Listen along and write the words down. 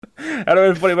Hello,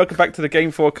 everybody. Welcome back to the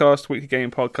Game FourCast, weekly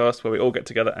game podcast, where we all get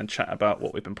together and chat about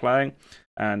what we've been playing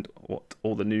and what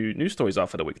all the new news stories are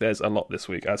for the week. There's a lot this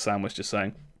week, as Sam was just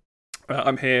saying.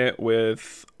 I'm here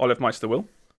with Olive Meister Will.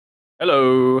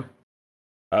 Hello.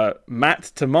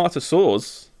 Matt Tomato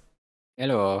Sauce.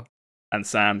 Hello. And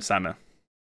Sam Sammer.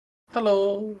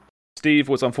 Hello. Steve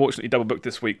was unfortunately double booked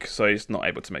this week, so he's not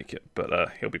able to make it,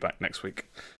 but he'll be back next week.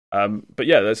 But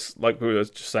yeah, there's, like we were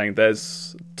just saying,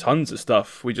 there's tons of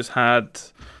stuff. We just had,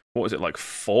 what was it, like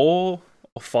 4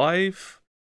 or 5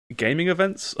 gaming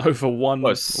events over one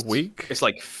week? It's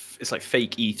like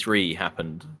fake E3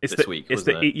 happened this week. It's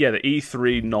the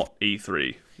E3, not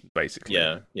E3, basically.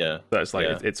 Yeah. So it's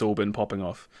like it's all been popping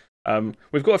off.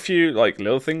 We've got a few like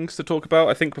little things to talk about,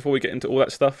 I think, before we get into all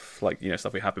that stuff, like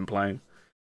stuff we have been playing.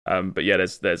 But yeah,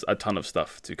 there's a ton of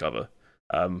stuff to cover.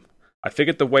 I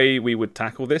figured the way we would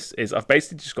tackle this is I've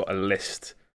basically just got a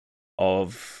list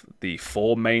of the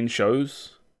 4 main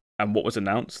shows and what was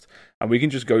announced, and we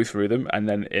can just go through them, and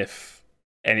then if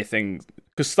anything,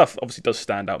 because stuff obviously does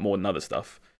stand out more than other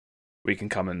stuff, we can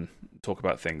come and talk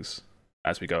about things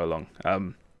as we go along.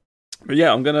 But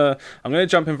yeah, I'm gonna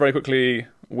jump in very quickly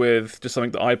with just something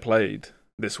that I played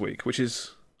this week, which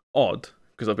is odd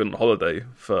because I've been on holiday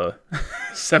for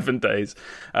 7 days.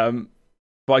 But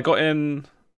I got in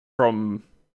from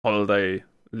holiday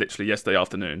literally yesterday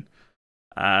afternoon,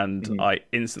 and I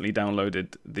instantly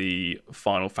downloaded the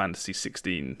Final Fantasy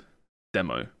 16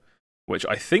 demo, which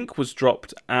I think was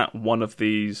dropped at one of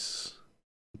these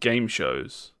game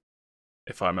shows,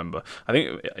 if I remember. I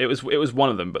think it was one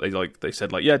of them, but they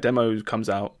said yeah, demo comes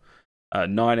out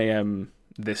 9 a.m.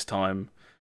 this time.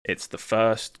 It's the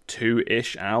first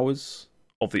 2-ish hours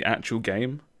of the actual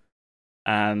game,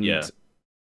 and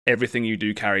everything you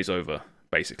do carries over,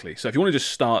 basically. So if you want to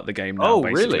just start the game now,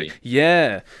 basically. Really?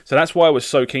 Yeah. So that's why I was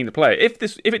so keen to play it.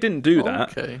 If it didn't do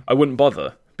that, I wouldn't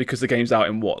bother, because the game's out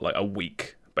in like a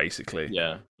week, basically.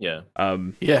 Yeah. Yeah,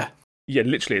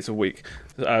 literally it's a week.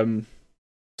 So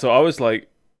I was like,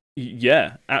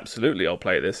 yeah, absolutely, I'll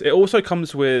play this. It also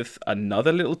comes with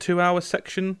another little 2-hour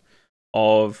section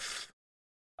of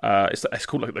it's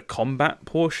called like the combat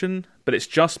portion, but it's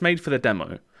just made for the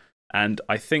demo. And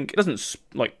I think it doesn't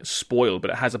spoil,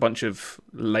 but it has a bunch of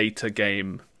later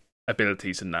game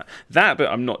abilities in that. That bit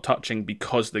I'm not touching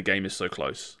because the game is so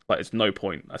close. Like, it's no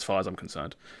point as far as I'm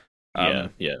concerned.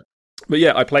 Yeah. But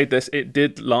yeah, I played this. It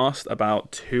did last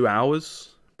about 2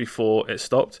 hours before it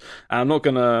stopped. And I'm not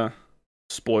gonna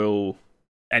spoil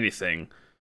anything,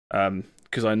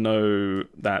 because I know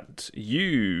that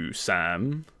you,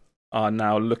 Sam, are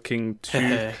now looking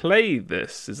to play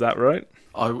this. Is that right?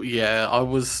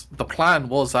 The plan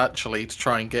was actually to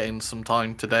try and get in some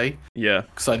time today. Yeah.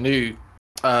 Because I knew,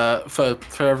 for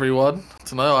everyone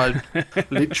to know, I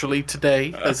literally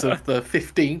today, as of the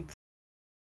 15th,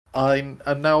 I'm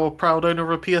now a proud owner of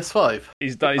a PS5.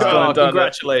 He's done.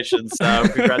 Congratulations, Sam.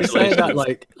 Congratulations. You're saying that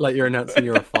like you're announcing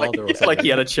you're a father or something. Like he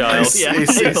had a child.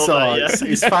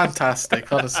 It's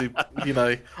fantastic, honestly.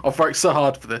 I've worked so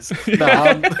hard for this.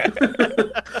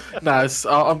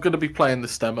 I'm going to be playing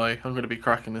this demo. I'm going to be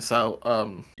cracking this out.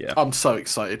 I'm so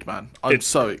excited, man. I'm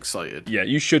so excited. Yeah,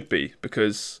 you should be,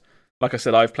 because, like I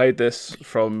said, I've played this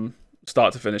from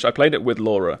start to finish. I played it with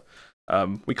Laura.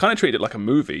 We kind of treated it like a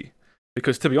movie,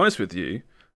 because, to be honest with you,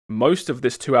 most of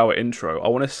this 2-hour intro, I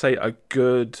want to say a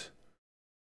good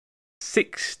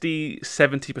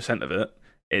 60-70% of it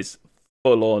is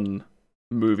full-on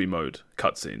movie mode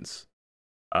cutscenes.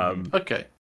 Okay.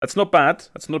 That's not bad.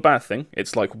 That's not a bad thing.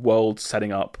 It's like world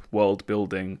setting up, world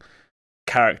building,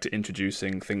 character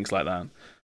introducing, things like that.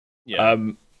 Yeah.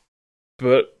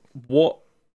 But what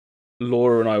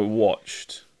Laura and I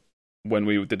watched when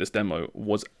we did this demo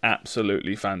was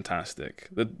absolutely fantastic.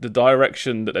 The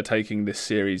direction that they're taking this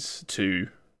series to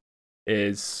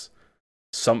is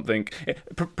something.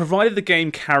 Provided the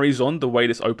game carries on the way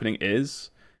this opening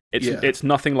is, it's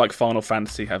nothing like Final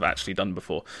Fantasy have actually done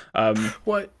before.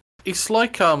 Well, it's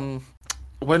like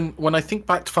when I think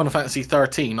back to Final Fantasy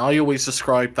 13, I always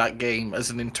describe that game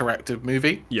as an interactive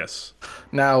movie. Yes.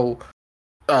 Now,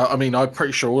 I'm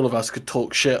pretty sure all of us could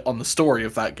talk shit on the story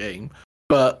of that game,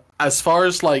 but as far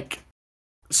as like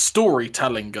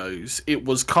storytelling goes, it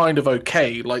was kind of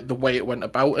okay, like the way it went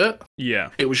about it. Yeah.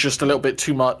 It was just a little bit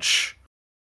too much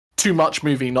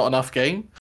movie, not enough game.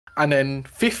 And then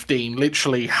 15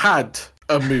 literally had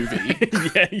a movie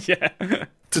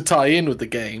to tie in with the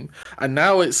game. And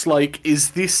now it's like, is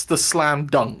this the slam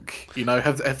dunk?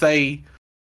 Have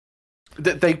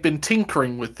they've been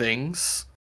tinkering with things?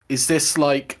 Is this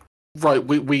like, right,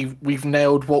 we've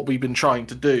nailed what we've been trying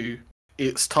to do?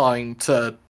 It's time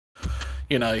to,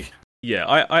 I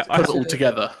put it all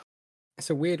together. It's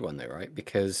a weird one though, right?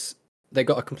 Because they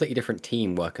got a completely different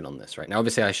team working on this right now.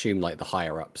 Obviously, I assume like the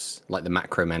higher ups, like the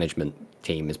macro management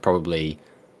team, is probably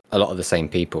a lot of the same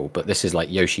people. But this is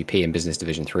like Yoshi P in Business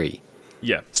Division 3.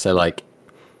 Yeah. So like,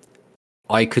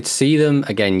 I could see them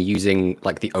again using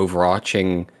like the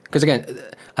overarching. Because again,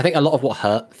 I think a lot of what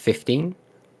hurt 15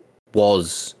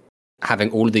 was having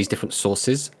all of these different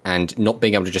sources and not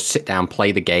being able to just sit down,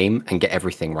 play the game, and get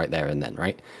everything right there and then,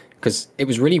 right? Because it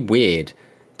was really weird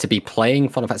to be playing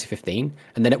Final Fantasy 15,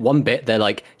 and then at one bit they're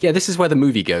like, "Yeah, this is where the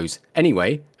movie goes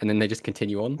anyway," and then they just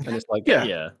continue on, and it's like,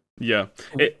 Yeah.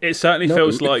 It certainly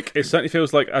feels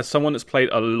like as someone that's played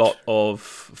a lot of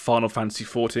Final Fantasy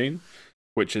 14,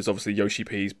 which is obviously Yoshi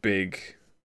P's big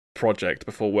project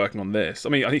before working on this. I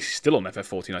mean, I think he's still on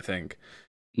FF14, I think.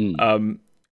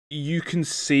 You can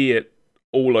see it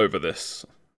all over this,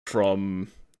 from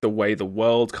the way the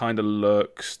world kind of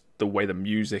looks, the way the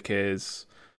music is,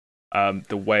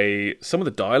 the way some of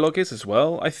the dialogue is as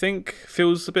well. I think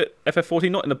feels a bit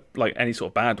FF14, not in any sort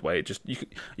of bad way. Just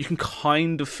you can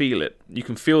kind of feel it. You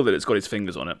can feel that it's got its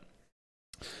fingers on it.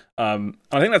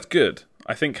 I think that's good.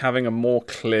 I think having a more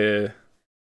clear,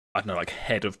 I don't know, like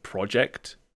head of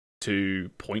project to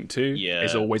point to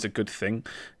is always a good thing.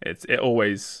 It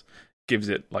always gives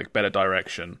it like better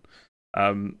direction.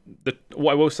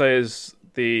 What I will say is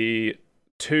the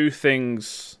two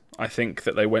things I think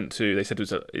that they said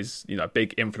is a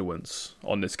big influence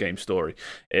on this game's story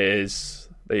is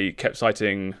people kept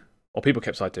citing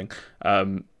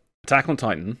Attack on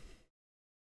Titan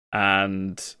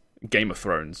and Game of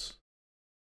Thrones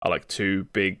are like two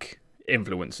big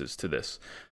influences to this.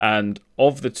 And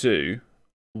of the two,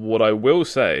 what I will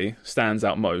say stands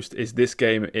out most is this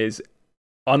game is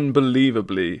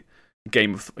unbelievably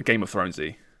Game of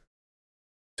Thronesy,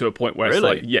 to a point where it's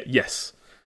like, yes,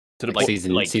 to the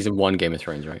like season 1 Game of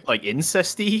Thrones, right? Like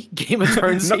incesty Game of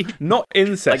Thronesy. Not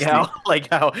incesty.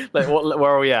 Where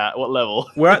are we at? What level?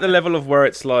 We're at the level of where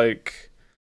it's like,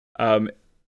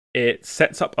 it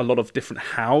sets up a lot of different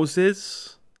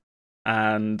houses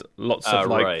and lots of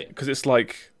because it's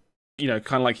like,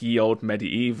 kind of like ye old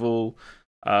medieval.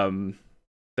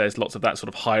 There's lots of that sort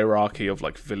of hierarchy of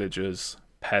like villagers,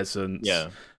 peasants. Yeah.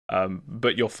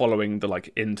 But you're following the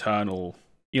like internal.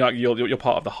 You're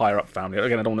part of the higher up family.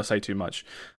 Again, I don't want to say too much.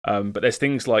 But there's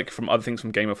things like from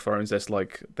Game of Thrones.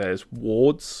 There's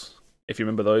wards, if you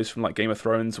remember those from like Game of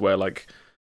Thrones, where like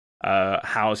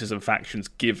houses and factions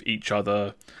give each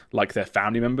other like their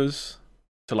family members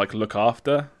to like look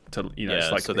after.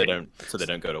 It's like so they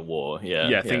don't go to war.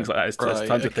 Things like that. There's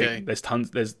tons of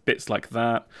things. There's bits like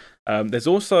that. There's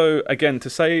also, again, to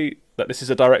say that this is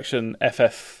a direction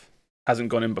FF hasn't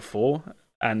gone in before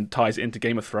and ties into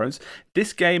Game of Thrones.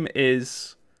 This game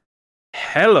is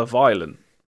hella violent,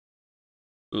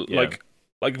 like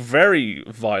very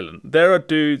violent. There are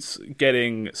dudes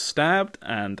getting stabbed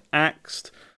and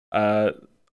axed.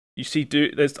 You see,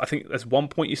 there's one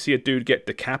point you see a dude get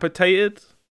decapitated.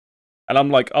 And I'm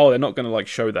like, oh, they're not going to like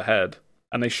show the head,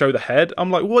 and they show the head.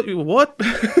 I'm like, what?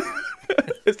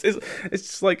 it's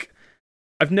just like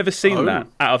I've never seen that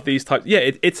out of these types. Yeah,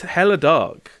 it's hella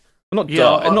dark. Not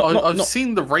dark. I've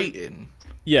seen the rating.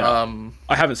 Yeah,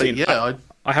 I haven't seen. Yeah,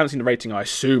 I haven't seen the rating. I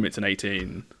assume it's an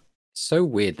 18. So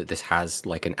weird that this has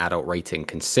like an adult rating,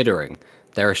 considering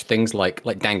there are things like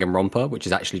Danganronpa, which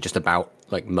is actually just about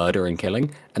like murder and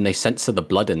killing, and they censor the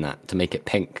blood in that to make it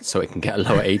pink so it can get a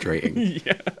lower age rating.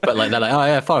 Yeah. But like they're like, oh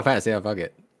yeah, Final Fantasy, yeah, fuck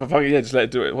it. Yeah, just let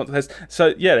it do it. There's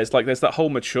that whole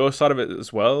mature side of it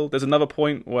as well. There's another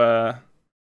point where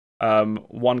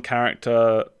one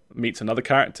character meets another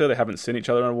character, they haven't seen each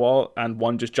other in a while, and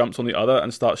one just jumps on the other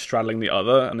and starts straddling the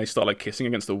other, and they start like kissing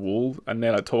against the wall, and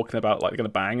they're like talking about like they're gonna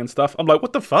bang and stuff. I'm like,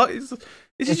 what the fuck? This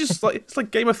is just like, it's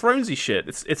like Game of Thronesy shit.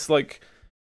 It's like,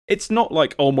 it's not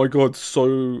like, oh my god,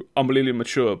 so unbelievably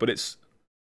mature, but it's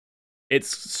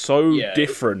so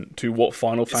different to what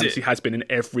Final Fantasy has been in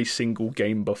every single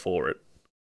game before it.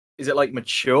 Is it like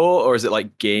mature, or is it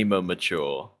like gamer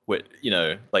mature?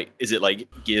 Is it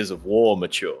like Gears of War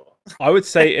mature? I would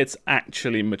say it's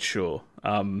actually mature.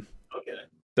 Okay.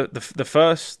 The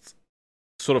first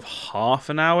sort of half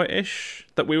an hour-ish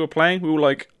that we were playing, we were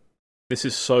like, this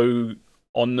is so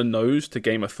on the nose to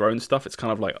Game of Thrones stuff. It's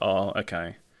kind of like, oh,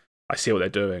 okay, I see what they're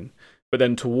doing. But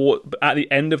then at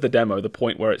the end of the demo, the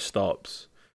point where it stops,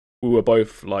 we were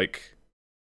both like,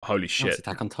 holy shit,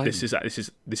 Attack on Titan.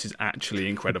 This is actually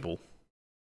incredible.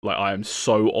 Like, I am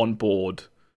so on board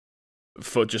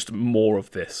for just more of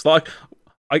this. Like,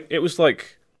 it was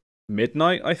like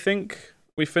midnight, I think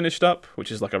we finished up,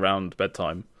 which is like around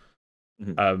bedtime.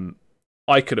 Mm-hmm.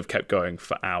 I could have kept going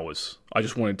for hours. I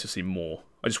just wanted to see more.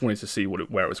 I just wanted to see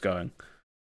where it was going.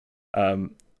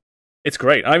 It's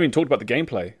great. I haven't even talked about the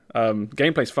gameplay.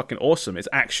 Gameplay's fucking awesome. It's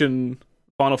action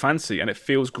Final Fantasy, and it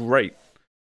feels great.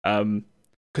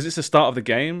 Because it's the start of the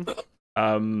game.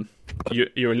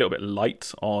 You're a little bit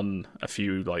light on a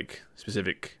few like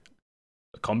specific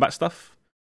combat stuff,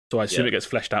 so I assume it gets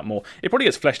fleshed out more. It probably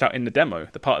gets fleshed out in the demo,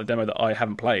 the part of the demo that I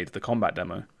haven't played, the combat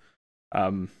demo.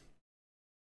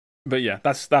 But yeah,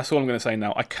 that's all I'm going to say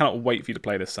now. I cannot wait for you to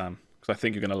play this, Sam, because I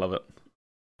think you're going to love it.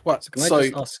 What? So can I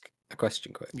just ask a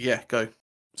question quick? Yeah, go.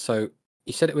 So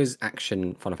you said it was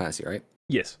action Final Fantasy, right?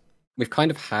 Yes. We've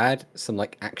kind of had some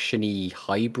like action-y,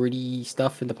 hybrid-y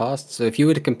stuff in the past. So if you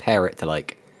were to compare it to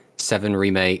like 7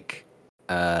 Remake,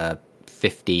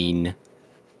 15,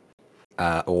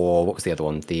 or what was the other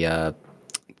one? The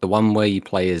one where you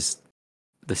play as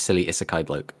the silly isekai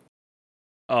bloke.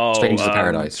 Oh, Strangers of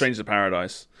Paradise. Strangers of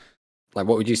Paradise. Like,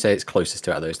 what would you say it's closest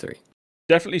to out of those 3?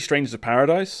 Definitely Strangers of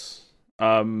Paradise.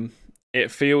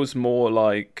 It feels more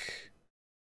like...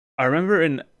 I remember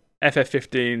in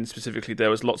FF15 specifically, there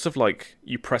was lots of like,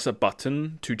 you press a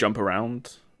button to jump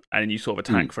around, and then you sort of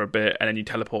attack for a bit, and then you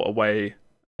teleport away,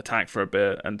 attack for a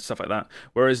bit, and stuff like that.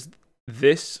 Whereas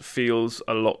this feels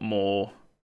a lot more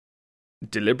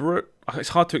deliberate. It's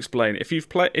hard to explain. If you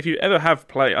ever have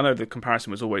played, I know the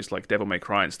comparison was always like Devil May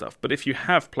Cry and stuff, but if you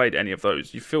have played any of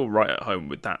those, you feel right at home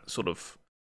with that sort of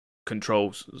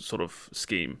control sort of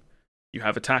scheme. You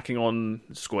have attacking on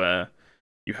square,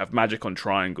 you have magic on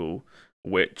triangle,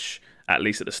 which, at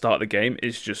least at the start of the game,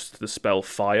 is just the spell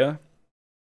fire,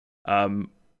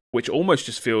 which almost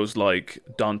just feels like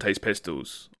Dante's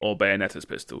pistols or Bayonetta's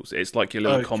pistols. It's like your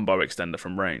little combo extender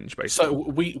from range, basically.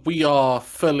 So we are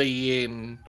fully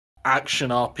in action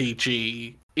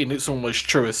RPG in its almost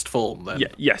truest form, then?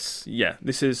 Yeah.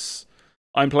 This is...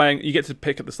 I'm playing... You get to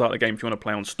pick at the start of the game if you want to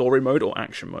play on story mode or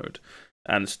action mode.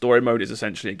 And story mode is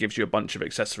essentially, it gives you a bunch of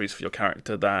accessories for your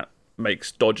character that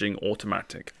makes dodging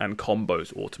automatic and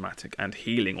combos automatic and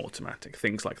healing automatic,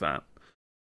 things like that.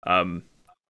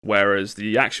 Whereas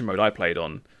the action mode I played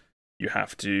on, you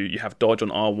have dodge on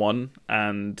R1,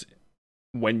 and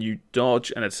when you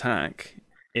dodge an attack,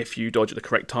 if you dodge at the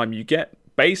correct time, you get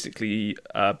basically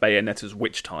Bayonetta's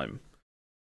witch time,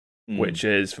 which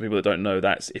is, for people that don't know,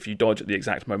 that's if you dodge at the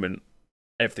exact moment,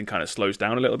 everything kind of slows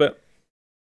down a little bit.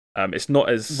 It's not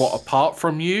as apart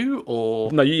from you, or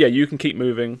no, you can keep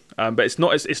moving, but it's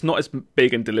not as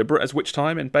big and deliberate as Witch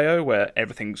Time in Bayo, where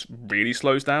everything's really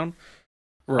slows down.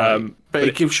 Right, but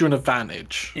it gives you an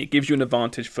advantage. It gives you an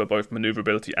advantage for both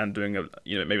maneuverability and doing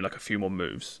maybe like a few more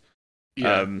moves.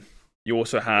 Yeah. You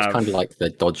also have... It's kind of like the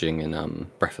dodging in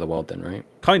Breath of the Wild then, right?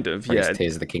 Kind of, yeah.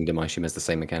 Tears of the Kingdom, I assume, is the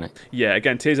same mechanic. Yeah,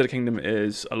 again, Tears of the Kingdom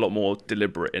is a lot more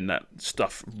deliberate in that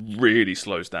stuff really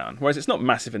slows down. Whereas it's not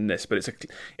massive in this, but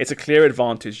it's a clear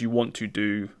advantage. You want to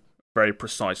do very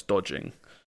precise dodging.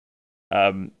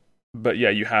 But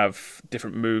yeah, you have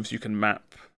different moves you can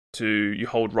map to... You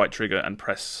hold right trigger and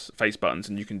press face buttons,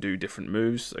 and you can do different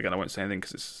moves. Again, I won't say anything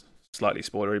because it's slightly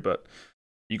spoilery, but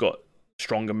you got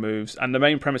stronger moves. And the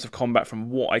main premise of combat, from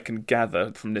what I can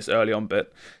gather from this early on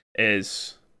bit,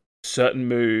 is certain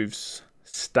moves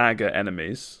stagger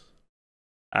enemies,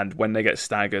 and when they get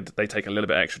staggered, they take a little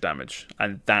bit extra damage,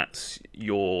 and that's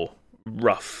your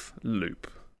rough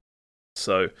loop.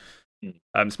 So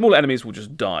smaller enemies will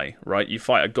just die, right? You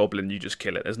fight a goblin, you just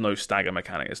kill it. There's no stagger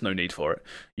mechanic. There's no need for it.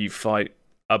 You fight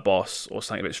a boss or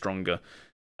something a bit stronger,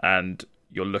 and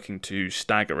you're looking to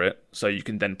stagger it, so you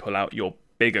can then pull out your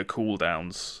bigger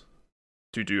cooldowns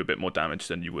to do a bit more damage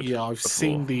than you would. Yeah, I've before.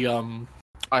 seen the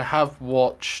I have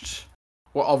watched.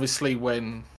 Well, obviously,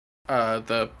 when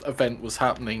the event was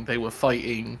happening, they were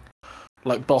fighting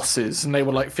like bosses, and they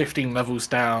were like 15 levels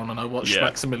down. And I watched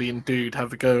Maximilian Dude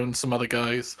have a go and some other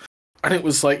guys, and it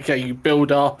was like, you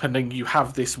build up, and then you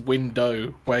have this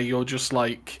window where you're just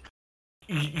like,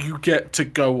 you get to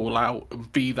go all out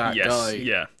and be that guy.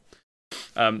 Yeah.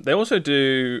 They also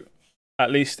do. At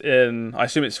least in, I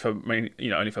assume it's for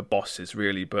only for bosses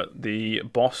really, but the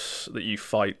boss that you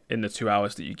fight in the 2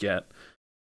 hours that you get,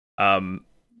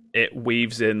 it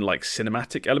weaves in like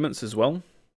cinematic elements as well,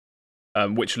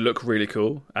 which look really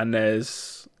cool. And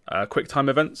there's quick time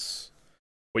events,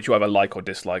 which you either like or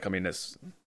dislike. I mean, it's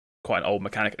quite an old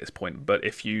mechanic at this point, but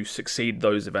if you succeed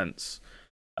those events,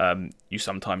 you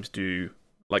sometimes do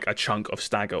like a chunk of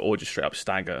stagger or just straight up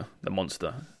stagger the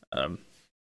monster.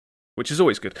 Which is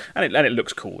always good, and it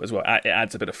looks cool as well. It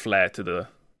adds a bit of flair to the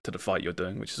fight you're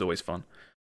doing, which is always fun.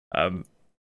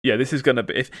 Yeah, this is gonna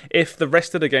be, if the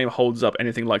rest of the game holds up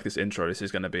anything like this intro, this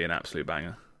is gonna be an absolute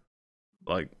banger.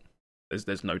 Like,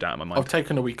 there's no doubt in my mind. I've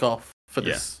taken a week off for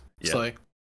this, so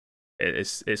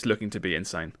it's looking to be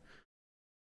insane.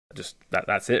 just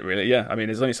that's it really. Yeah, I mean,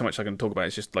 there's only so much I can talk about.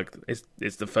 It's just like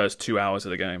it's the first 2 hours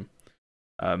of the game.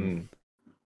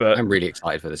 But I'm really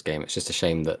excited for this game. It's just a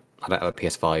shame that I don't have a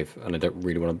PS5 and I don't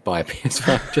really want to buy a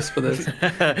PS5 just for this.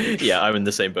 Yeah, I'm in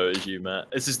the same boat as you, Matt.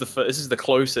 This is the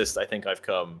closest I think I've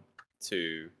come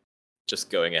to just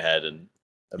going ahead and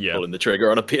pulling the trigger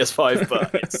on a PS5,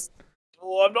 but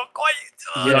I'm not quite.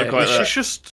 It's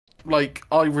just like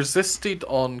I resisted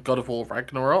on God of War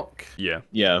Ragnarok. Yeah.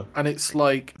 And it's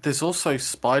like there's also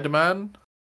Spider-Man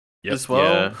as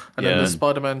well, and then there's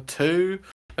Spider-Man 2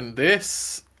 and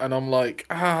this. And I'm like,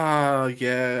 yeah.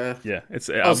 It's.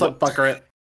 I was like, bugger it.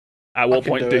 At what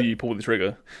point do you pull the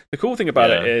trigger? The cool thing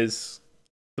about it is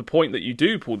the point that you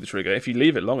do pull the trigger. If you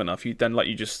leave it long enough, you then, like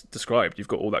you just described, you've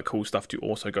got all that cool stuff to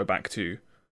also go back to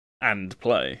and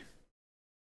play.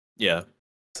 Yeah.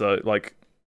 So like,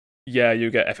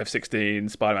 you get FF16,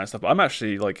 Spider-Man stuff. But I'm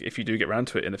actually like, if you do get around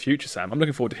to it in the future, Sam, I'm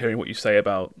looking forward to hearing what you say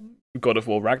about God of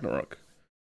War Ragnarok,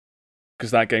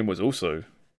 because that game was also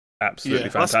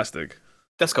absolutely fantastic.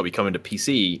 That's got to be coming to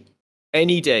PC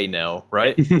any day now,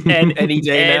 right? Any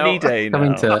day now. Any day now.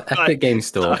 Coming to Epic Games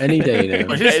Store any day now.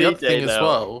 But here's the other thing as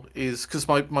well, is because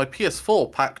my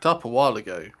PS4 packed up a while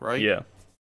ago, right? Yeah.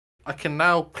 I can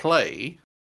now play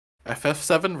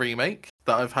FF7 Remake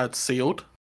that I've had sealed.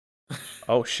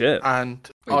 Oh, shit. And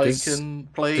I can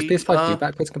play... Does PS5 do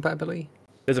backwards compatibility?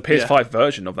 There's a PS5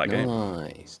 version of that game.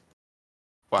 Nice.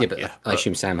 Well, I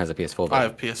assume Sam has a PS4 version. I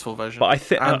have PS4 version.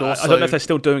 But I don't know if they're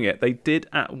still doing it. They did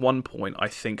at one point, I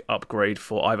think, upgrade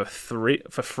for either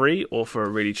free or for a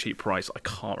really cheap price. I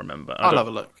can't remember. I'll have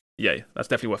a look. Yeah, that's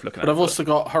definitely worth looking at. But I've also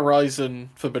got Horizon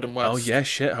Forbidden West. Oh yeah,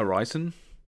 shit, Horizon.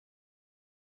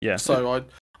 Yeah. So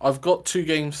I've got 2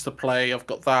 games to play. I've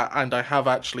got that, and I have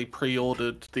actually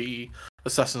pre-ordered the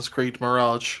Assassin's Creed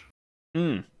Mirage.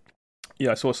 Yeah,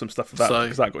 I saw some stuff of that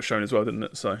because that got shown as well, didn't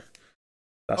it? So.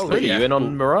 That's really? You in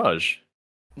on Mirage?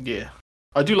 Yeah.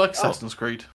 I do like Assassin's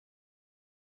Creed.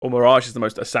 Well, Mirage is the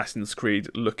most Assassin's Creed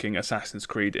looking Assassin's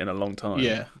Creed in a long time.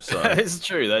 Yeah. So. That's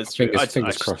true. That's true.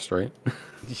 Fingers crossed, right?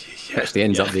 Actually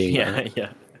ends up being.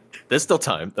 Yeah. There's still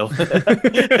time, though.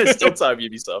 There's still time,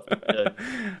 Ubisoft. Yeah.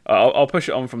 I'll push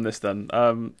it on from this then.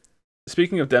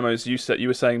 Speaking of demos, you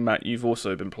were saying, Matt, you've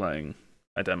also been playing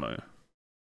a demo.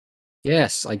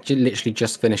 Yes, I literally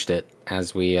just finished it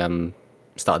as we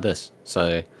started this.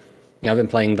 So, I've been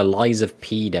playing the Lies of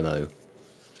P demo,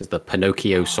 which is the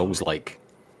Pinocchio Souls-like.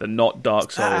 The not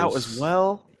Dark Souls. Out as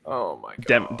well? Oh my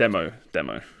god. Demo.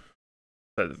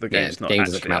 The game's not games actually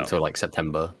doesn't come out until like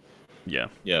September. Yeah.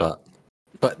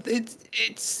 But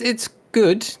it's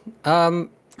good. So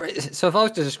if I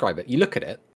was to describe it, you look at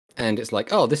it and it's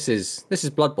like, oh, this is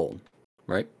Bloodborne,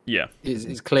 right? Yeah.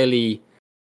 It's clearly,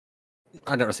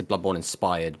 I don't want to say Bloodborne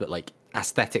inspired, but like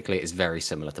aesthetically it's very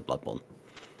similar to Bloodborne.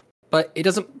 But it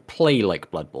doesn't play like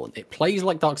Bloodborne. It plays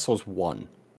like Dark Souls 1.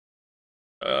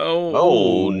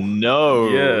 Oh no.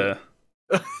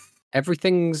 Yeah.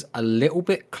 Everything's a little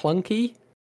bit clunky.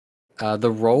 The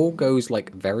roll goes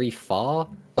like very far.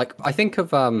 Like I think of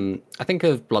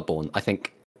Bloodborne. I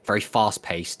think very fast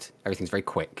paced. Everything's very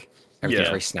quick. Everything's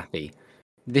very snappy.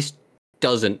 This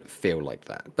doesn't feel like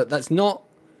that, but that's not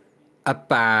a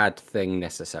bad thing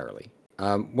necessarily.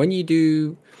 When you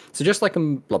do, so just like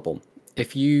in Bloodborne,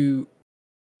 if you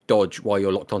dodge while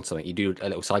you're locked on something, you do a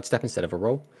little sidestep instead of a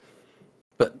roll.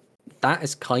 But that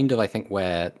is kind of, I think,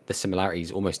 where the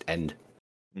similarities almost end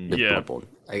with Bloodborne.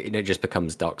 It just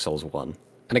becomes Dark Souls 1.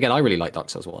 And again, I really like Dark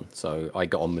Souls 1, so I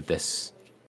got on with this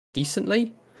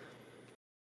decently.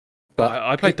 But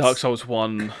I played Dark Souls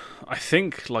 1, I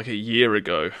think, like a year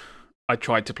ago. I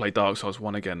tried to play Dark Souls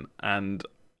 1 again, and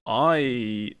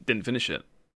I didn't finish it.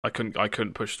 I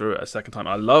couldn't push through it a second time.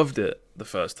 I loved it the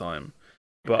first time,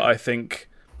 but I think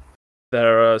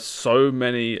there are so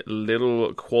many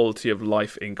little quality of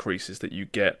life increases that you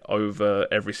get over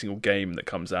every single game that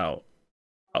comes out,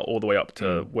 all the way up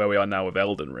to where we are now with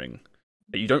Elden Ring,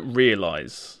 that you don't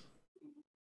realize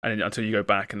until you go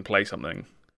back and play something.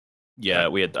 Yeah,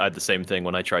 I had the same thing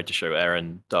when I tried to show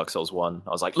Erin Dark Souls 1. I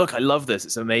was like, look, I love this.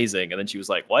 It's amazing. And then she was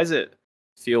like, why does it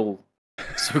feel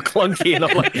so clunky? And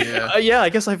I'm like, I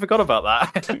guess I forgot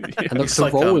about that. And the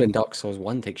roll in Dark Souls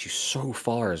 1 takes you so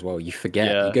far as well. You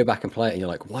forget. Yeah. You go back and play it and you're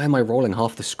like, why am I rolling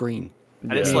half the screen?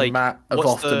 And it's like, Matt have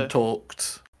often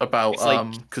talked about,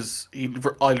 because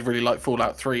I really like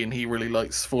Fallout 3 and he really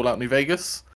likes Fallout New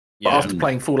Vegas. But after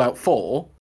playing Fallout 4,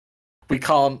 we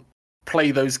can't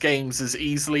play those games as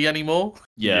easily anymore.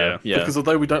 Yeah. Because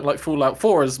although we don't like Fallout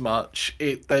 4 as much,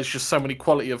 there's just so many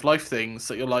quality of life things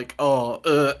that you're like,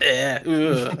 Yeah.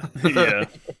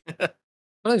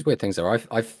 One of those weird things though.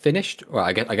 I've finished. Well,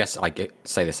 I guess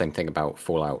say the same thing about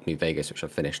Fallout New Vegas, which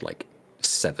I've finished like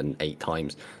 7, 8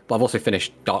 times. But I've also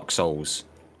finished Dark Souls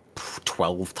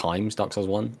 12 times. Dark Souls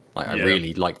 1. Like, I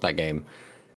really liked that game.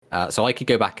 So I could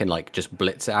go back and like just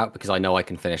blitz it out because I know I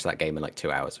can finish that game in like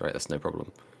 2 hours. Right, that's no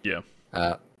problem. Yeah.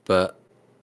 But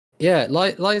yeah,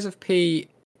 Lies of P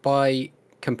by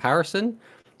comparison,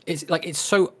 it's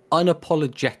so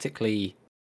unapologetically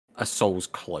a Souls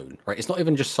clone, right? It's not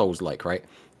even just Souls-like, right?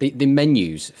 The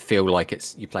menus feel like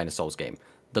it's you playing a Souls game.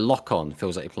 The lock-on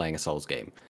feels like you're playing a Souls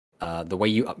game. The way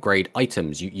you upgrade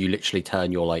items, you literally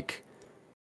turn your like,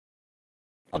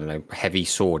 I don't know, heavy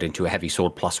sword into a heavy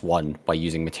sword +1 by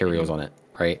using materials on it,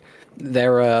 right?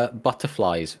 There are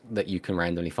butterflies that you can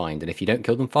randomly find, and if you don't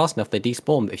kill them fast enough, they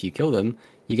despawn. But if you kill them,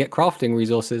 you get crafting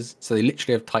resources. So they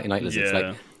literally have Titanite lizards.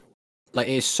 Yeah. Like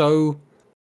it's so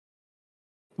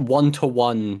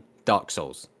one-to-one Dark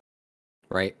Souls,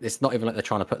 right? It's not even like they're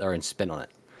trying to put their own spin on it.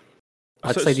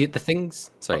 I'd say the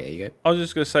things. Sorry, here you go. I was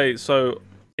just gonna say, so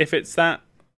if it's that,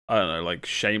 I don't know, like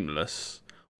shameless,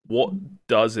 what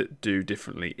does it do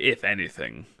differently, if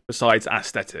anything, besides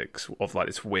aesthetics of like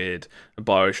this weird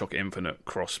Bioshock Infinite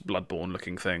cross Bloodborne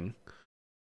looking thing?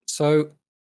 So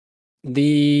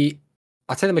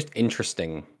I'd say the most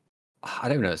interesting. I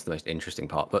don't know. It's the most interesting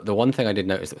part, but the one thing I did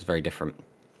notice that was very different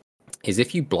is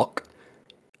if you block,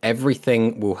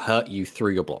 everything will hurt you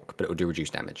through your block, but it will do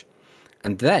reduced damage.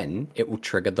 And then it will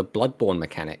trigger the Bloodborne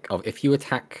mechanic of if you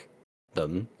attack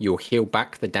them, you'll heal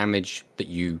back the damage that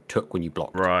you took when you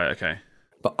blocked. Right, okay.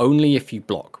 But only if you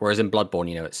block. Whereas in Bloodborne,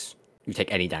 you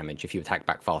take any damage. If you attack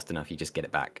back fast enough, you just get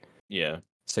it back. Yeah.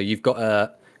 So you've got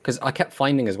a... Because I kept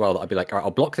finding as well that I'd be like, all right,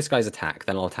 I'll block this guy's attack,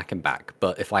 then I'll attack him back.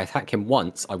 But if I attack him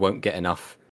once, I won't get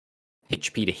enough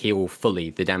HP to heal fully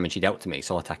the damage he dealt to me,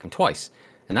 so I'll attack him twice.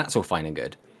 And that's all fine and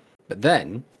good. But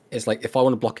then, it's like, if I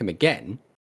want to block him again,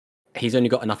 he's only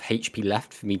got enough HP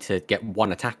left for me to get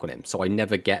one attack on him, so I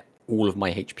never get all of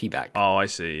my HP back. Oh, I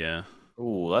see, yeah.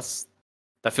 Ooh,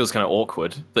 that feels kind of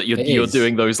awkward, that you're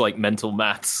doing those like mental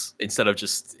maths instead of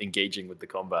just engaging with the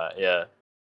combat, yeah.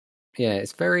 Yeah,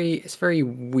 it's very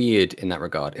weird in that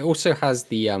regard. It also has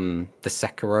the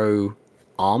Sekiro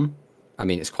arm. I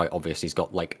mean, it's quite obvious he's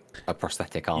got like a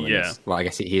prosthetic arm. Yeah. Well, I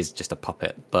guess he is just a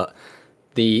puppet. But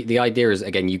the idea is,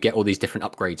 again, you get all these different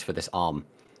upgrades for this arm,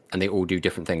 and they all do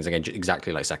different things. Again,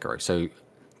 exactly like Sekiro. So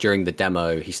during the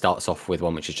demo, he starts off with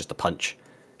one which is just a punch,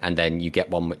 and then you get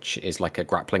one which is like a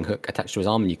grappling hook attached to his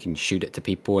arm, and you can shoot it to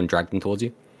people and drag them towards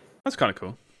you. That's kind of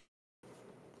cool.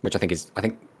 Which I think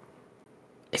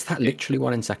is that literally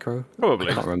one in Sekiro? Probably.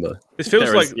 I can't remember. It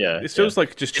feels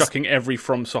like just chucking every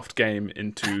FromSoft game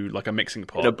into like a mixing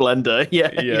pot. In a blender,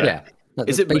 yeah. Yeah. No,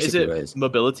 Is it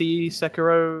mobility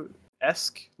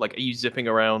Sekiro-esque? Like, are you zipping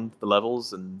around the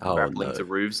levels and grappling to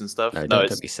roofs and stuff? No,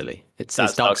 don't be silly. It's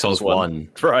Dark Souls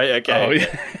 1. Right, okay.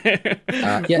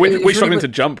 Oh, yeah. We're struggling to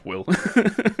jump, Will.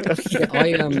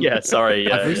 Sorry.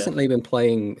 I've recently been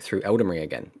playing through Elden Ring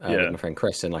again with my friend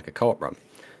Chris in like a co-op run.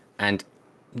 And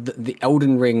the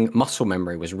Elden Ring muscle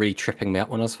memory was really tripping me up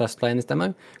when I was first playing this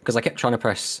demo, because I kept trying to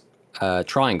press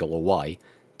triangle or Y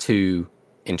to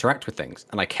interact with things,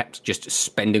 and I kept just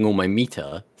spending all my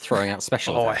meter throwing out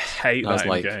special attacks. I hate that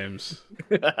in games.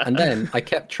 And then I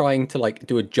kept trying to like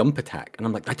do a jump attack, and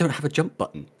I'm like, I don't have a jump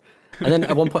button. And then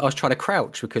at one point I was trying to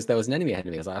crouch because there was an enemy ahead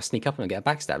of me. I was like, I'll sneak up and I'll get a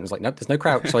backstab. And I was like, nope, there's no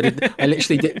crouch. So I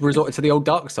literally resorted to the old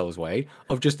Dark Souls way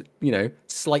of just,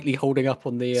 slightly holding up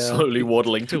on the... slowly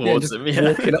waddling towards him. Yeah.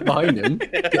 Walking up behind him,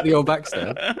 get the old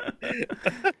backstab.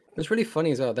 It was really funny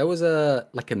as well. There was a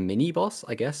mini boss,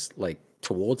 I guess, like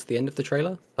towards the end of the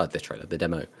the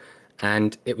demo.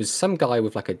 And it was some guy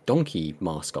with like a donkey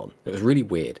mask on. It was really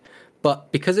weird.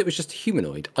 But because it was just a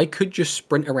humanoid, I could just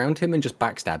sprint around him and just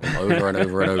backstab him over and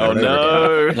over and over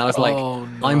again. And I was like,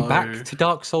 I'm back to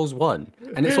Dark Souls 1.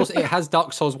 And it has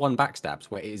Dark Souls 1 backstabs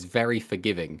where it is very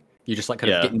forgiving. You just like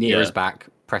kind of get near his back,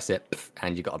 press it,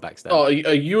 and you got a backstab. Oh, are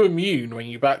you immune when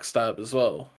you backstab as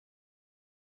well?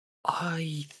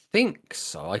 I think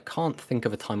so. I can't think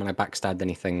of a time when I backstabbed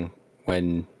anything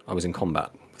when I was in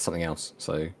combat with something else.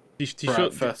 So do you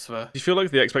feel like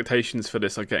the expectations for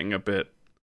this are getting a bit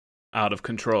out of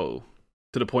control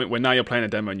to the point where now you're playing a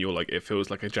demo and you're like, it feels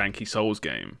like a janky Souls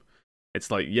game? It's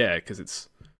like, yeah, because it's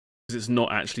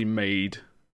not actually made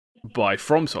by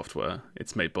From Software.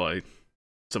 It's made by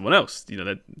someone else.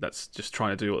 That's just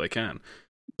trying to do what they can.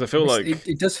 I feel like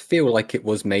it does feel like it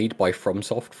was made by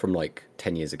FromSoft from like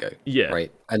 10 years ago. Yeah.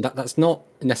 Right. And that's not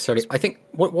necessarily. I think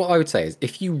what I would say is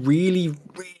if you really,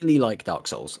 really like Dark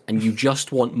Souls and you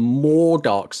just want more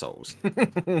Dark Souls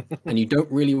and you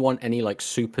don't really want any like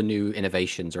super new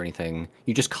innovations or anything,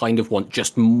 you just kind of want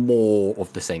just more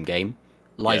of the same game,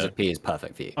 Lies of P is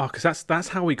perfect for you. Oh, because that's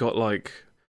how we got like,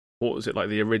 what was it, like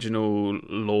the original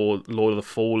Lord of the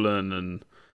Fallen and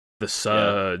the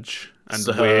Surge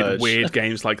and weird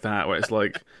games like that, where it's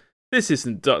like, this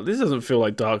doesn't feel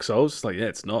like Dark Souls. It's like, yeah,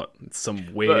 it's not. It's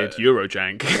some weird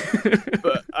Eurojank.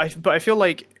 but I feel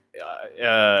like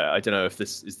I don't know if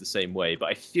this is the same way, but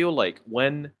I feel like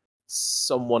when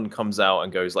someone comes out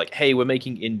and goes like, "Hey, we're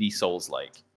making indie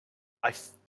Souls-like," I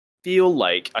feel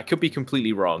like, I could be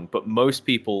completely wrong, but most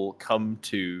people come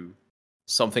to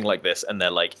something like this and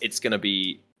they're like, it's gonna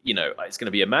be, it's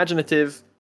gonna be imaginative.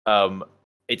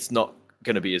 It's not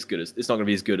gonna be as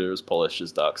good or as polished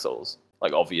as Dark Souls.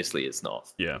 Like, obviously, it's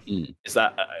not. Yeah. Is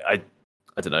that I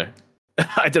don't know.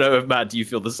 I don't know if Matt, do you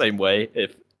feel the same way?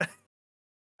 If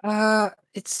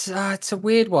it's a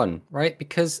weird one, right?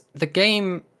 Because the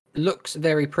game looks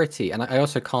very pretty, and I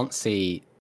also can't see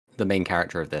the main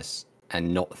character of this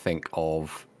and not think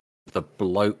of the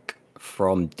bloke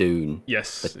from Dune.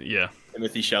 Yes. Yeah.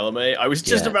 Timothée Chalamet. I was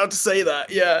just about to say that.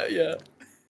 Yeah.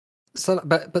 So,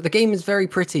 but the game is very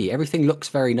pretty. Everything looks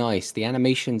very nice. The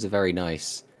animations are very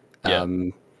nice. Yeah.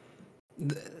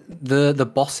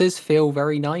 The bosses feel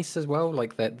very nice as well.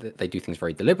 Like they do things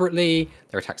very deliberately.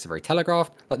 Their attacks are very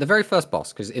telegraphed. Like the very first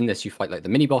boss, because in this you fight like the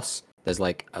mini boss. There's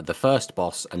like the first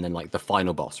boss and then like the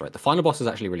final boss. Right, the final boss is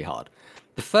actually really hard.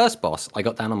 The first boss I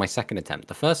got down on my second attempt.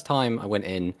 The first time I went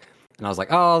in and I was like,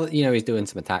 oh, he's doing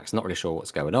some attacks. Not really sure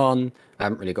what's going on. I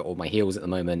haven't really got all my heals at the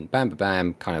moment. Bam, bam,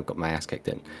 bam. Kind of got my ass kicked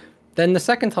in. Then the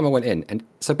second time I went in, and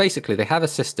so basically they have a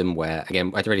system where, again,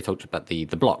 I'd already talked about the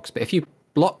blocks, but if you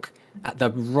block at the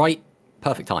right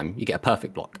perfect time, you get a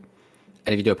perfect block.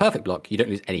 And if you do a perfect block, you don't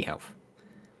lose any health.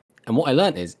 And what I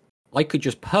learned is I could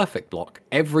just perfect block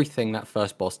everything that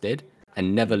first boss did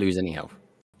and never lose any health.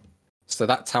 So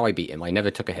that's how I beat him. I never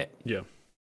took a hit. Yeah.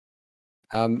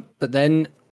 But then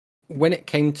when it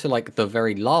came to like the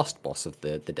very last boss of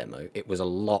the demo, it was a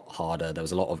lot harder. There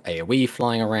was a lot of AoE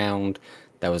flying around.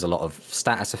 There was a lot of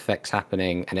status effects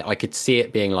happening, and I could see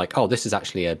it being like, oh, this is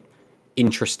actually a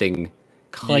interesting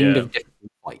kind of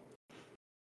different fight.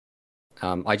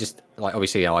 I just like,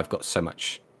 obviously, I've got so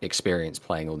much experience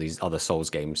playing all these other Souls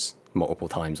games multiple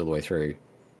times all the way through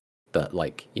that,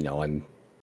 like, I'm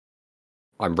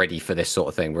ready for this sort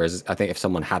of thing. Whereas I think if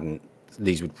someone hadn't,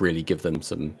 these would really give them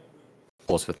some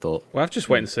pause for thought. Well, I've just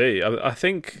wait and see. I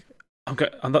think I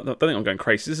don't think I'm going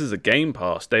crazy. This is a Game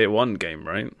Pass Day 1 game,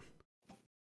 right?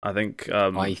 I think.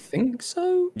 I think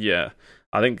so. Yeah,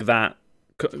 I think that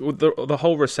the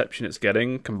whole reception it's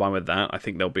getting, combined with that, I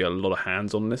think there'll be a lot of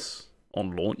hands on this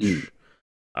on launch.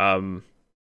 I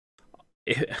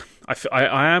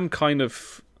am kind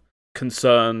of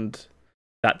concerned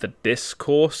that the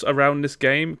discourse around this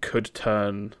game could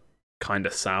turn kind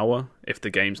of sour if the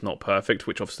game's not perfect,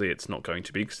 which obviously it's not going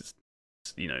to be because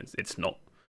it's not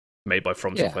made by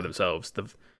From Software themselves.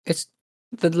 It's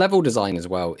the level design as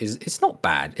well it's not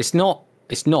bad. It's not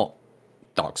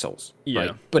Dark Souls,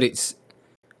 right? But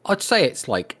I'd say it's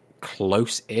like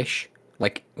close-ish.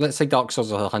 Like, let's say Dark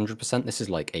Souls is 100%. This is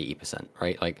like 80%,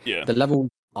 right? Like, the levels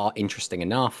are interesting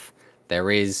enough.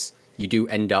 You do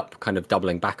end up kind of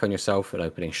doubling back on yourself and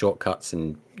opening shortcuts,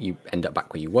 and you end up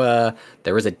back where you were.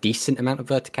 There is a decent amount of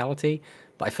verticality,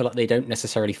 but I feel like they don't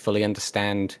necessarily fully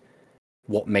understand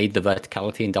what made the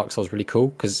verticality in Dark Souls really cool.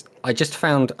 Because I just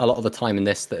found a lot of the time in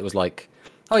this that it was like,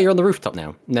 oh, you're on the rooftop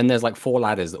now, and then there's like 4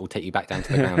 ladders that will take you back down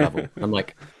to the ground level. And I'm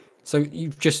like, so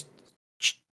you've just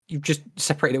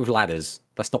separated it with ladders.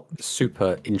 That's not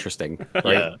super interesting,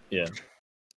 right? Yeah.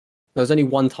 There was only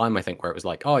one time I think where it was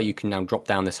like, oh, you can now drop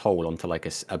down this hole onto like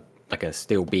a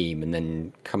steel beam and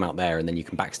then come out there, and then you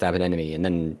can backstab an enemy, and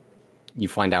then you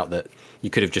find out that you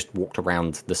could have just walked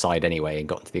around the side anyway and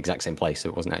gotten to the exact same place. So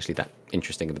it wasn't actually that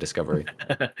interesting of a discovery.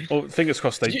 Well, fingers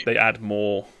crossed they add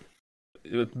more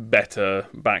better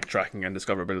backtracking and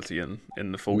discoverability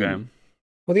in the full game.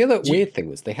 Well, the other weird thing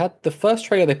was they had the first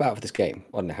trailer they put out for this game,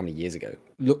 I don't know how many years ago,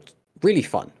 looked really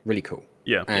fun, really cool.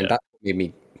 Yeah. And that made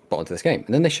me bought onto this game.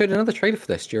 And then they showed another trailer for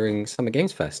this during Summer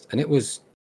Games Fest, and it was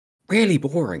really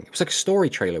boring. It was like a story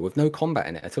trailer with no combat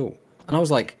in it at all. And I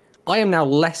was like, I am now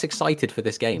less excited for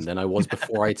this game than I was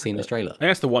before I'd seen this trailer. I think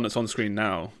that's the one that's on screen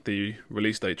now, the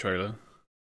release date trailer.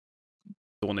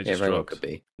 The one they just very well dropped. could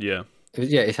be. Yeah.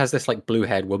 It has this like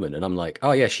blue-haired woman, and I'm like,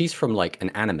 oh yeah, she's from like an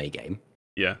anime game.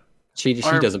 Yeah. She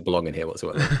doesn't belong in here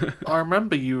whatsoever. I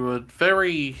remember you were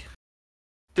very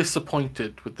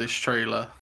disappointed with this trailer.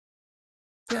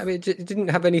 Yeah, I mean, it didn't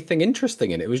have anything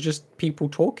interesting in it. It was just people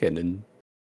talking, and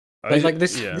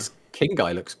this king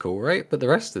guy looks cool, right? But the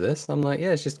rest of this, I'm like,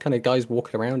 yeah, it's just kind of guys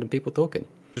walking around and people talking.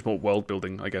 Just more world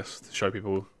building, I guess, to show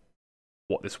people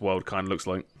what this world kind of looks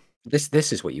like.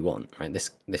 This is what you want, right?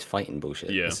 This fighting bullshit.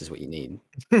 Yeah. This is what you need.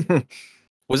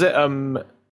 Was it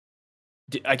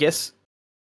I guess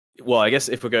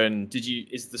if we're going,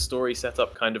 is the story set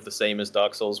up kind of the same as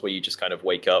Dark Souls, where you just kind of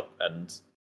wake up and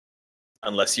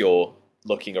unless you're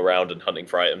looking around and hunting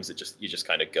for items, you just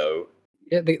kind of go?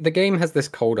 Yeah, the game has this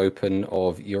cold open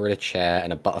of you're in a chair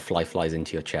and a butterfly flies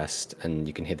into your chest and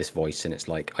you can hear this voice and it's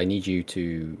like, I need you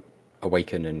to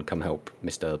awaken and come help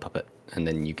Mr. Puppet. And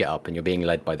then you get up and you're being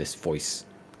led by this voice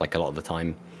like a lot of the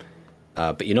time.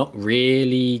 But you're not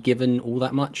really given all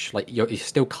that much. Like you're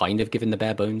still kind of given the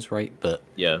bare bones, right? But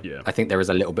yeah. I think there is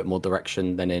a little bit more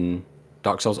direction than in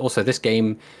Dark Souls. Also, this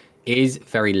game is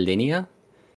very linear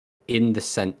in the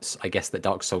sense, I guess, that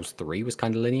Dark Souls 3 was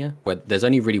kind of linear, where there's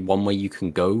only really one way you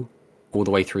can go all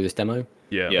the way through this demo.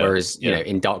 Yeah. Whereas, you know,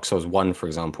 in Dark Souls 1, for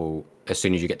example, as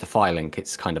soon as you get to Firelink,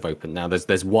 it's kind of open. Now,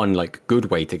 there's one like good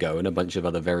way to go and a bunch of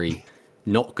other very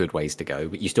not good ways to go,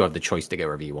 but you still have the choice to go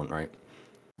wherever you want, right?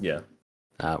 Yeah.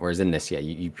 Whereas in this,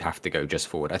 you have to go just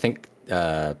forward. I think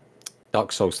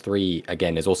Dark Souls 3,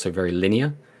 again, is also very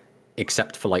linear,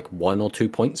 except for like 1 or 2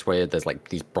 points where there's like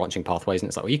these branching pathways and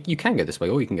it's like, well, you can go this way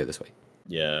or you can go this way.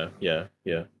 Yeah.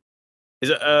 Is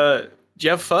it, do you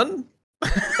have fun?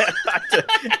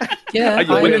 Yeah, I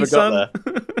never got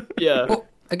there. Yeah. Well,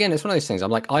 again, it's one of those things.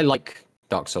 I'm like, I like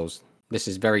Dark Souls. This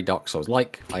is very Dark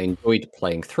Souls-like. I enjoyed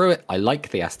playing through it. I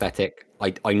like the aesthetic.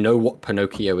 I know what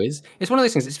Pinocchio is. It's one of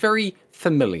those things. It's very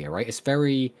familiar, right? It's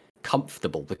very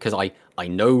comfortable because I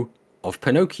know of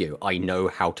Pinocchio. I know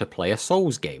how to play a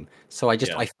Souls game. So I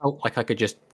felt like I could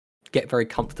just get very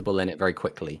comfortable in it very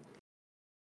quickly.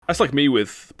 That's like me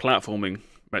with platforming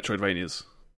Metroidvanias,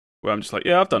 where I'm just like,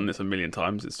 yeah, I've done this a million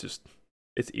times.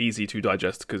 It's easy to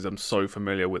digest because I'm so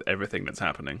familiar with everything that's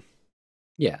happening.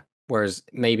 Yeah. Whereas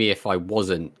maybe if I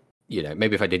wasn't,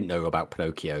 maybe if I didn't know about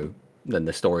Pinocchio, then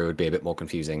the story would be a bit more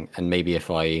confusing. And maybe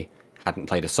if I hadn't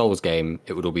played a Souls game,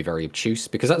 it would all be very obtuse.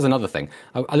 Because that was another thing.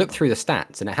 I looked through the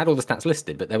stats and it had all the stats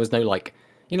listed, but there was no like,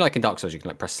 like in Dark Souls, you can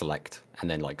like press select and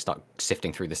then like start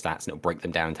sifting through the stats and it'll break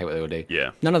them down and tell you what they will do.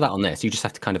 Yeah. None of that on this. You just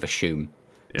have to kind of assume.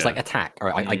 It's like attack. All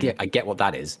right, I get what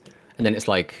that is. And then it's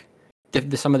like,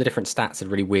 some of the different stats had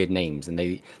really weird names, and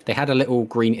they had a little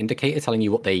green indicator telling you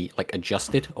what they like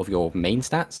adjusted of your main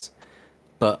stats.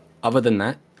 But other than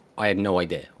that, I had no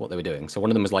idea what they were doing. So one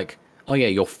of them was like, "Oh yeah,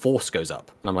 your force goes up,"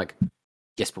 and I'm like,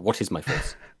 "Yes, but what is my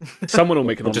force?" Someone will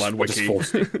make an online wiki.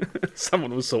 Just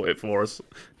Someone will sort it for us.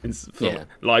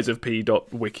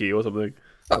 Liesofp.wiki or something.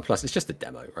 Oh, plus it's just a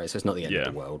demo, right? So it's not the end of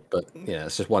the world. But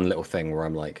it's just one little thing where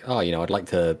I'm like, I'd like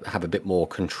to have a bit more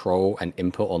control and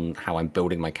input on how I'm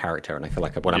building my character. And I feel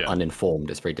like when I'm uninformed,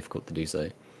 it's very difficult to do so.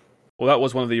 Well, that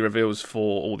was one of the reveals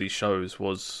for all these shows,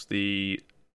 was the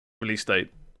release date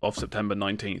of September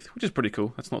 19th, which is pretty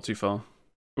cool. That's not too far.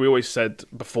 We always said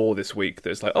before this week that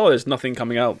it's like, there's nothing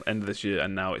coming out end of this year.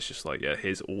 And now it's just like,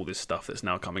 here's all this stuff that's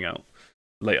now coming out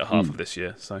later half of this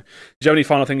year. So, do you have any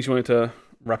final things you wanted to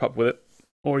wrap up with it?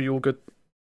 Or are you all good?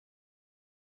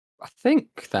 I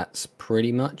think that's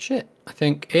pretty much it. I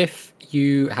think if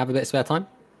you have a bit of spare time,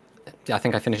 I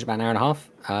think I finished about an hour and a half.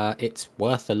 It's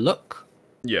worth a look.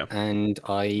 Yeah. And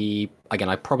I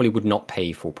probably would not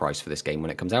pay full price for this game when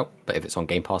it comes out, but if it's on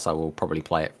Game Pass, I will probably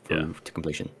play it through to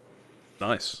completion.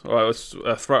 Nice. All right, let's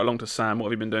throw it along to Sam. What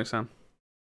have you been doing, Sam?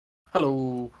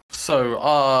 Hello. So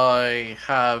I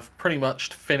have pretty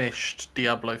much finished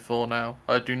Diablo 4 now.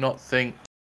 I do not think,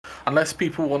 unless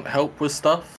people want help with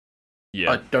stuff,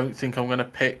 I don't think I'm going to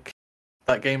pick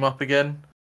that game up again.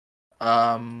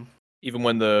 Even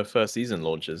when the first season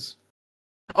launches.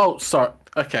 Oh, sorry.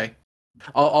 Okay.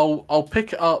 I'll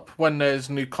pick it up when there's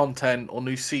new content or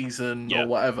new season or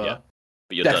whatever. Yeah.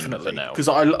 But you're definitely done for now. Because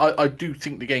I do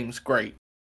think the game's great.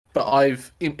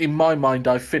 But in my mind,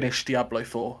 I've finished Diablo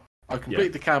 4. I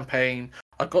completed the campaign.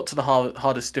 I got to the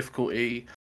hardest difficulty.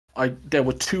 There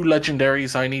were 2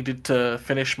 legendaries I needed to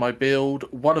finish my build.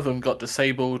 One of them got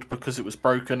disabled because it was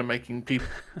broken and making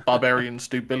barbarians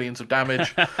do billions of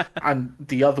damage. And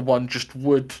the other one just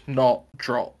would not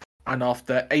drop. And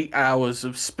after 8 hours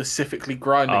of specifically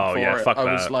grinding for it,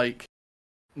 I was like,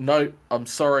 no, I'm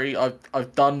sorry.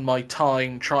 I've done my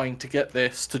time trying to get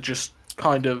this to just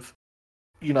kind of,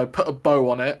 put a bow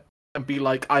on it and be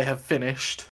like, I have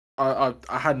finished. I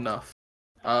had enough.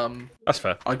 That's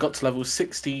fair. I got to level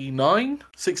 69,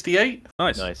 68.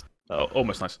 Nice. Oh,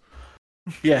 almost nice.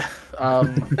 Yeah.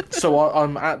 So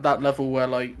I'm at that level where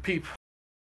like people.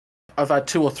 I've had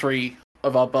 2 or 3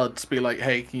 of our buds be like,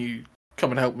 "Hey, can you come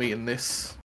and help me in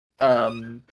this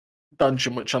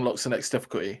dungeon which unlocks the next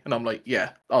difficulty?" And I'm like,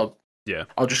 "Yeah, I'll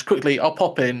just quickly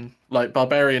pop in. Like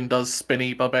Barbarian does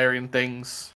spinny Barbarian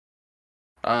things,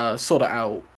 sort it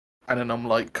out, and then I'm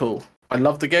like, cool. I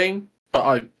love the game,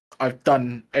 but I've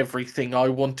done everything I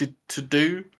wanted to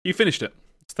do. You finished it.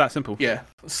 It's that simple. Yeah.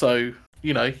 So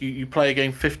you play a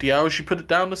game 50 hours, you put it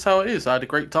down. That's how it is. I had a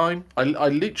great time. I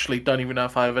literally don't even know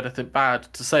if I have anything bad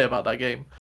to say about that game,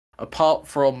 apart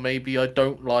from maybe I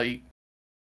don't like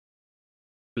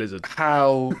Blizzard.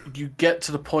 How you get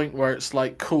to the point where it's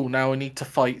like, cool, now I need to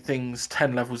fight things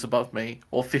 10 levels above me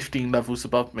or 15 levels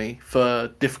above me for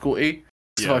difficulty.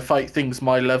 So if I fight things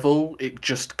my level, it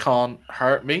just can't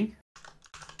hurt me.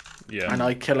 Yeah. And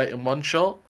I kill it in one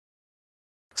shot.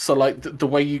 So like the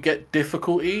way you get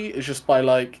difficulty is just by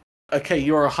like, okay,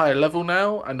 you're a higher level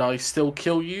now and I still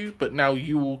kill you, but now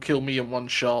you will kill me in one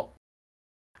shot.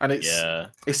 And it's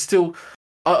still...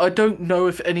 I don't know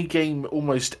if any game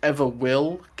almost ever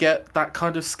will get that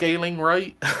kind of scaling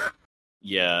right.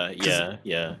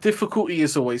 Yeah. Difficulty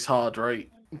is always hard, right?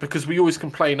 Because we always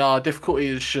complain, difficulty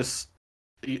is just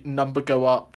number go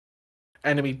up,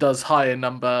 enemy does higher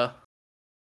number.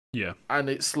 Yeah. And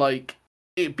it's like,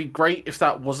 it'd be great if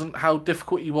that wasn't how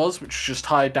difficulty was, which was just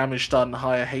higher damage done,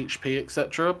 higher HP,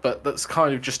 etc. But that's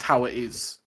kind of just how it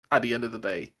is at the end of the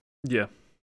day. Yeah.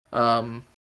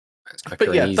 It's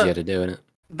quicker and easier to do, isn't it?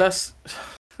 That's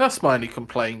my only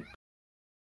complaint,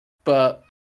 but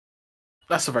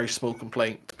that's a very small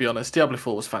complaint, to be honest. Diablo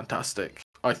 4 was fantastic.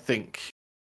 I think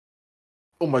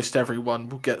almost everyone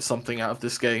will get something out of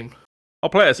this game. I'll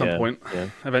play it at some point,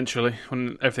 eventually,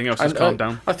 when everything else has calmed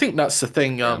down. I think that's the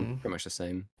thing. Pretty much the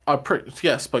same. I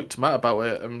spoke to Matt about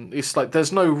it, and it's like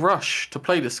there's no rush to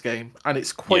play this game, and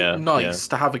it's quite nice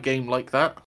to have a game like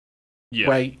that. Yeah.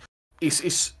 Where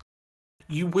it's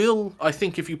you will, I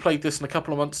think, if you played this in a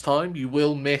couple of months' time, you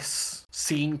will miss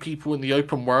seeing people in the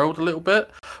open world a little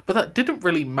bit. But that didn't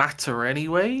really matter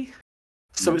anyway.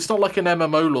 So it's not like an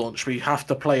MMO launch where you have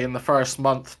to play in the first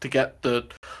month to get the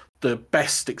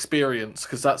best experience,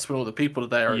 because that's when all the people are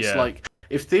there. It's like,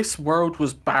 if this world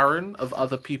was barren of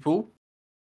other people,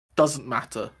 doesn't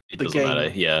matter. The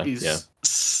game is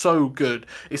so good.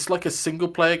 It's like a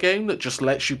single-player game that just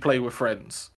lets you play with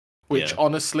friends, which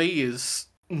honestly is...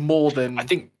 more than I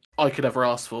think I could ever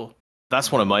ask for.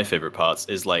 That's one of my favorite parts,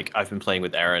 is like I've been playing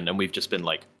with Aaron and we've just been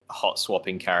like hot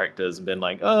swapping characters and been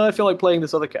like, oh, I feel like playing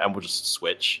this other and we'll just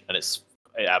switch, and it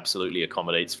absolutely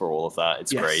accommodates for all of that.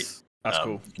 It's great. That's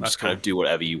cool. You just kind of do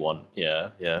whatever you want.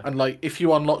 Yeah. And like if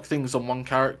you unlock things on one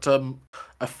character,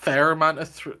 a fair amount of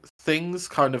things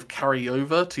kind of carry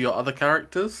over to your other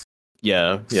characters.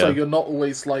 Yeah. So you're not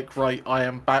always like, right, I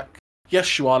am back.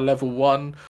 Yes, you are level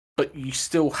 1. But you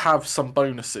still have some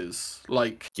bonuses,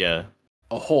 like a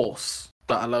horse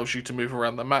that allows you to move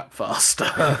around the map faster.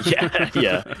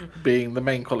 Being the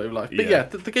main quality of life.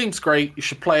 But the game's great. You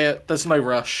should play it. There's no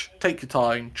rush. Take your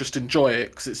time. Just enjoy it,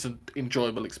 because it's an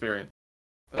enjoyable experience.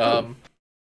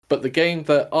 But the game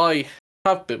that I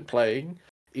have been playing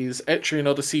is Etrian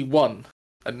Odyssey 1,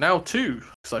 and now 2,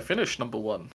 because I finished number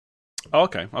 1. Oh,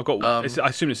 okay. I've got. I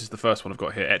assume this is the first one I've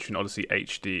got here. Etrian Odyssey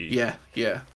HD.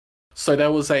 Yeah. So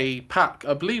there was a pack.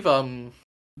 I believe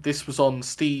this was on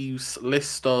Steve's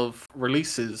list of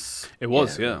releases. It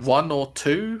was, 1 or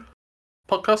 2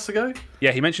 podcasts ago.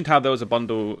 Yeah, he mentioned how there was a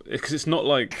bundle, because it's not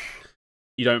like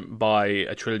you don't buy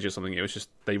a trilogy or something. It was just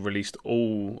they released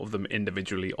all of them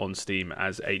individually on Steam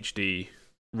as HD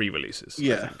re-releases.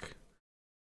 Yeah.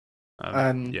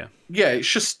 I think.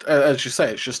 It's just as you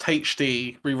say, it's just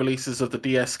HD re-releases of the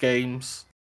DS games.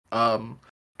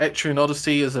 Etrian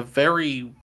Odyssey is a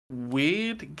very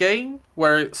weird game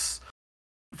where it's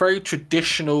very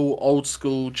traditional old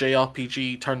school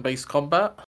JRPG turn-based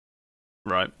combat,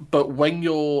 right? But when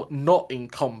you're not in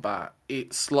combat,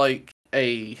 it's like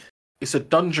it's a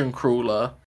dungeon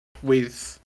crawler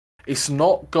with, it's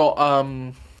not got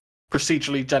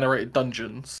procedurally generated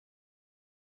dungeons,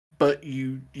 but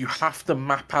you have to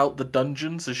map out the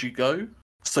dungeons as you go,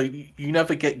 so you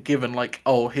never get given like,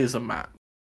 oh, here's a map,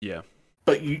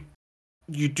 but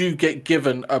you do get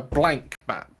given a blank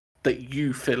map that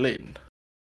you fill in.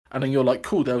 And then you're like,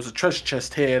 cool, there was a treasure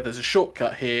chest here, there's a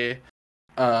shortcut here,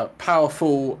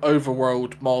 powerful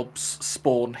overworld mobs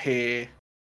spawn here,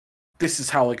 this is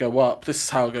how I go up, this is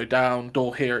how I go down,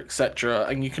 door here, etc.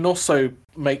 And you can also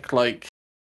make like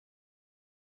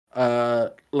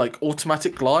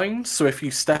automatic lines, so if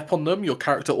you step on them, your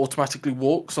character automatically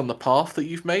walks on the path that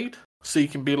you've made. So you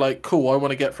can be like, cool, I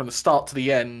want to get from the start to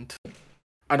the end,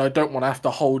 and I don't want to have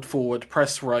to hold forward,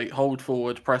 press right, hold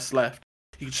forward, press left.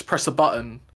 You just press a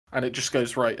button, and it just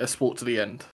goes, right, let's walk to the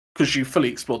end. Because you fully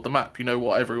explored the map, you know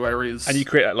what everywhere is. And you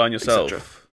create that line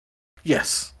yourself?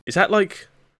 Yes. Is that like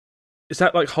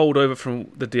holdover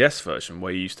from the DS version,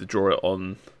 where you used to draw it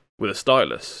on with a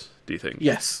stylus, do you think?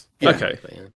 Yes. Yeah. Okay.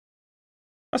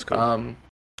 That's cool.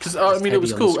 Because it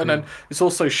was cool, and then it's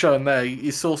also shown there.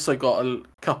 It's also got a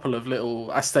couple of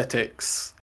little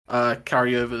aesthetics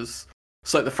carryovers.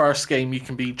 So, like the first game, you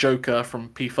can be Joker from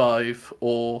P5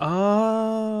 or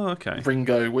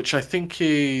Ringo, which I think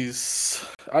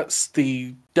that's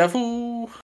the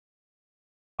Devil.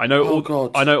 I know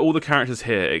all the characters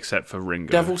here except for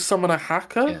Ringo. Devil Summoner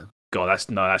Hacker. Yeah. God, that's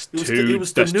too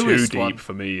deep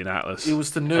for me in Atlas. It was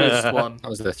the newest one. That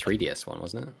was the 3DS one,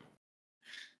 wasn't it?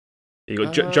 You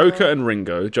got Joker and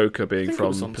Ringo. Joker being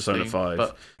from Persona Steam, 5.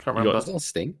 But can't remember. Was it on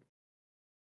Steam?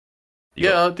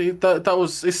 That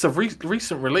was. It's a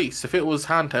recent release. If it was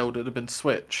handheld, it'd have been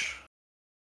Switch.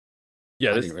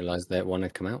 Yeah, I didn't realise that one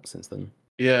had come out since then.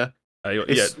 Yeah,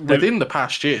 it's within the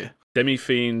past year. Demi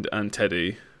Fiend and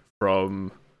Teddy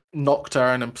from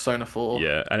Nocturne and Persona 4.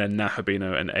 Yeah, and then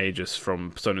Nahabino and Aegis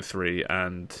from Persona 3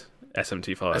 and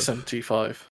SMT5.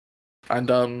 SMT5.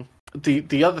 And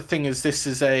the other thing is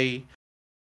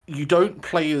you don't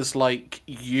play as like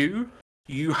you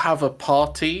have a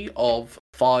party of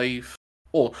 5,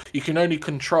 or you can only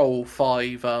control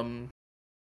 5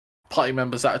 party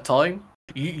members at a time.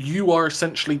 You are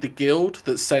essentially the guild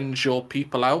that sends your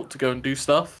people out to go and do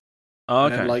stuff. Oh,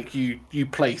 okay. And then, like you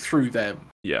play through them.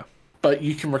 Yeah. But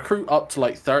you can recruit up to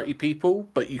like 30 people,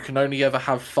 but you can only ever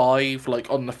have 5 like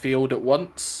on the field at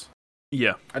once.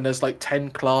 Yeah. And there's like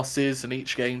 10 classes in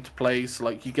each game to play, so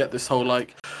like you get this whole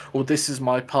like, well, this is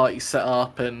my party set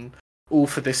up, and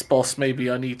for this boss maybe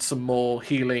I need some more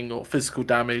healing or physical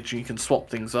damage, and you can swap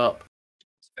things up.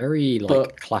 It's very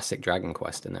classic Dragon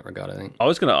Quest in that regard, I think. I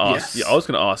was gonna ask. Yes. Yeah, I was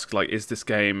gonna ask. Like, is this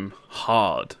game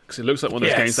hard? Because it looks like one of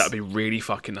those games that'd be really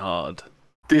fucking hard.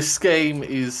 This game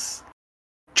is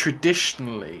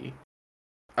traditionally,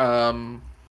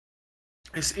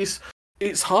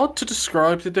 it's hard to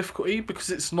describe the difficulty because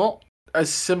it's not as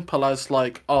simple as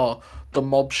like, the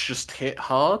mobs just hit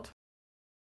hard.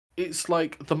 It's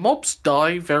like the mobs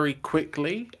die very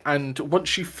quickly, and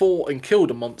once you fought and killed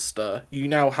a monster, you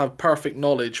now have perfect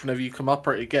knowledge whenever you come up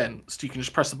or against. You can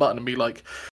just press a button and be like,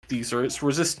 these are its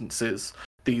resistances,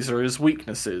 these are its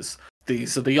weaknesses,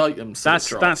 these are the items.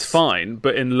 That's fine,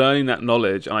 but in learning that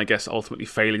knowledge, and I guess ultimately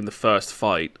failing the first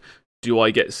fight, do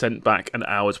I get sent back an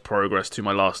hour's progress to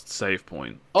my last save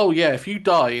point? Oh yeah, if you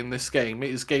die in this game, it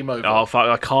is game over. Oh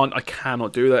fuck, I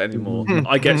cannot do that anymore.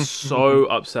 I get so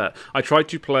upset. I tried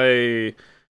to play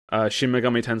Shin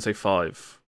Megami Tensei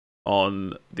 5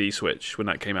 on the Switch when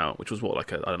that came out, which was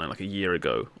like a year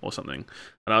ago or something.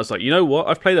 And I was like, you know what?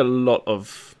 I've played a lot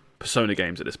of Persona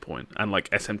games at this point, and like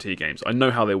SMT games. I know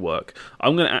how they work.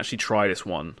 I'm going to actually try this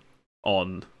one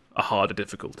on a harder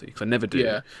difficulty, because I never do.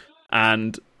 Yeah.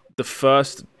 And the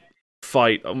first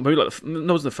fight, maybe it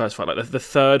wasn't the first fight, like the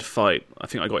third fight I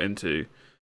think I got into,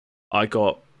 I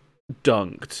got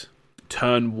dunked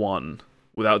turn 1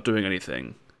 without doing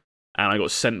anything, and I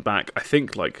got sent back, I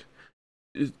think, like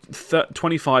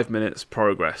 25 minutes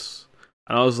progress.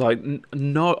 And I was like,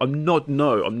 no, I'm not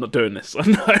doing this. I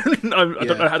don't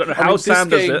know how Sam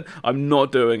does it. I'm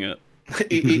not doing it.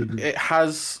 It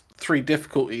has 3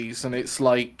 difficulties, and it's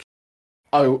like,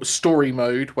 story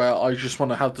mode, where I just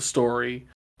want to have the story,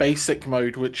 basic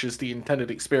mode, which is the intended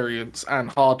experience, and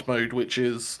hard mode, which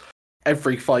is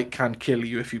every fight can kill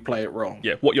you if you play it wrong.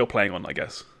 Yeah, what you're playing on, I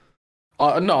guess.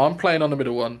 No, I'm playing on the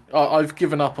middle one. I've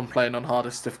given up on playing on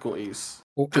hardest difficulties.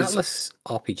 Well, Atlas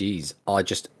RPGs are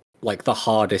just like the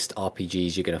hardest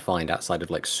RPGs you're going to find outside of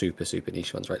like super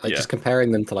niche ones, right? Like just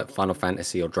comparing them to like Final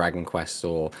Fantasy or Dragon Quest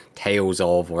or Tales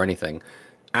of or anything.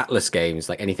 Atlas games,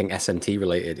 like anything SMT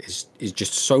related, is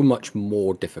just so much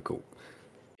more difficult.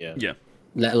 Yeah.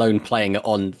 Let alone playing it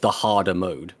on the harder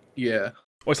mode. Yeah.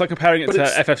 Well, it's like comparing it to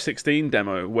FF16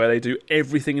 demo, where they do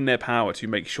everything in their power to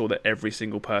make sure that every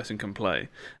single person can play.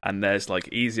 And there's like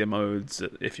easier modes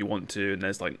if you want to, and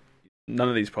there's like none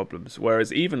of these problems.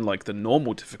 Whereas even like the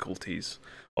normal difficulties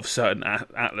of certain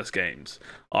Atlas games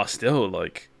are still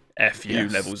like FU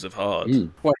levels of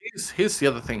hard. Well, here's the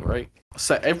other thing, right?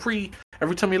 So every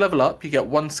time you level up, you get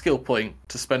 1 skill point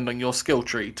to spend on your skill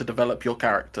tree to develop your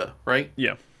character, right?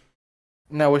 Yeah.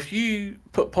 Now, if you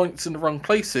put points in the wrong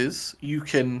places, you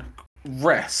can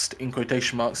rest, in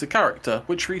quotation marks, a character,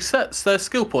 which resets their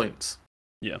skill points.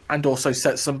 Yeah. And also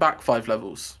sets them back 5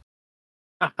 levels.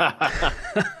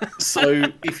 So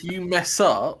if you mess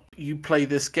up, you play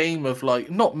this game of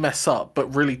like, not mess up,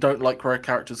 but really don't like where a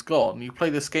character's gone. You play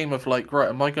this game of like, right,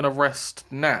 am I going to rest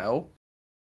now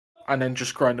and then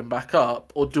just grind them back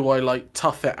up? Or do I like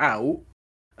tough it out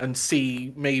and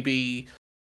see maybe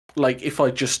like if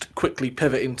I just quickly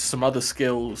pivot into some other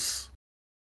skills,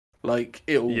 like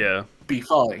it'll be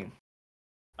fine.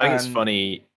 I think it's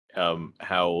funny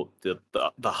how the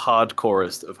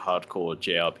hardcorest of hardcore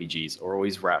JRPGs are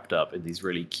always wrapped up in these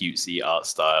really cutesy art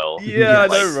style. Yeah, I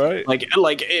know, right?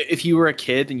 Like if you were a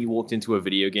kid and you walked into a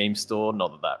video game store,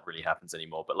 not that really happens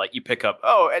anymore, but like you pick up,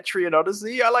 Etrian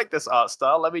Odyssey, I like this art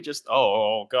style. Let me just,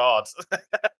 oh god.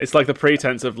 It's like the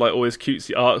pretense of like all this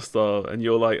cutesy art style, and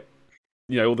you're like,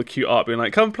 all the cute art being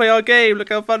like, come play our game, look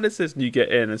how fun this is. And you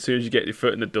get in, as soon as you get your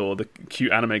foot in the door, the cute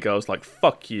anime girl's like,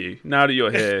 fuck you. Now that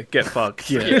you're here, get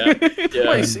fucked. Yeah.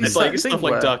 It's like stuff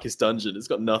like Darkest Dungeon. It's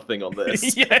got nothing on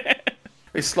this. Yeah.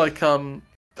 It's like,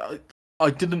 I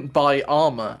didn't buy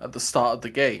armor at the start of the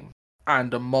game,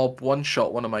 and a mob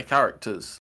one-shot one of my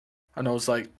characters. And I was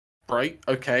like, right,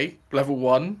 okay, level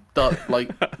 1,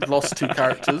 lost 2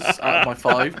 characters out of my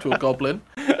 5 to a goblin.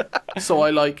 So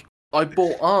I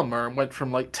bought armor and went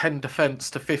from like 10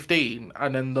 defense to 15,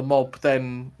 and then the mob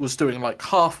then was doing like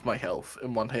half my health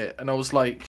in one hit, and I was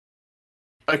like,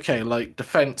 okay, like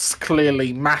defense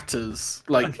clearly matters.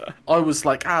 Like I was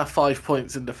like, 5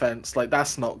 points in defense, like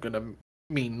that's not gonna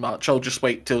mean much. I'll just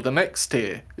wait till the next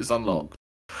tier is unlocked.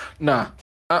 Nah,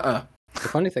 The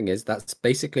funny thing is that's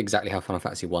basically exactly how Final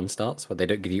Fantasy 1 starts, where they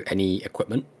don't give you any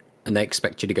equipment and they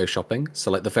expect you to go shopping.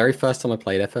 So like the very first time I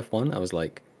played FF1, I was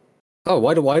like, oh,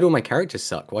 why do all my characters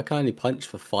suck? Why can't I only punch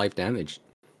for 5 damage?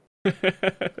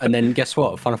 And then guess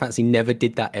what? Final Fantasy never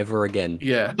did that ever again.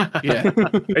 Yeah.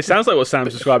 It sounds like what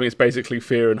Sam's describing is basically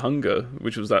Fear and Hunger,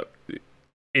 which was that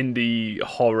indie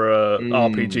horror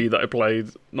RPG that I played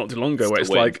not too long ago, where it's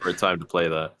like for a time to play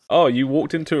that. Oh, you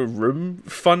walked into a room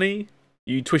funny?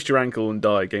 You twist your ankle and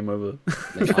die. Game over.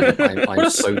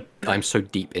 I'm so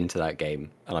deep into that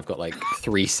game, and I've got like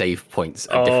 3 save points.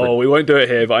 We won't do it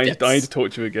here, but I need to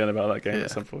talk to you again about that game at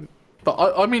some point.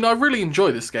 But I mean, I really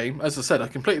enjoy this game. As I said, I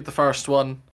completed the first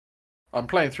one. I'm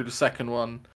playing through the second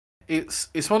one. It's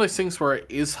one of those things where it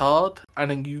is hard,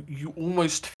 and then you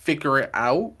almost figure it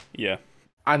out. Yeah.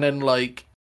 And then like,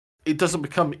 it doesn't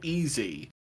become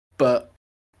easy, but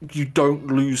you don't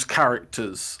lose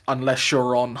characters unless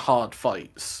you're on hard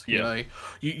fights. You know,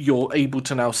 you're able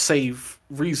to now save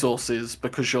resources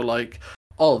because you're like,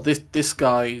 oh, this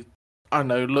guy, I don't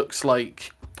know, looks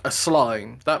like a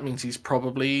slime. That means he's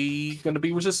probably going to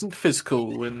be resistant to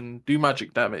physical and do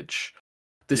magic damage.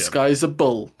 This guy's a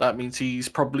bull. That means he's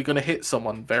probably going to hit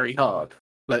someone very hard.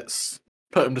 Let's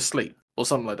put him to sleep or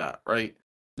something like that, right?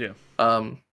 Yeah.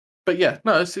 But yeah,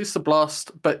 no, it's a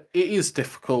blast. But it is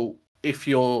difficult. If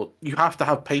you have to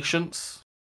have patience,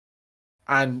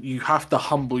 and you have to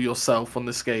humble yourself on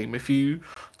this game. If you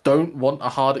don't want a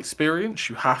hard experience,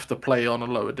 you have to play on a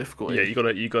lower difficulty. Yeah,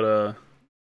 you gotta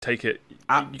take it.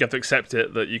 You have to accept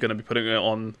it that you're gonna be putting it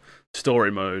on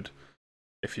story mode.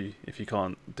 If you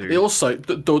can't do it. Also,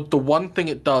 the one thing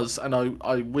it does, and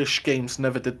I wish games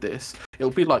never did this.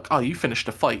 It'll be like, oh, you finished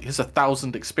a fight. Here's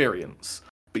 1,000 experience,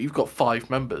 but you've got 5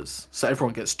 members, so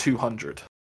everyone gets 200.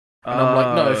 And I'm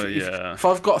like, no, if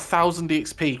I've got 1,000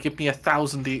 EXP, give me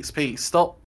 1,000 EXP.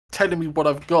 Stop telling me what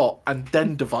I've got and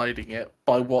then dividing it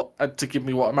by what to give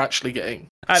me what I'm actually getting.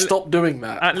 Stop doing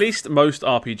that. At least most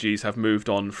RPGs have moved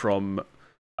on from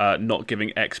not giving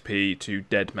XP to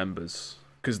dead members,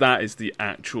 because that is the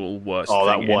actual worst thing. Oh,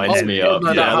 that winds me up.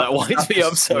 That winds me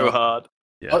up so hard.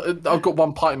 Yeah. I've got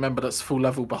one party member that's full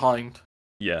level behind.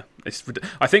 Yeah,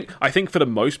 I think for the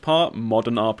most part,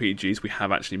 modern RPGs, we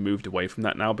have actually moved away from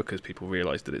that now because people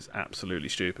realise that it's absolutely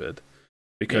stupid.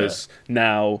 Because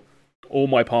now all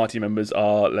my party members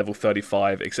are level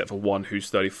 35, except for one who's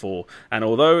 34. And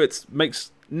although it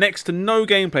makes next to no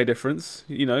gameplay difference,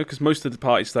 because most of the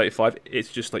party's 35, it's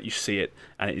just like you see it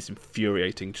and it is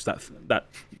infuriating. Just that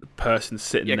person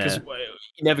sitting there. Yeah, because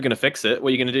you're never going to fix it. What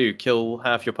are you going to do? Kill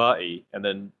half your party and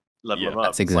then level them up.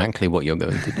 That's exactly what you're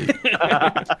going to do.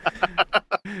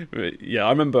 Yeah, I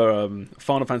remember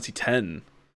Final Fantasy X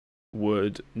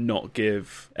would not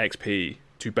give XP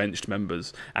to benched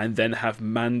members and then have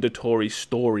mandatory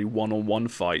story one-on-one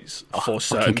fights for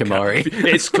certain Kimahri.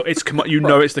 It's it's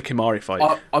the Kimahri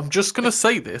fight. I'm just gonna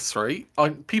say this, right?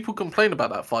 People complain about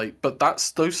that fight, but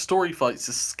those story fights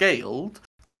are scaled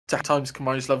to times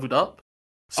Kimahri's leveled up.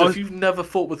 So if you've never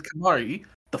fought with Kimahri,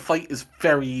 the fight is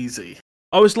very easy.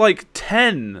 I was like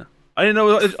 10. I didn't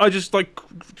know. I just like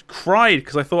cried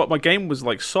because I thought my game was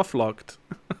like soft locked.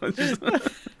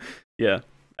 Yeah.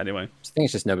 Anyway, I think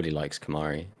it's just nobody likes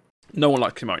Kamari. no one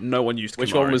liked Kamari. No one used Kamari.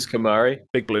 Which one was Kamari?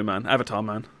 Big Blue Man, Avatar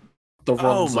Man. The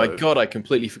Oh my Ronzo. god, I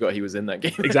completely forgot he was in that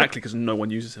game. Exactly, because no one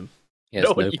uses him. He has No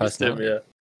no one used him, personality. yeah.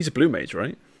 He's a blue mage,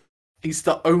 right? He's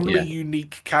the only Yeah.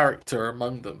 unique character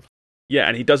among them. Yeah,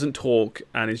 and he doesn't talk,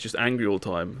 and he's just angry all the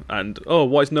time. And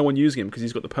why is no one using him? Because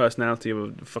he's got the personality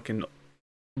of a fucking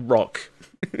rock.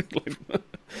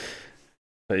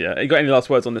 But yeah, you got any last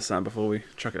words on this, Sam, before we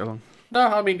chuck it along? No,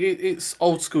 I mean it's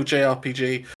old school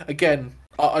JRPG. Again,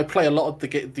 I play a lot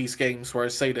of these games where I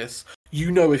say this.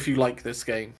 You know if you like this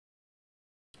game,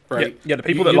 right? Yeah, the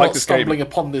people that You're like not this game. stumbling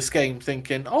upon this game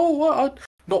thinking, "Oh, well, I'd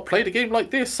not played a game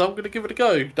like this, so I'm going to give it a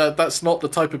go." That's not the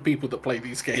type of people that play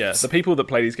these games. Yeah, the people that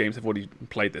play these games have already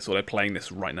played this, or they're playing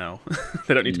this right now.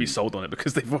 They don't need to be sold on it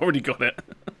because they've already got it.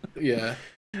 Yeah.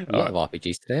 A lot of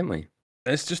RPGs today, haven't we?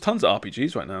 There's just tons of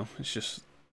RPGs right now. It's just,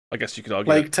 I guess you could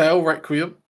argue. Plague Tale,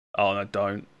 Requiem. Oh no,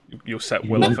 don't. You'll set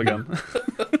Will off again.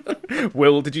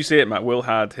 Will, did you see it, Matt? Will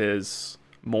had his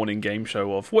morning game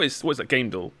show of what is that? Game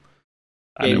Duel.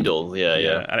 Game Duel,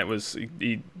 yeah. And it was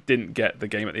he didn't get the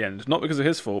game at the end, not because of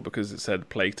his fault, because it said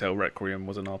Plague Tale Requiem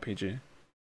was an RPG,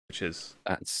 which is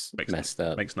That's makes messed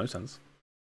up. Makes no sense.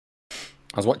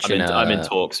 I was watching. I'm in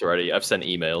talks already. I've sent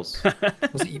emails.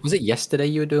 Was it yesterday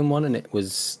you were doing one, and it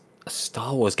was a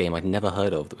Star Wars game I'd never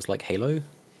heard of that was like Halo?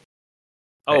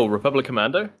 Oh, Republic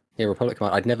Commando? Yeah, Republic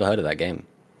Command. I'd never heard of that game.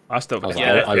 I still I was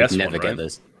yeah, like, I would PS1, never right? get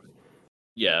this.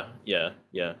 Yeah.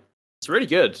 It's really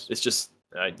good. It's just,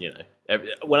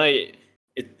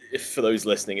 if for those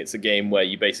listening, it's a game where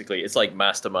you basically, it's like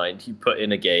Mastermind. You put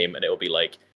in a game and it will be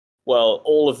like, well,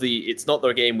 it's not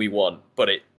the game we want, but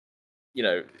it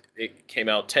came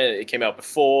out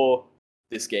before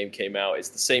this game came out. It's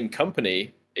the same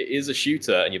company. It is a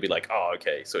shooter, and you'll be like, oh,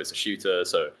 okay, so it's a shooter.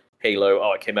 So Halo,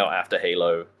 oh, it came out after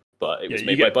Halo, but it was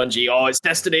made by Bungie. Oh, it's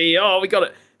Destiny. Oh, we got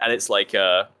it. And it's like,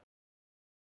 that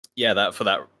for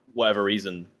that whatever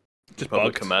reason, Just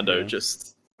Republic bugged, Commando yeah.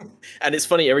 just. And it's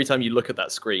funny, every time you look at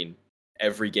that screen,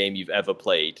 every game you've ever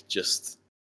played just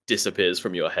disappears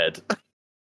from your head.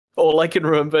 All I can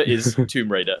remember is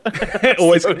Tomb Raider. It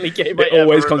always comes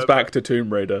remember. back to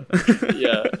Tomb Raider.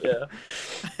 Yeah.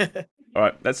 All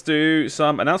right, let's do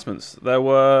some announcements. There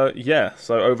were, I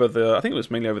think it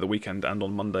was mainly over the weekend and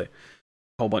on Monday, a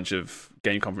whole bunch of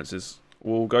game conferences.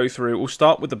 We'll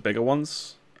start with the bigger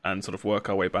ones and sort of work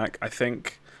our way back. I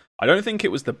don't think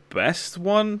it was the best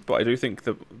one, but I do think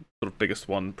the sort of biggest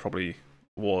one probably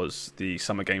was the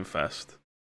Summer Game Fest.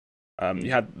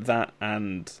 You had that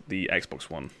and the Xbox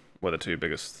One were the two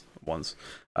biggest ones.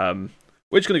 We're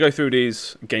just going to go through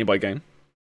these game by game.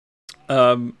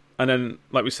 And then,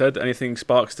 like we said, anything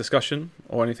sparks discussion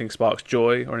or anything sparks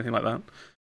joy or anything like that,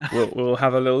 we'll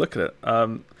have a little look at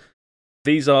it.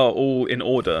 These are all in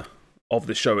order of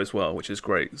the show as well, which is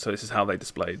great. So this is how they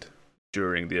displayed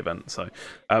during the event. So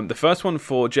the first one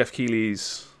for Jeff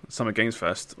Keighley's Summer Games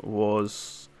Fest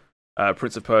was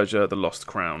Prince of Persia: The Lost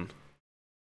Crown.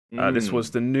 This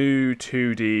was the new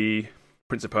 2D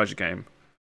Prince of Persia game,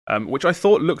 which I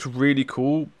thought looked really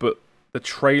cool, but the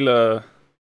trailer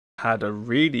had a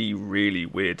really, really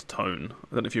weird tone.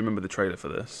 I don't know if you remember the trailer for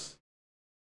this.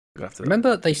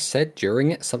 Remember they said during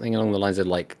it something along the lines of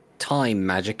like, time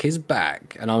magic is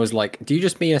back. And I was like, do you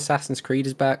just mean Assassin's Creed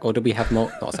is back? Or do we have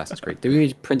not Assassin's Creed? Do we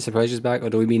mean Prince of Persia is back? Or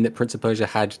do we mean that Prince of Persia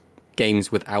had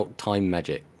games without time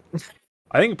magic?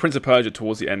 I think Prince of Persia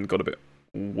towards the end got a bit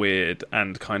weird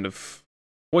and kind of...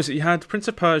 What was it? You had Prince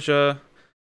of Persia,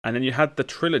 and then you had the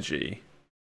trilogy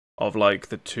of like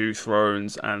the Two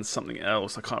Thrones and something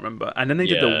else. I can't remember. And then they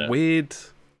did the weird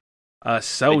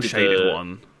cell-shaded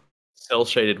one.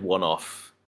 Cell-shaded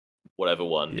one-off. Whatever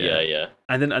one. Yeah.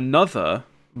 And then another,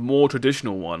 more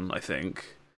traditional one, I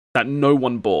think, that no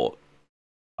one bought.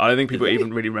 I don't think people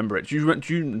even really remember it. Do you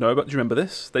remember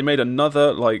this? They made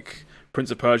another like Prince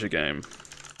of Persia game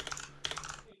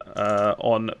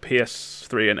on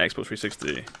PS3 and Xbox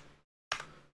 360.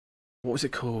 What was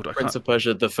it called? Prince of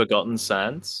Persia: The Forgotten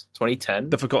Sands, 2010.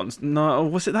 The Forgotten... No,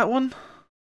 was it that one?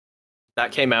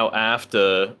 That came out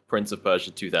after Prince of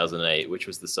Persia 2008, which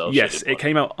was the cell-shaded Yes, it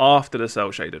came out after the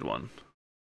cell-shaded one.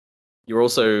 You're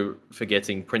also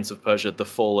forgetting Prince of Persia: The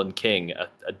Fallen King,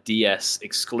 a DS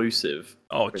exclusive.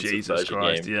 Oh, Prince of Jesus Persia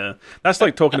Christ, game. yeah. That's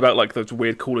like talking about like those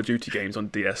weird Call of Duty games on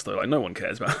DS, though. Like, no one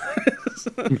cares about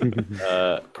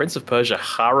Prince of Persia: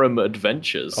 Harem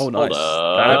Adventures. Oh, nice.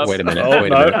 Wait a minute. Oh, wait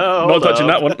no, a minute. not touching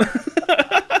that one.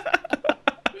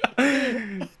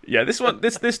 Yeah,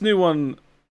 this new one,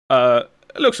 it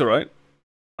looks alright.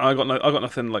 I got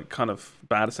nothing like kind of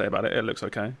bad to say about it. It looks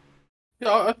okay.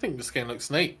 Yeah, I think this game looks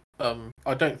neat.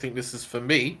 I don't think this is for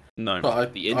me, No,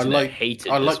 but The I internet like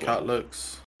hated I this like how one. it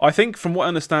looks. I think, from what I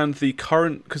understand, the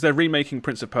current, because they're remaking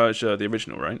Prince of Persia, the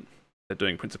original, right? They're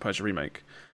doing Prince of Persia remake,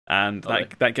 and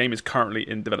that game is currently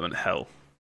in development hell.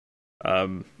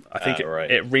 I think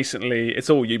it recently, it's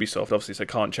all Ubisoft, obviously, so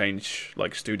can't change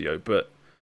like studio, but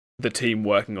the team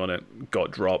working on it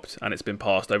got dropped, and it's been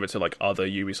passed over to like other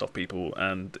Ubisoft people,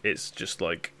 and it's just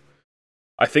like,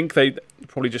 I think they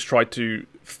probably just tried to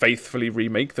faithfully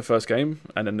remake the first game,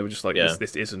 and then they were just like,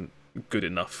 this isn't good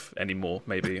enough anymore.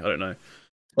 Maybe, I don't know.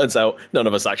 Turns out none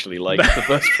of us actually liked the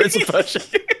first Prince of Persia.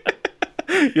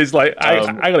 It's like, hang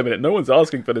on a minute, no one's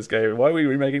asking for this game. Why are we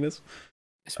remaking this?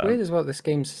 It's weird as well. This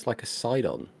game's like a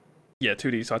side-on. Yeah,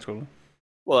 2D side-scroller.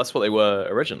 Well, that's what they were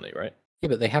originally, right? Yeah,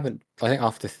 but they haven't. I think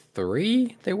after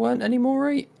 3, they weren't anymore,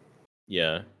 right?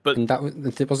 Yeah, but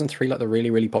wasn't 3 like the really,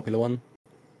 really popular one?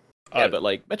 Yeah, but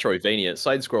like Metroidvania,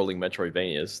 side-scrolling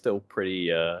Metroidvania is still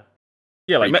pretty.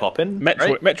 Like poppin',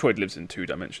 Metroid lives in 2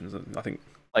 dimensions. I think.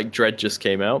 Like Dread just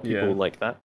came out. People like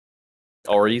that.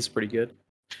 Ori's pretty good.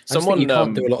 You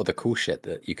can't do a lot of the cool shit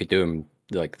that you could do in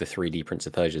like the 3D Prince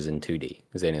of Persia's in 2D.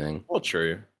 Is there anything? Well,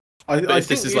 true. I think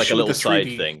this is like a little side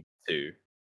thing to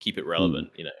keep it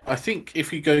relevant, you know. I think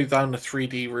if you go down the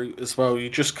 3D route as well, you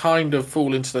just kind of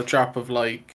fall into the trap of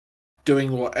like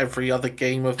doing what every other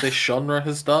game of this genre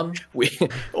has done. We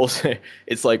also,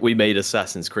 it's like we made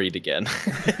Assassin's Creed again.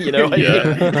 You know?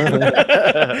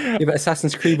 Yeah, but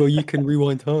Assassin's Creed, well, you can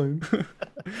rewind time.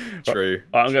 True.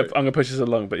 I'm gonna push this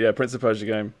along, but yeah, Prince of Persia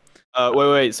game.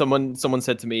 Wait. Someone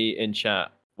said to me in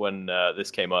chat when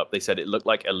this came up, they said it looked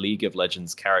like a League of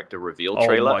Legends character reveal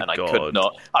trailer, and God. I could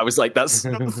not. I was like, that's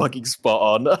fucking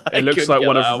spot on. It looks like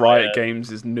one of Riot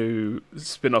Games' new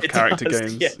spin-off character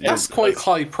games. Yeah, that's quite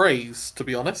high praise, to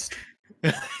be honest.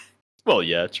 Well,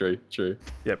 yeah, true.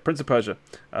 Yeah, Prince of Persia.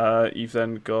 You've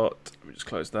then got, let me just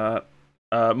close that.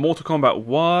 Mortal Kombat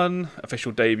 1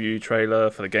 official debut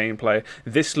trailer for the gameplay.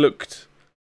 This looked,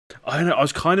 I don't know, I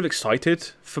was kind of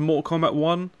excited for Mortal Kombat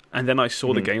 1, and then I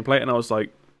saw the gameplay and I was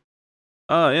like,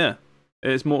 oh yeah,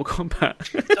 it's Mortal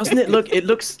Kombat. Doesn't it look? It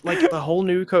looks like the whole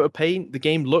new coat of paint. The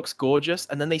game looks gorgeous,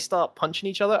 and then they start punching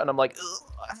each other, and I'm like,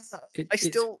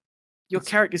 your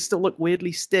characters still look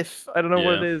weirdly stiff. I don't know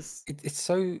what it is. It's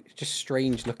so just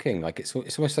strange looking. Like it's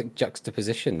almost like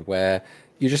juxtaposition where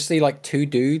you just see like 2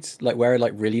 dudes like wearing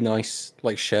like really nice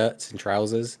like shirts and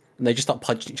trousers, and they just start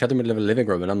punching each other in the middle of a living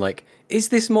room, and I'm like, is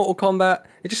this Mortal Kombat?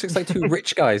 It just looks like 2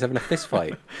 rich guys having a fist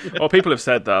fight. Well, people have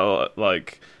said that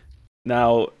like.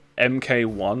 Now,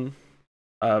 MK1,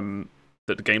 that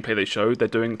the gameplay they showed, they're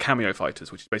doing cameo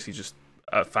fighters, which is basically just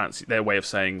their way of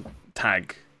saying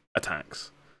tag attacks.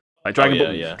 Like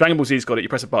Dragon Ball Z's got it, you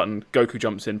press a button, Goku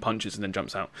jumps in, punches, and then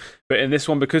jumps out. But in this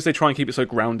one, because they try and keep it so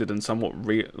grounded and somewhat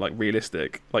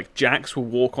realistic, like Jax will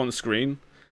walk on screen,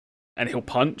 and he'll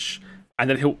punch, and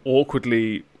then he'll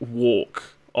awkwardly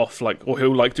walk off, or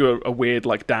he'll do a weird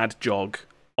dad jog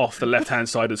off the left-hand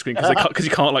side of the screen because you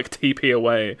can't TP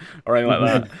away or anything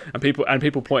like that. And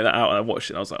people point that out, and I watched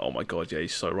it and I was like, oh my god, yeah,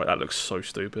 he's so right. That looks so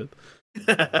stupid.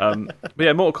 But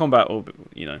yeah, Mortal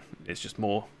Kombat, it's just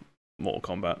more Mortal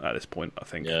Kombat at this point, I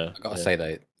think. Yeah, I gotta say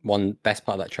though, one best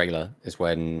part of that trailer is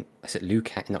when Liu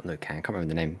Kang, not Liu Kang, I can't remember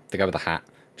the name. The guy with the hat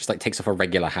just takes off a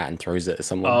regular hat and throws it at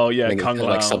someone. Oh yeah, Kung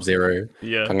Lao. Sub-Zero.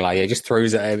 Yeah, Kung Lao. Yeah, just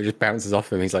throws it at him, it just bounces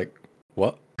off him. He's like,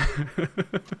 what?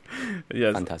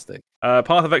 Yeah, fantastic. Path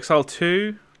of Exile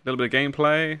 2, a little bit of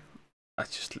gameplay. That's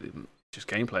just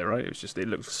gameplay, right? It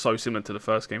looks so similar to the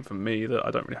first game for me that I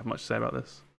don't really have much to say about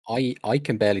this. I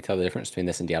can barely tell the difference between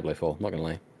this and Diablo 4, not gonna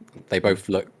lie. They both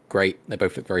look great, they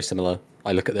both look very similar.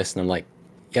 I look at this and I'm like,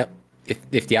 yep,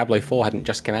 if Diablo 4 hadn't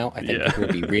just come out, I think people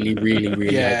would be really, really,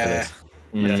 really hyped for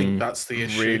this. I think that's the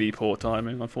issue. Really poor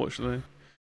timing, unfortunately.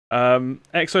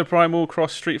 Exoprimal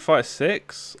Cross Street Fighter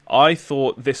 6. I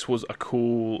thought this was a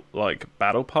cool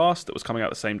battle pass that was coming out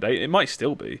the same day. It might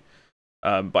still be,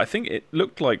 but I think it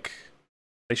looked like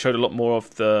they showed a lot more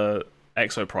of the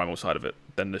Exoprimal side of it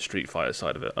than the Street Fighter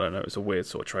side of it. I don't know. It was a weird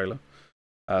sort of trailer.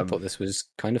 I thought this was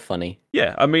kind of funny.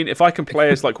 Yeah, I mean, if I can play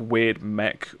as weird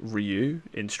mech Ryu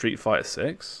in Street Fighter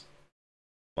 6,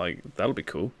 that'll be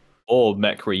cool. Or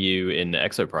Mech Ryu in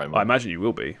Exoprimal. I imagine you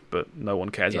will be, but no one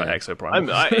cares about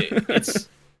Exoprimal.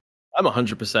 I'm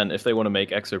 100% if they want to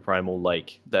make Exoprimal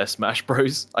like their Smash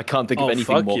Bros. I can't think of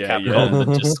anything more Capcom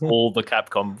than just all the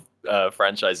Capcom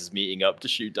franchises meeting up to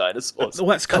shoot dinosaurs. Well,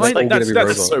 that's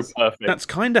so perfect. That's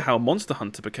kind of how Monster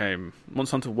Hunter became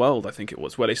Monster Hunter World, I think it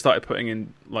was, where they started putting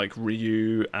in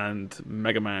Ryu and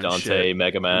Mega Man, Dante, shit.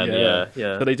 Mega Man,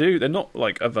 yeah. So they're not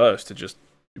averse to just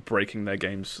breaking their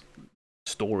game's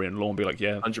story and lore and be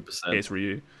 100%. Here's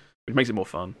Ryu, which makes it more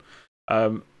fun.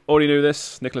 Already knew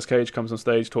this. Nicolas Cage comes on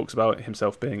stage, talks about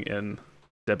himself being in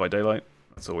Dead by Daylight.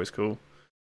 That's always cool.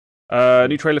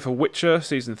 New trailer for Witcher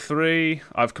Season 3.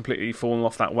 I've completely fallen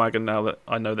off that wagon now that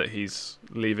I know that he's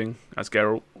leaving as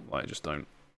Geralt. I just don't.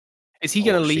 Is he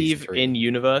going to leave in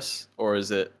universe, or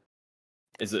is it?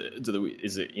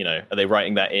 Are they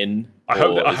writing that in? I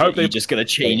hope they're just going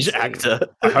to change actor.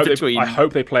 I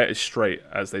hope they play it as straight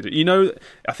as they do.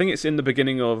 I think it's in the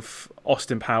beginning of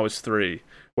Austin Powers 3,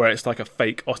 where it's like a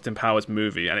fake Austin Powers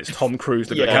movie, and it's Tom Cruise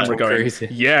looking at the camera going, Cruise.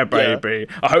 "Yeah, baby."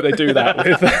 Yeah. I hope they do that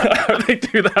with. I hope they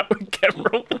do that with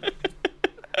Geralt.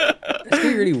 It's gonna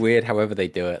be really weird. However they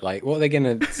do it, like, what are they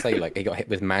gonna say? Like, he got hit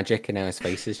with magic, and now his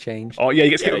face has changed. Oh yeah, he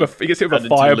gets hit with a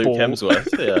fireball. Luke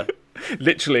Hemsworth. Yeah,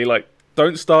 literally, like.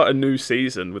 Don't start a new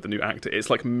season with a new actor. It's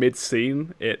like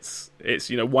mid-scene. It's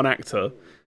one actor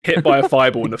hit by a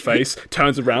fireball in the face,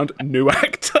 turns around, new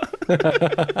actor.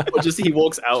 Or just he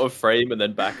walks out of frame and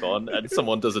then back on, and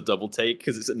someone does a double take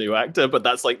because it's a new actor, but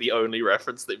that's like the only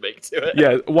reference they make to it.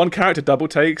 Yeah, one character double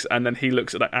takes, and then he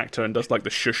looks at that actor and does like the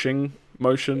shushing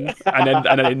motion, and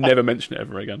then they never mention it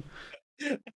ever again.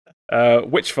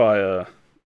 Witchfire.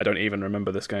 I don't even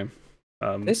remember this game.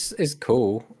 This is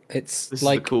cool. This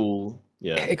like cool.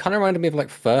 Yeah, it kind of reminded me of like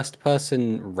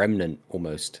first-person Remnant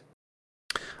almost.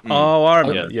 Oh, I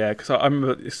remember. Yeah, because I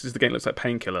remember this is the game that looks like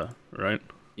Painkiller, right?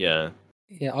 Yeah.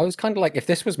 Yeah, I was kind of like, if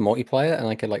this was multiplayer and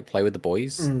I could like play with the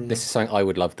boys, this is something I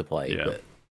would love to play. Yeah. But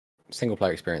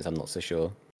single-player experience, I'm not so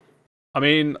sure. I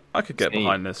mean, I could get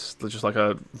behind this. There's just like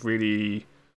a really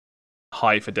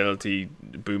high-fidelity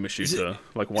boomer shooter.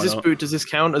 Why not? Does this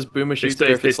count as boomer shooter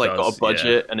if it's like got a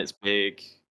budget and it's big?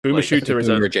 Boomer shooter is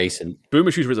adjacent. Boomer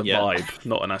shooter is a vibe,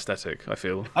 not an aesthetic. I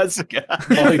feel. That's a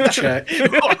vibe check.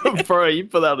 Bro, you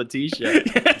put out a t-shirt.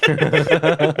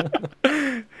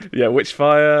 Yeah,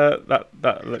 Witchfire.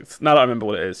 That looks. Now that I remember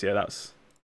what it is,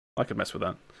 I could mess with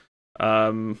that.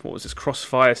 What was this?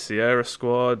 Crossfire Sierra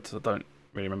Squad. I don't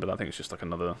really remember that. I think it's just like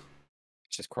another.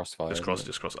 It's just Crossfire. Just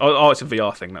Cross. Oh, it's a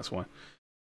VR thing. That's why.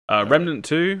 Remnant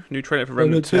 2. New trailer for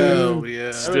Remnant 2. Oh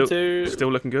yeah. Still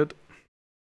looking good.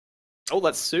 Oh,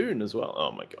 that's soon as well.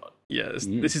 Oh my god. Yeah, this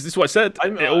is what I said.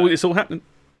 It's all happening.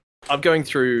 I'm going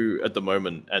through at the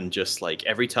moment, and just like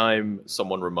every time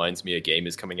someone reminds me a game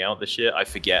is coming out this year, I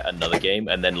forget another game,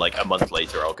 and then like a month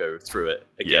later, I'll go through it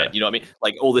again. Yeah. You know what I mean?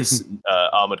 Like all this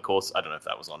Armored Core. I don't know if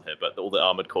that was on here, but all the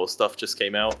Armored Core stuff just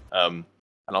came out. And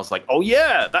I was like, oh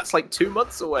yeah, that's like 2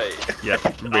 months away. Yeah,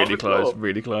 really close,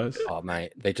 really close. Oh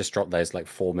mate, they just dropped those like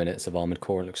 4 minutes of Armored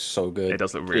Core. It looks so good. It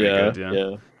does look really good.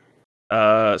 Yeah.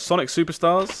 Sonic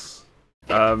Superstars,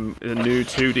 a new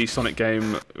 2D Sonic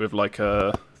game with like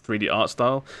a 3D art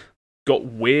style. Got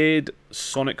weird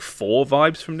Sonic 4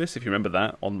 vibes from this, if you remember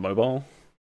that, on mobile.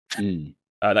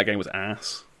 That game was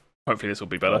ass. Hopefully this will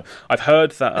be better. I've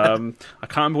heard that, I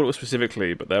can't remember what it was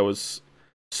specifically, but there was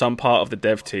some part of the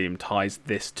dev team ties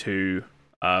this to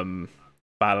Balan's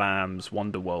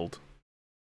Wonderworld.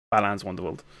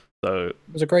 So it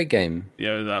was a great game.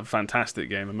 Yeah, it was a fantastic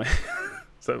game.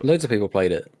 So, loads of people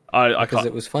played it because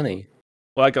it was funny.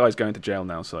 Well, that guy's going to jail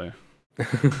now, so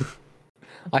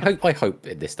I hope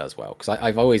this does well, because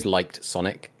I've always liked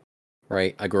Sonic.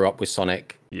 Right, I grew up with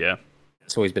Sonic. Yeah,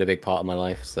 it's always been a big part of my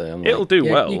life. So it'll do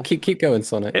well. You keep going,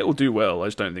 Sonic. It'll do well. I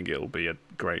just don't think it'll be a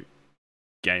great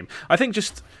game. I think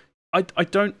I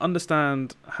don't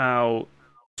understand how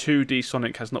 2D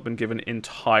Sonic has not been given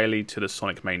entirely to the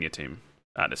Sonic Mania team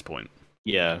at this point.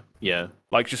 Yeah.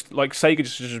 Like Sega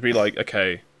just be like,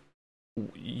 okay,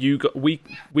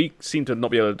 we seem to not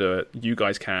be able to do it. You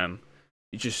guys can.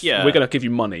 We're gonna give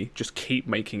you money. Just keep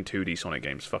making 2D Sonic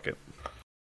games. Fuck it.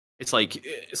 It's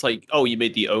like, oh, you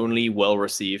made the only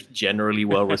generally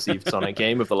well-received Sonic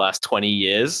game of the last 20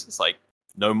 years. It's like,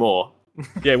 no more.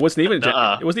 Yeah, it wasn't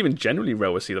even generally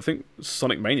well received. I think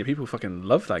Sonic Mania, people fucking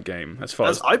love that game.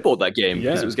 As I bought that game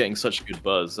because it was getting such a good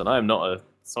buzz, and I am not a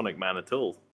Sonic man at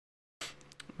all.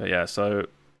 But yeah, so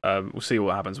we'll see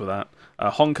what happens with that.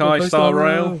 Honkai Star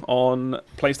Rail on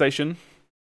PlayStation.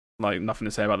 Like, nothing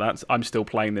to say about that. I'm still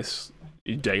playing this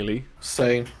daily.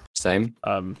 Same.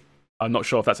 I'm not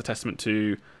sure if that's a testament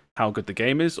to how good the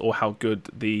game is or how good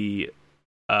the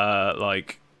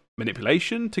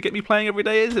manipulation to get me playing every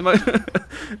day is.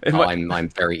 I'm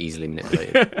very easily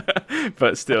manipulated.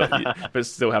 but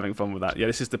still having fun with that. Yeah,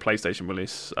 this is the PlayStation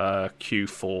release,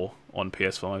 Q4 on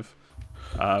PS5.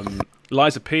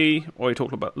 Liza P. Already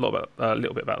talked a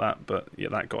little bit about that, but yeah,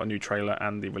 that got a new trailer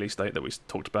and the release date that we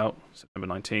talked about, September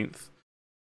 19th.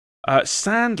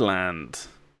 Sandland.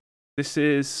 This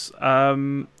is a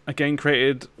game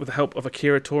created with the help of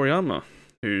Akira Toriyama,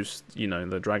 who's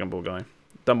the Dragon Ball guy,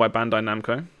 done by Bandai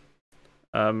Namco.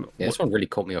 This one really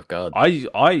caught me off guard.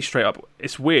 I straight up,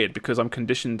 it's weird because I'm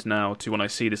conditioned now to when I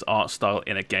see this art style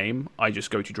in a game, I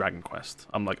just go to Dragon Quest.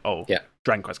 I'm like, oh, yeah,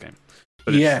 Dragon Quest game.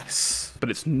 But but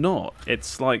it's not.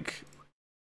 It's like,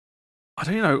 I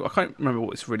don't know. I can't remember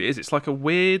what this really is. It's like a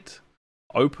weird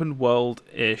open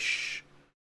world-ish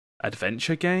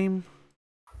adventure game.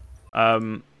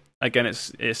 Again,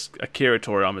 it's Akira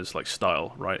Toriyama's like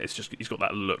style, right? It's just he's got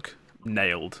that look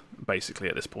nailed basically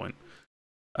at this point.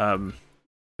 But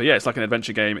yeah, it's like an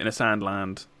adventure game in a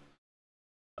sandland.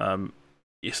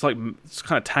 It's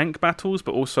kind of tank battles,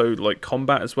 but also like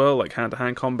combat as well, like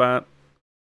hand-to-hand combat.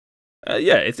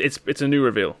 Yeah, it's a new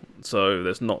reveal, so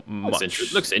there's not much.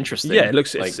 It looks interesting. Yeah, it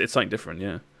looks it's something different.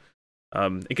 Yeah,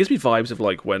 it gives me vibes of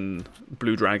like when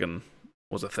Blue Dragon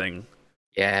was a thing.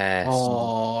 Yes.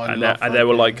 Oh, and there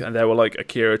were like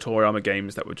Akira Toriyama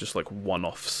games that were just like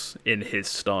one-offs in his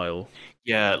style.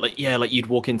 Yeah, like you'd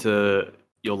walk into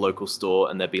your local store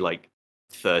and there'd be like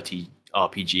 30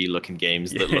 RPG-looking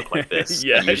games that look like this.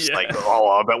 And you're just like, oh,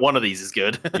 I bet one of these is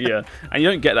good. Yeah, and you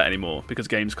don't get that anymore because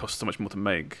games cost so much more to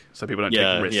make, so people don't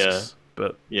take risks. Yeah.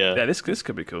 But yeah, this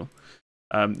could be cool.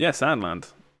 Sandland.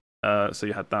 So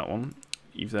you had that one.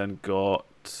 You've then got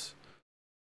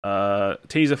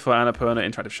teaser for Annapurna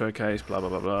Interactive Showcase. Blah blah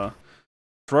blah blah.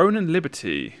 Throne and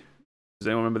Liberty. Does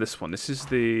anyone remember this one? This is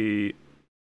the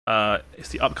it's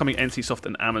the upcoming NCSoft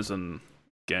and Amazon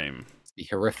game. It's the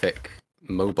horrific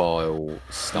mobile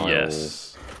style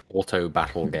auto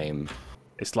battle game.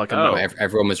 It's like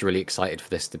everyone was really excited for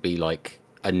this to be like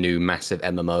a new massive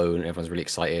MMO, and everyone's really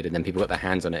excited. And then people got their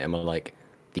hands on it and were like,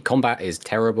 the combat is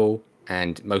terrible,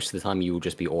 and most of the time you will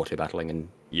just be auto battling and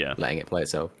letting it play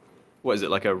itself. What is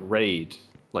it, like a raid,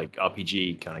 like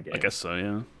RPG kind of game? I guess so.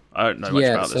 Yeah, I don't know much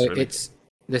about this. Really. It's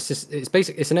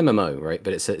basically it's an MMO, right?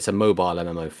 But it's a mobile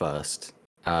MMO first.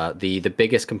 The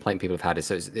biggest complaint people have had is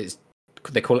it's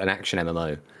they call it an action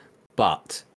MMO,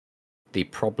 but the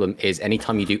problem is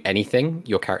anytime you do anything,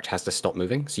 your character has to stop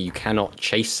moving, so you cannot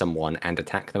chase someone and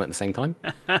attack them at the same time.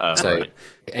 So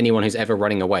anyone who's ever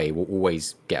running away will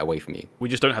always get away from you. We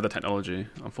just don't have the technology,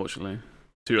 unfortunately.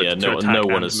 No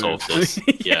one has solved this.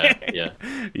 Yeah.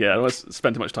 I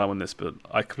spent too much time on this, but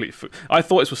I I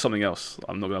thought this was something else.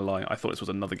 I'm not gonna lie. I thought this was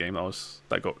another game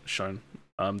that got shown.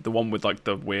 The one with like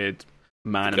the weird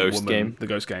man and woman. Game? The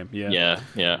ghost game. Yeah.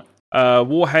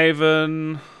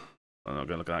 Warhaven. I'm not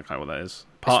gonna look at that kind of what that is.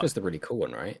 This was the really cool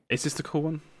one, right? Is this the cool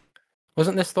one?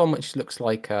 Wasn't this the one which looks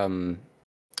like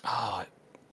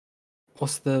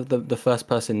what's the first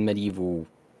person medieval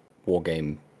war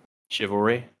game?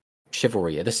 Chivalry.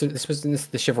 Yeah, this was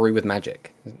the Chivalry with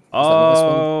magic.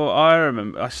 I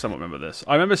remember. I somewhat remember this.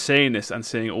 I remember seeing this and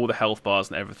seeing all the health bars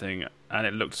and everything, and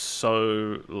it looked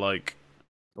so like,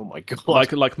 oh my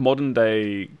god, like modern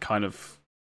day kind of.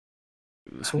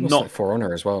 It's almost like For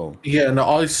Honor as well. Yeah, no,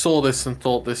 I saw this and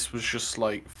thought this was just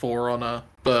like For Honor,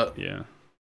 but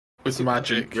with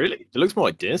magic. Really, it looks more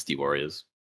like Dynasty Warriors.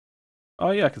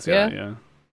 Oh yeah, I can see that. Yeah,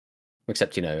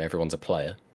 except everyone's a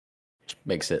player.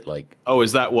 Makes it like, oh,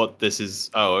 is that what this is?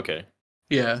 Oh, okay.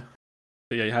 Yeah.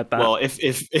 Yeah, you had that. Well, if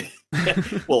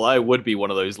well, I would be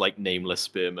one of those like nameless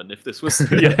spearmen if this was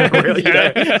really.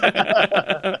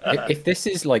 If this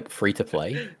is like free to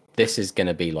play, this is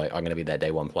gonna be like I'm gonna be there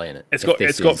day one playing it. It's got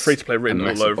free to play written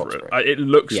all over it. It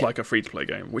looks like a free to play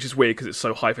game, which is weird because it's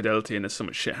so high fidelity and there's so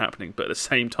much shit happening. But at the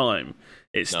same time,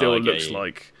 it still looks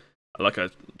like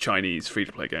a Chinese free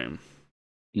to play game.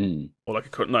 Or like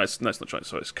it's not Chinese,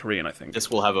 so it's Korean, I think.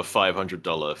 This will have a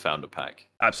 $500 founder pack.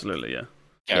 Absolutely, yeah.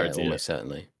 Guaranteed. Almost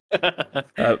certainly.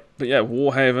 But yeah,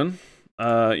 Warhaven.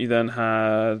 You then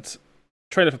had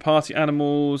trailer for Party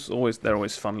Animals. They're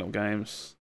always fun little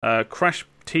games. Crash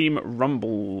Team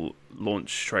Rumble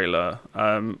launch trailer.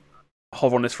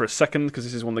 Hover on this for a second because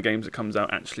this is one of the games that comes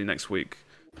out actually next week.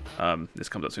 This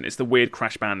comes out soon. It's the weird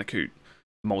Crash Bandicoot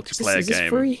multiplayer game. Is this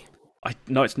free?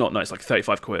 No, it's not. No, it's like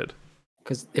 £35.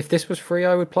 Because if this was free,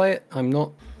 I would play it. I'm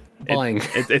not buying.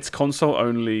 It's console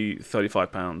only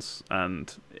 £35,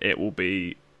 and it will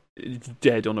be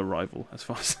dead on arrival as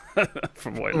far as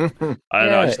from what I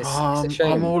don't know.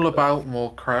 I'm all about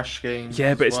more Crash games.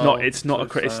 Yeah, but it's not a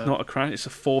Crash. It's a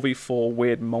 4v4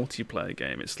 weird multiplayer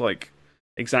game. It's like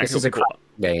exactly. This is a Crash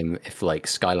game. If like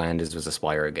Skylanders was a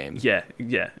Spyro game. Yeah.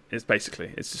 It's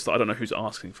just I don't know who's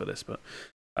asking for this, but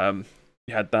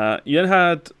you had that. You then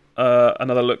had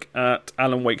another look at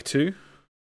Alan Wake 2.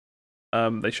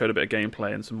 They showed a bit of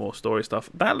gameplay and some more story stuff.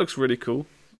 That looks really cool.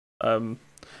 It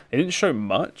didn't show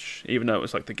much, even though it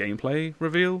was like the gameplay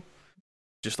reveal.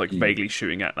 Just like vaguely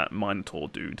shooting at that Minotaur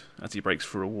dude as he breaks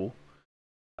through a wall.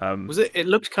 Was it? It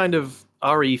looked kind of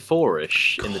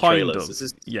RE4-ish in the Kind trailers. of.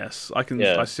 This... Yes, I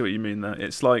see what you mean there.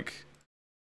 It's like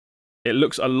it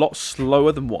looks a lot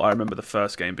slower than what I remember the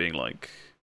first game being like.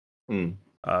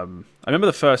 I remember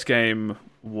the first game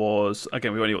was,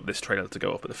 again, we only got this trailer to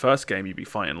go off, but the first game you'd be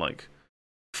fighting like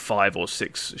 5 or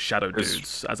 6 shadow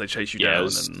dudes as they chase you down.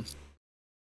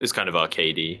 It's kind of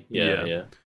arcadey. Yeah.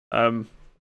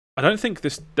 I don't think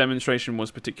this demonstration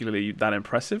was particularly that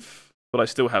impressive, but I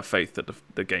still have faith that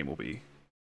the game will be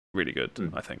really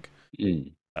good. I think.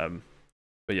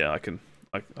 But yeah, I can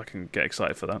get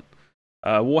excited for that.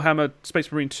 Warhammer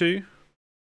Space Marine 2.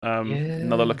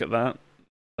 Another look at that.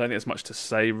 I don't think there's much to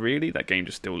say really. That game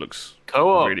just still looks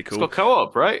really cool. It's got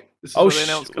co-op, right?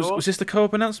 Was this the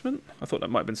co-op announcement? I thought that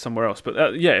might have been somewhere else. But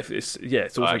it's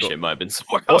also actually, it might have been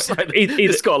somewhere else.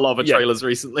 It's got a lot of trailers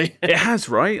recently. It has,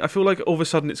 right? I feel like all of a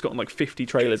sudden it's gotten like 50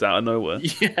 trailers out of nowhere.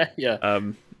 Yeah.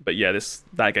 But yeah,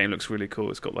 that game looks really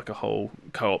cool. It's got like a whole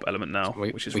co-op element now,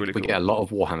 which is really cool. We get a lot of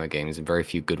Warhammer games and very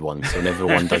few good ones. So whenever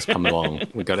one does come along,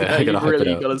 we got to hype got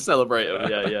to celebrate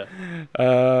them.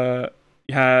 Yeah.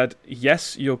 You had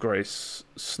Yes, Your Grace,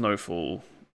 Snowfall,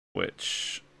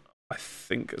 which I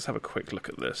think, let's have a quick look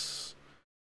at this.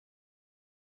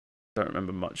 Don't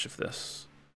remember much of this.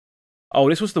 Oh,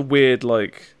 this was the weird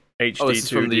like HD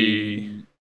 2D.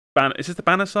 Is this the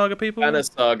Banner Saga people? Banner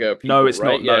Saga people, no, it's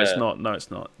right? not. No,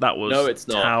 it's not. That was it's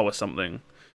not. Tower something.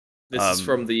 This is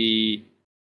from the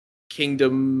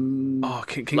Kingdom. Oh,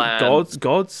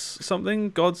 Gods something.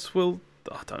 Gods will.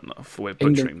 I don't know if we're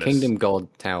butchering this. Kingdom God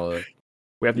Tower.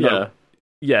 We have no.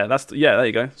 Yeah, there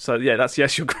you go. So yeah, that's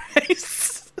Yes, Your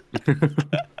Grace.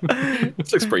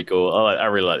 This looks pretty cool. I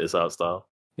really like this art style.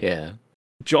 Yeah.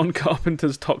 John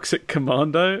Carpenter's Toxic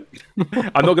Commando.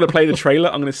 I'm not going to play the trailer.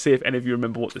 I'm going to see if any of you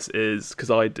remember what this is,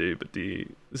 because I do. But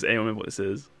does anyone remember what this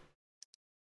is?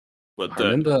 What,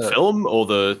 the film or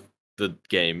the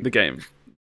game? The game.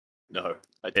 No.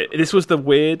 This was the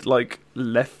weird, like,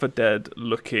 Left 4 Dead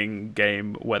looking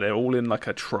game where they're all in like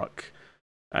a truck,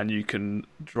 and you can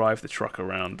drive the truck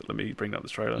around. Let me bring up the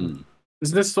trailer.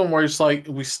 Is this one where it's like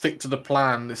we stick to the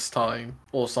plan this time,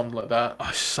 or something like that?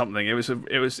 Something.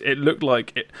 It looked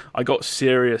like it. I got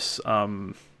serious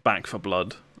Back 4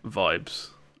 Blood vibes.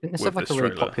 Didn't this have like a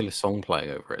really popular song playing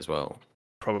over it as well?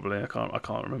 Probably. I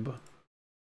can't remember.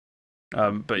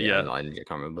 But yeah, I can't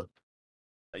remember.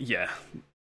 Yeah.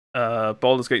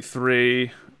 Baldur's Gate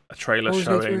 3, a trailer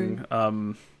showing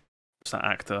what's that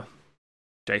actor?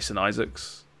 Jason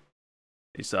Isaacs.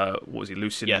 He's what was he?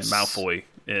 Lucian Malfoy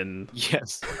in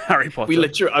Harry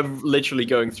Potter. I'm literally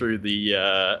going through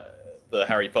the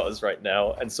Harry Potters right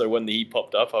now, and so when he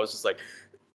popped up, I was just like,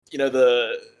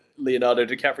 the Leonardo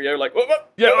DiCaprio, like,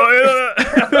 what? Yeah.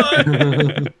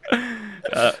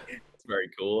 It's very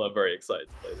cool. I'm very excited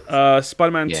to play this.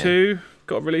 Spider-Man 2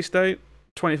 got a release date,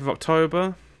 20th of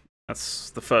October. That's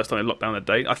the first time they locked down the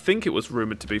date. I think it was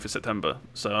rumored to be for September.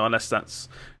 So unless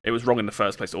it was wrong in the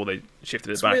first place, or they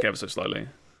shifted it back ever so slightly.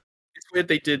 It's weird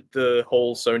they did the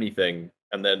whole Sony thing,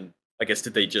 and then I guess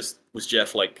was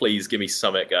Jeff like, please give me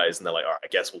Summit, guys, and they're like, all right, I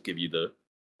guess we'll give you the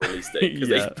release date, because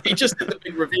they just did the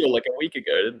big reveal like a week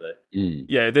ago, didn't they?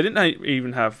 Yeah, they didn't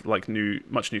even have like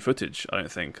much new footage. I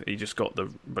don't think. He just got the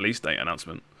release date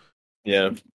announcement.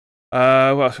 Yeah.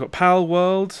 Well, I've got Pal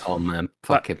World. Oh man,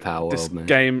 fucking Pal World, man. This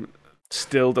game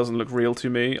still doesn't look real to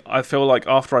me. I feel like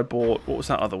after I bought, what was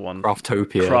that other one?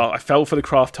 Craftopia. I fell for the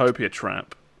Craftopia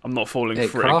trap. I'm not falling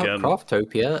for it again.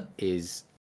 Craftopia is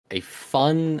a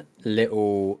fun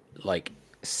little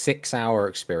 6-hour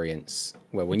experience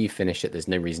where when you finish it, there's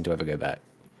no reason to ever go back.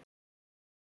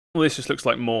 Well, this just looks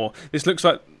like more. This looks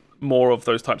like more of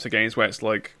those types of games where it's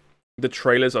like the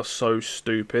trailers are so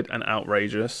stupid and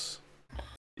outrageous.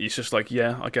 It's just like,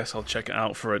 yeah, I guess I'll check it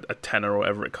out for a tenner or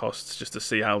whatever it costs just to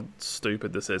see how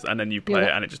stupid this is. And then you play it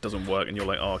and it just doesn't work, and you're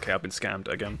like, oh, okay, I've been scammed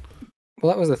again.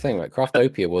 Well, that was the thing.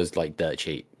 Craftopia was dirt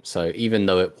cheap. So even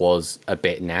though it was a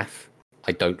bit naff,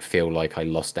 I don't feel like I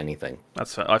lost anything.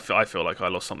 That's fair. I feel like I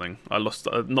lost something. I lost,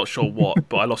 not sure what,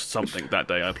 but I lost something that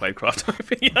day I played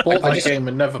Craftopia. Bought that game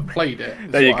and never played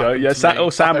it. There you go. Yeah, Sam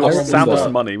lost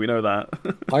some money. We know that.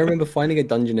 I remember finding a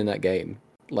dungeon in that game,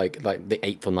 like the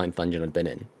 8th or 9th dungeon I'd been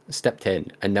in. Stepped in,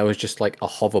 and there was just a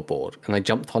hoverboard, and I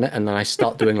jumped on it, and then I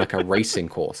start doing a racing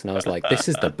course, and I was like, this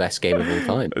is the best game of all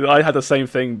time. I had the same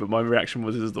thing, but my reaction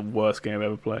was, this is the worst game I've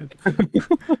ever played.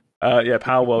 Yeah,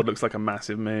 Power World looks like a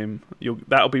massive meme.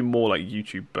 That'll be more like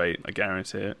YouTube bait, I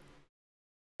guarantee it.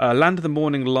 Land of the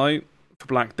Morning Light for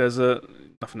Black Desert,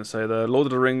 nothing to say there. Lord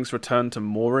of the Rings Return to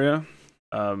Moria.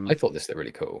 I thought this looked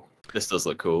really cool. This does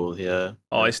look cool, yeah.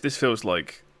 Oh, this feels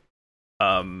like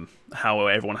how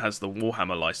everyone has the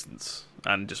Warhammer license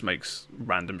and just makes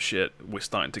random shit. We're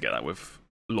starting to get that with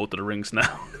Lord of the Rings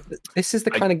now. This is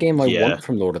the kind of game I want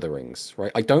from Lord of the Rings,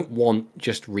 right? I don't want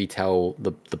just retell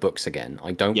the books again.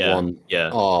 I don't want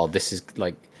this is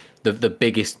like the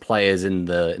biggest players in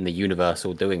the universe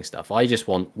all doing stuff. I just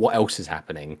want what else is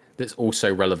happening that's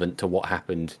also relevant to what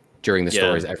happened during the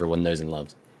stories that everyone knows and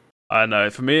loves. I don't know.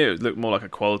 For me, it looked more like a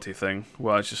quality thing,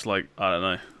 where I was just like, I don't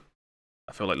know.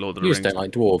 I feel like Lord of the Rings. You just don't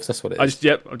like dwarves. That's what it is.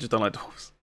 I just don't like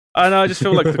dwarves. I know. I just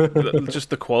feel like just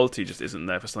the quality just isn't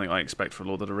there for something I expect for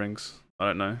Lord of the Rings. I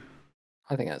don't know.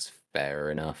 I think that's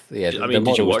fair enough. Yeah. I mean,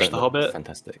 did you watch The Hobbit?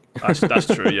 Fantastic. That's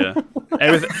true. Yeah.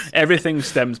 Everything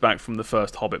stems back from the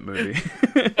first Hobbit movie.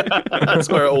 That's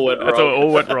where it all went wrong. That's where it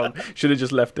all went wrong. Should have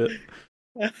just left it.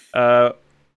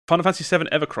 Final Fantasy VII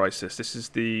Ever Crisis. This is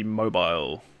the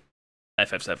mobile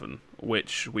FF7,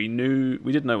 which we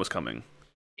did know was coming.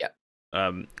 Yeah.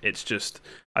 It's just,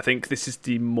 I think this is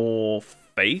the more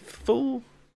faithful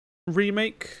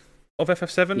remake of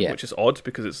FF7, which is odd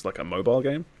because it's like a mobile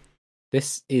game.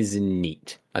 This is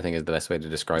neat, I think is the best way to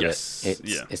describe it.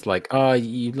 It's like,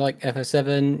 you like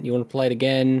FF7, you want to play it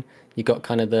again. You got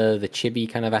kind of the chibi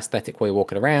kind of aesthetic where you're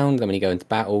walking around. Then when you go into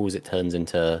battles, it turns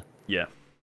into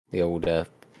the old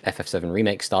FF7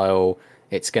 remake style.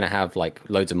 It's going to have like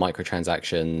loads of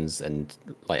microtransactions, and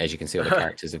like as you can see, all the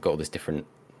characters have got all this different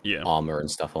armor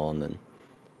and stuff on, and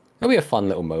it'll be a fun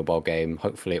little mobile game.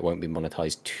 Hopefully, it won't be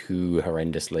monetized too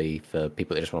horrendously for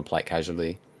people that just want to play it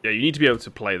casually. Yeah, you need to be able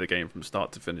to play the game from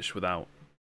start to finish without.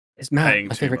 It's Matt,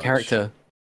 my favorite character.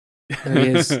 There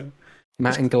he is,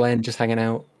 Matt and Glenn just hanging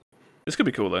out. This could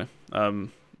be cool though.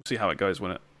 See how it goes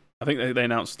when it. I think they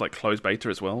announced like closed beta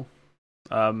as well.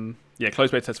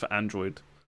 Closed beta for Android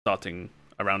starting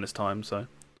around this time. So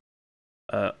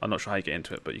I'm not sure how you get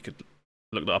into it, but you could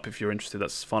look that up if you're interested.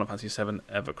 That's Final Fantasy VII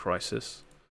Ever Crisis.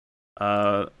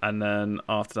 And then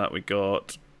after that we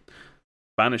got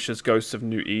Banisher's Ghosts of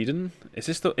New Eden. Is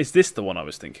this the one I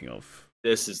was thinking of?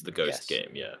 This is the Ghost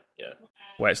game, yeah.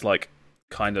 Where it's like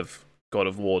kind of God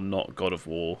of War, not God of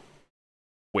War.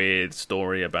 Weird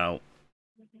story about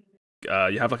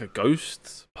you have like a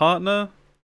ghost partner.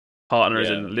 Partner is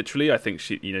in literally. I think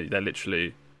they're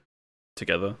literally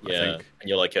together. Yeah, I think. And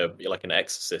you're like an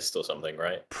exorcist or something,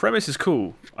 right? Premise is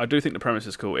cool. I do think the premise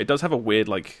is cool. It does have a weird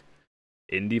like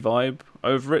indie vibe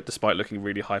over it, despite looking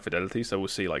really high fidelity. So we'll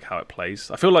see like how it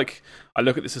plays. I feel like I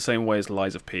look at this the same way as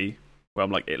Lies of P, where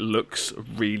I'm like, it looks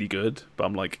really good, but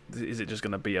I'm like, is it just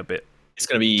going to be a bit? It's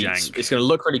going to be. jank? It's going to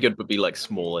look really good, but be like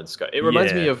small in scope. It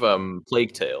reminds me of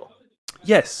Plague Tale.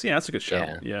 Yes, that's a good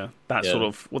show. Yeah, that sort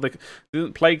of. Well, they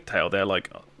Plague Tale. They're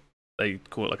like they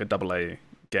call it like a AA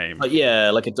game. Like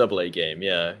a AA game.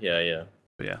 Yeah.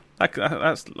 But yeah,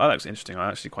 that looks interesting.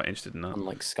 I'm actually quite interested in that.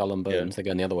 Unlike Skull and Bones, they're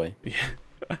going the other way.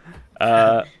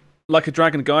 Yeah. Like a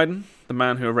Dragon Gaiden, the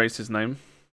man who erased his name.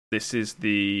 This is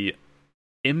the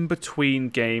in-between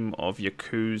game of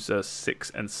Yakuza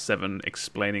 6 and 7,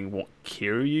 explaining what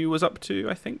Kiryu was up to,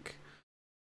 I think.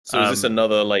 So is this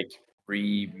another like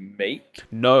remake?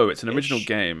 No, it's an original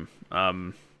game,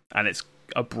 and it's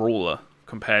a brawler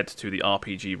compared to the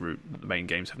RPG route the main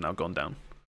games have now gone down.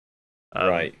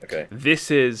 Right. Okay.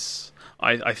 This is,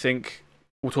 I think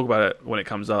we'll talk about it when it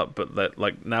comes up, but that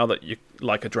like now that you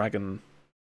Like a Dragon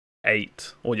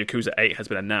 8 or Yakuza 8 has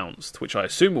been announced, which I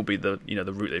assume will be the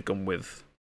route they've gone with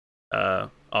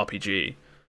RPG.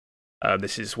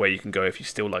 This is where you can go if you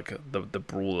still like the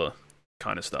brawler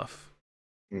kind of stuff.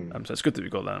 So it's good that we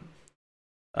got that.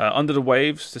 Under the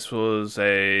Waves, this was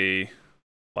a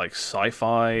like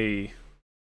sci-fi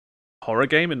horror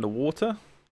game in the water.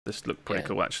 This looked pretty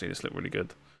cool, actually. This looked really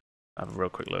good. Have a real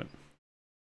quick look.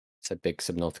 It's a big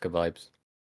Subnautica vibes.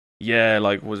 Yeah,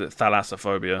 like, was it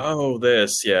Thalassophobia? Oh,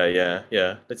 this. Yeah.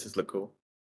 This just look cool.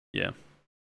 Yeah.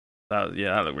 That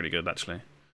looked really good, actually.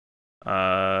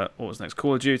 What was next?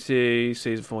 Call of Duty,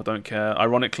 Season 4, don't care.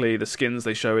 Ironically, the skins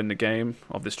they show in the game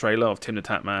of this trailer of Tim the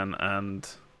Tatman and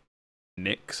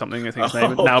Nick something, I think his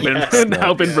name, now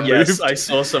been removed. Yes, I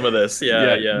saw some of this.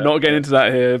 Yeah. Not getting into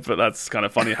that here, but that's kind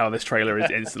of funny how this trailer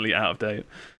is instantly out of date.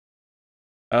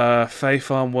 Fae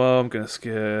Farm World, I'm gonna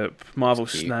skip. Marvel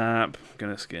Snap, I'm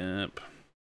gonna skip.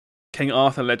 King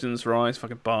Arthur Legends Rise,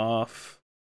 fucking bath.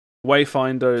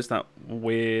 Wayfinder is that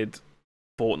weird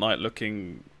Fortnite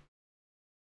looking.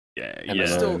 Yeah.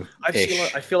 Still, I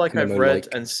feel like I've read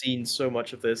and seen so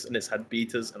much of this, and it's had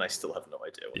betas, and I still have no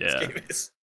idea what this game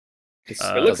is.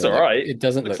 It looks alright. It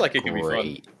doesn't look like great. It could be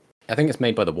fun. I think it's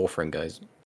made by the Warframe guys.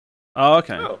 Oh,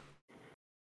 okay.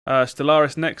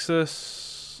 Stellaris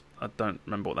Nexus. I don't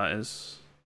remember what that is.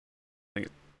 I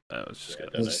think it was just good.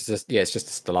 It's just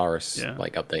a Stellaris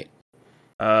like update.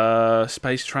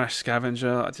 Space Trash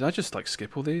Scavenger. Did I just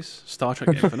skip all these? Star Trek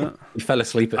Infinite. You fell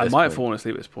asleep at I this might have point. fallen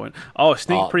asleep at this point. Oh, a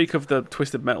sneak peek of the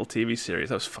Twisted Metal TV series.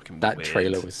 That was fucking That weird.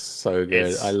 trailer was so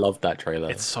good. I loved that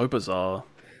trailer. It's so bizarre.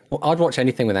 Well, I'd watch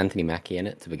anything with Anthony Mackie in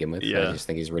it to begin with. Yeah. I just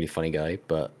think he's a really funny guy.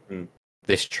 But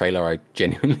this trailer, I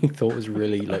genuinely thought was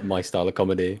really my style of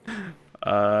comedy.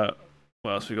 What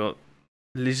else we got?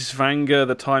 Lisvanga,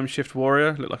 the Time Shift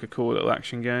Warrior. Looked like a cool little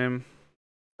action game.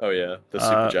 Oh yeah, the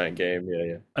Supergiant game.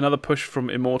 Yeah. Another push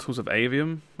from Immortals of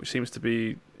Avium, which seems to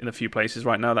be in a few places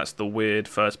right now. That's the weird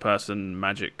first-person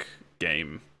magic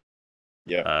game.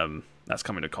 Yeah. That's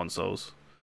coming to consoles.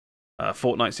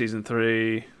 Fortnite Season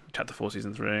 3, Chapter 4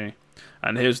 Season 3.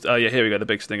 And here's here we go, the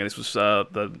big stinger. This was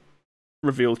the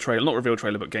reveal trailer, not reveal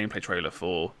trailer, but gameplay trailer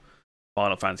for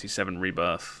Final Fantasy VII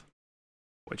Rebirth,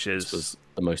 which was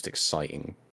the most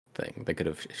exciting thing they could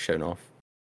have shown off.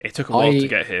 It took a while to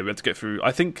get here. We had to get through.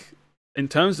 I think, in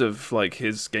terms of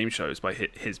his game shows, by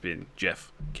his being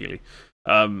Jeff Keighley,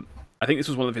 I think this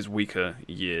was one of his weaker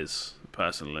years,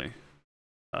 personally.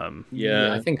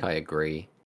 Yeah, I think I agree.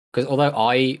 Because although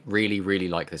I really, really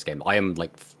like this game, I am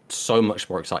so much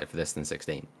more excited for this than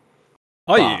 16.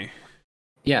 Are you?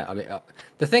 Yeah, I mean,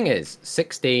 the thing is,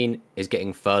 16 is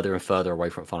getting further and further away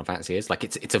from Final Fantasy. It's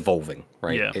it's evolving,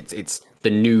 right? Yeah. It's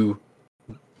the new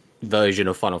version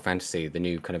of Final Fantasy, the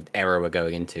new kind of era we're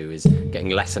going into is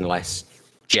getting less and less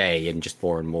J and just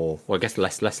more and more, well, I guess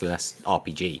less and less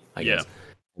RPG, I guess.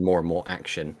 More and more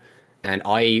action. And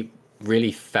I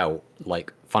really felt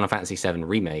like Final Fantasy VII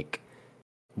Remake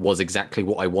was exactly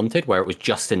what I wanted, where it was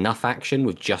just enough action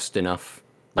with just enough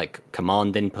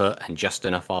command input and just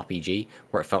enough RPG,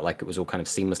 where it felt like it was all kind of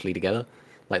seamlessly together.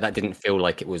 That didn't feel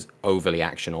like it was overly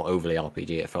action or overly RPG.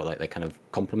 It felt like they kind of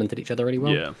complemented each other really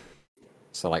well. Yeah.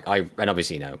 So and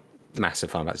obviously,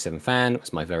 massive Final Fantasy VII fan. It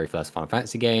was my very first Final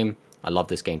Fantasy game. I love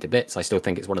this game to bits. I still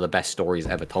think it's one of the best stories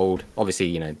ever told.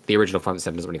 Obviously, the original Final Fantasy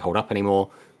VII doesn't really hold up anymore.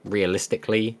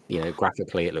 Realistically,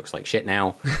 graphically, it looks like shit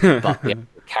now. But the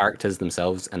characters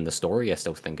themselves and the story, I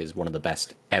still think is one of the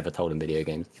best ever told in video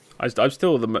games. I'm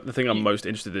still the thing I'm most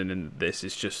interested in this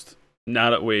is just now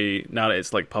that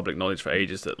it's public knowledge for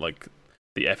ages that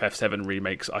the FF7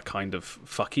 remakes are kind of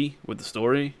fucky with the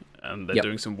story and they're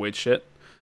doing some weird shit.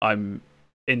 I'm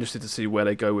interested to see where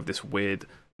they go with this weird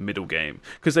middle game,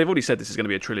 because they've already said this is going to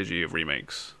be a trilogy of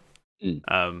remakes.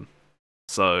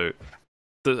 So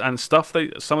some of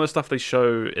the stuff they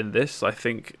show in this, I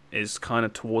think, is kind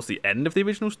of towards the end of the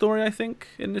original story, I think,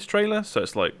 in this trailer. So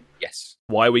it's yes,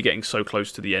 why are we getting so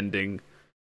close to the ending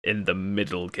in the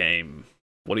middle game?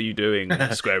 What are you doing,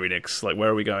 Square Enix? Where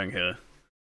are we going here?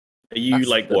 Are you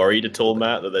worried at all,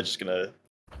 Matt, that they're just gonna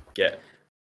get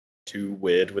too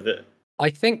weird with it? I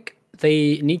think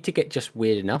they need to get just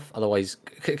weird enough, otherwise,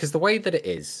 because the way that it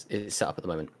is set up at the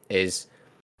moment is,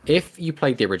 if you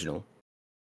played the original,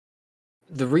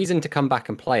 the reason to come back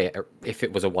and play it, if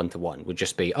it was a 1-to-1, would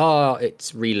just be,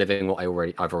 it's reliving what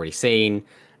I've already seen,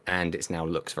 and it now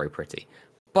looks very pretty.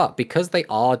 But because they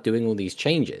are doing all these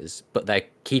changes, but they're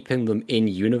keeping them in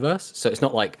universe, so it's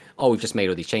not like, we've just made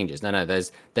all these changes. No,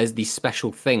 there's these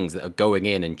special things that are going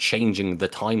in and changing the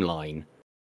timeline.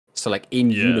 So in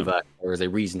universe, there is a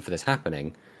reason for this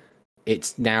happening.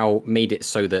 It's now made it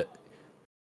so that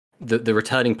the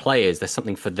returning players, there's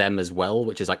something for them as well,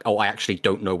 which is I actually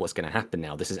don't know what's going to happen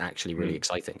now. This is actually really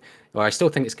exciting. Well, I still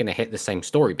think it's going to hit the same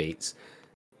story beats.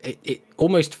 It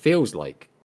almost feels like,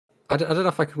 I don't know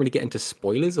if I can really get into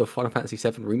spoilers of Final Fantasy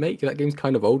VII Remake. That game's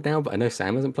kind of old now, but I know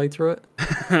Sam hasn't played through it.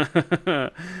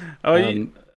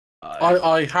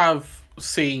 I have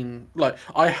seen,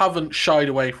 I haven't shied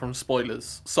away from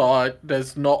spoilers, so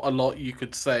there's not a lot you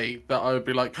could say that I would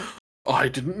be like, I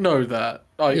didn't know that.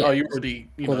 I already,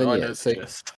 I know so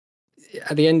just.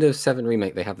 At the end of 7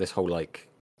 Remake, they have this whole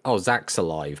Zack's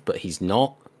alive, but he's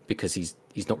not, because he's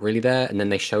not really there. And then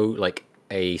they show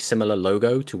a similar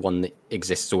logo to one that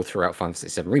exists all throughout Final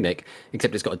Fantasy VII Remake,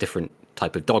 except it's got a different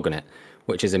type of dog on it,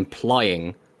 which is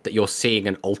implying that you're seeing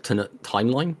an alternate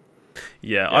timeline.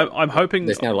 Yeah, I'm hoping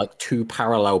there's now 2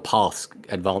 parallel paths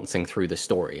advancing through the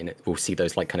story, and we'll see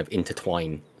those kind of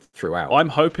intertwine throughout. I'm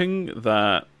hoping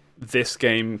that this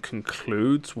game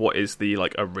concludes what is the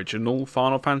original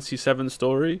Final Fantasy VII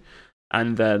story,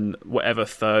 and then whatever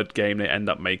third game they end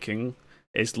up making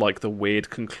is the weird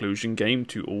conclusion game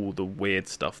to all the weird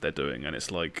stuff they're doing, and it's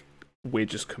we're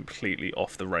just completely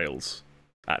off the rails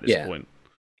at this point.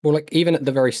 Well, even at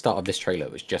the very start of this trailer,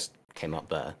 which just came up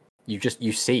there,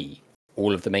 you see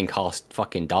all of the main cast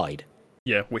fucking died.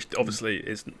 Yeah, which obviously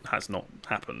has not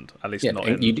happened. At least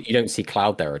not. You don't see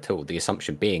Cloud there at all. The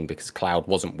assumption being because Cloud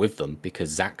wasn't with them because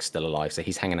Zack's still alive, so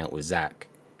he's hanging out with Zack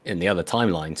in the other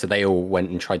timeline, so they all went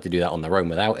and tried to do that on their own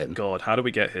without him. God, how did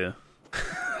we get here?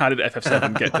 How did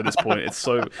FF7 get to this point?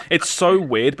 It's so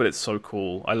weird, but it's so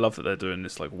cool. I love that they're doing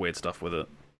this like weird stuff with it.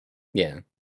 Yeah,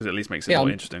 because it at least makes it more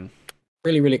interesting.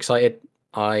 Really, really excited.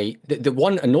 The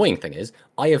one annoying thing is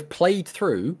I have played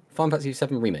through Final Fantasy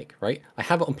VII Remake. Right, I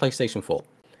have it on PlayStation 4.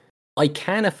 I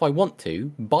can, if I want to,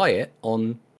 buy it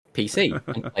on PC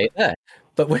and play it there.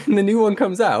 But when the new one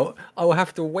comes out, I will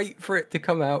have to wait for it to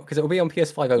come out because it will be on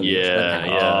PS5 only. Yeah.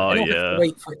 Have to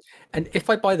wait for it. And if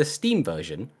I buy the Steam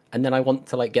version and then I want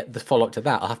to like get the follow-up to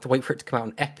that, I'll have to wait for it to come out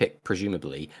on Epic,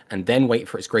 presumably, and then wait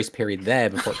for its grace period there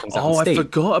before it comes out on Steam. I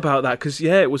forgot about that because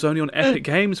it was only on Epic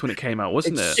Games when it came out,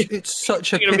 wasn't it? It's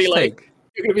such a piss take.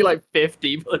 You're going to be like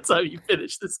 50 by the time you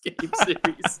finish this game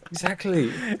series.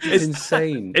 Exactly. It's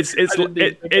insane. It's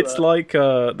like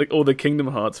all the Kingdom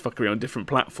Hearts fuckery on different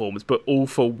platforms, but all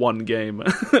for one game.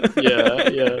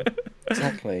 Yeah.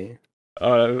 Exactly.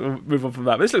 We'll move on from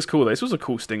that. But this looks cool, though. This was a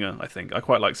cool stinger, I think. I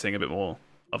quite like seeing a bit more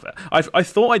of it. I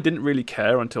thought I didn't really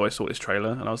care until I saw this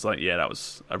trailer, and I was like, yeah, that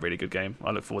was a really good game.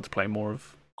 I look forward to playing more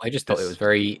of I just thought it was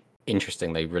very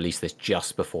interesting they released this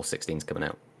just before 16's coming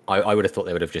out. I would have thought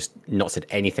they would have just not said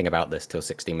anything about this till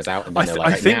 16 was out, and then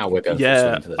now we're going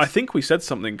into this. I think we said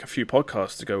something a few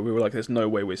podcasts ago. We were like, there's no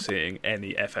way we're seeing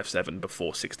any FF7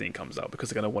 before 16 comes out because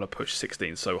they're going to want to push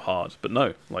 16 so hard. But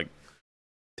no, like,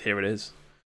 here it is.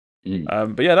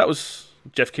 But yeah, that was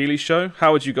Jeff Keighley's show.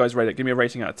 How would you guys rate it? Give me a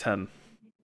rating out of 10.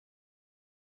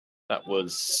 That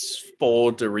was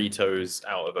 4 Doritos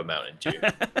out of a Mountain Dew.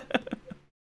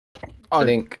 I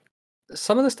think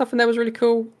some of the stuff in there was really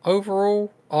cool.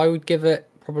 Overall, I would give it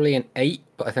probably an 8,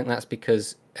 but I think that's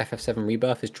because FF7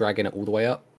 Rebirth is dragging it all the way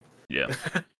up. Yeah.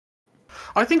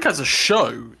 I think as a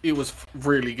show, it was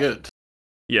really good.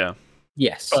 Yeah.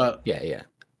 Yes. Yeah.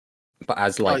 But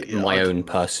as my own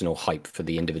personal hype for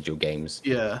the individual games.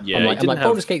 Yeah. I'm like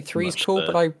Baldur's Gate 3 is cool,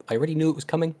 but I already knew it was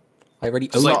coming. I already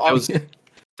owned it.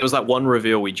 There was that one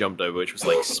reveal we jumped over, which was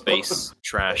like Space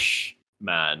Trash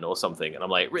Man or something, and I'm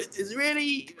like, is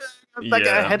really like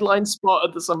a headline spot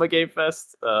at the Summer Game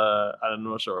Fest? I'm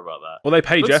not sure about that. Well, they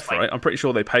pay Jeff, right? I'm pretty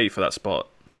sure they pay for that spot.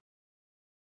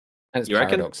 And it's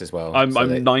Paradox as well. I'm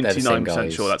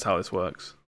 99% sure that's how this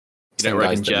works. You don't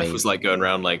reckon Jeff was like going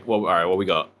around like, well, all right, what we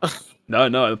got? No,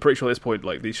 I'm pretty sure at this point,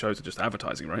 like, these shows are just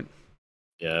advertising, right?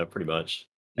 Yeah, pretty much.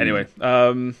 Anyway,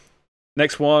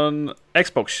 next one,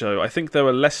 Xbox show. I think there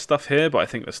were less stuff here, but I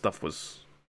think the stuff was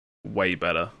way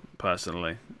better,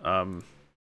 personally.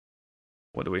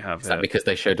 What do we have here? Is that because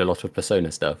they showed a lot of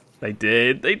Persona stuff? They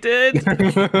did. I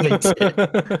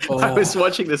was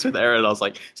watching this with Aaron, and I was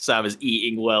like, Sam is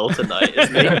eating well tonight,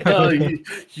 isn't he?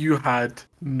 You had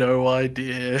no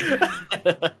idea.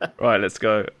 Right, let's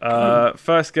go.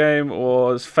 First game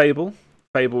was Fable.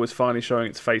 Fable was finally showing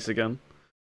its face again.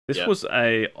 This was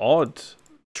a odd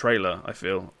trailer, I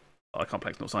feel. I can't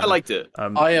play Xbox. I liked it.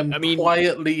 I am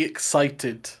quietly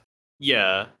excited.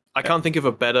 Yeah, I can't think of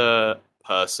a better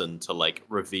person to like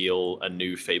reveal a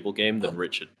new Fable game than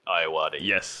Richard Ayoade.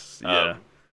 Yes, yeah.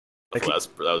 That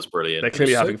was brilliant. They're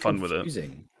clearly having fun with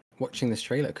it. Watching this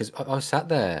trailer, because I was sat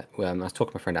there, I was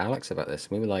talking to my friend Alex about this,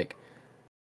 and we were like,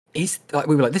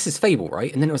 this is Fable,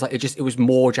 right? And then it was like, it was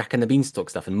more Jack and the Beanstalk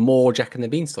stuff and more Jack and the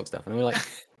Beanstalk stuff, and we were like,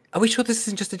 are we sure this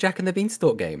isn't just a Jack and the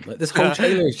Beanstalk game? Like, this whole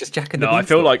trailer is just Jack and the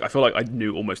Beanstalk. I feel like I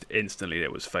knew almost instantly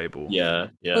it was Fable. Yeah.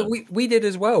 But we did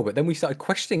as well, but then we started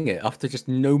questioning it after just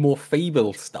no more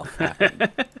Fable stuff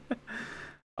happened.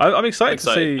 I'm excited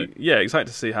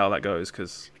to see how that goes,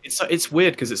 because it's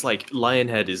weird because it's like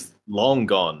Lionhead is long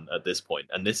gone at this point,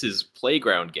 and this is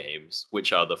Playground Games,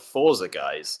 which are the Forza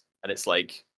guys, and it's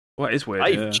like, well, it is weird.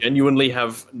 I genuinely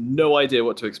have no idea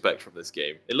what to expect from this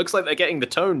game. It looks like they're getting the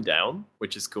tone down,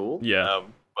 which is cool. Yeah.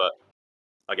 But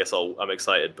I guess I'm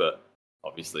excited, but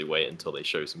obviously wait until they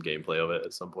show some gameplay of it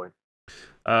at some point.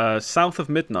 South of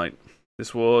Midnight.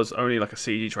 This was only like a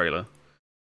CG trailer.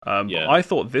 But I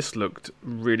thought this looked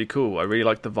really cool. I really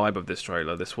liked the vibe of this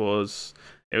trailer. It was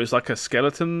like a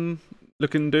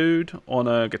skeleton-looking dude on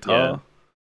a guitar.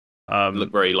 Yeah.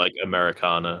 Looked very like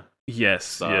Americana. Yes,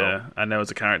 style. Yeah, and there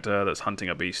was a character that's hunting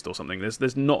a beast or something.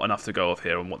 There's not enough to go off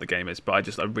here on what the game is, but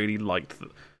I really liked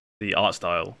the art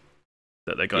style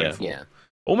that they're going for. Yeah.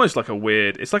 Almost like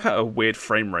it's like a weird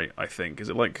frame rate, I think. Is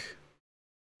it like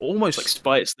almost like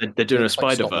spikes? They're doing a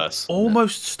Spider-Verse.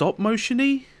 Almost stop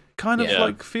motion-y kind of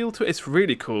like feel to it. It's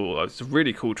really cool. It's a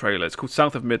really cool trailer. It's called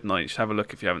South of Midnight. Just have a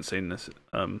look if you haven't seen this.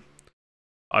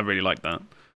 I really like that.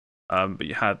 But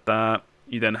you had that.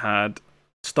 You then had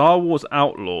Star Wars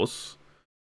Outlaws,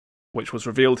 which was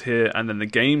revealed here, and then the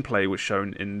gameplay was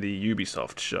shown in the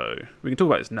Ubisoft show. We can talk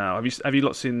about this now. Have you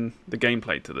lot seen the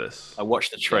gameplay to this? I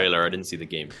watched the trailer. I didn't see the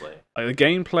gameplay. The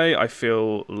gameplay, I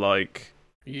feel like...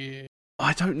 Yeah.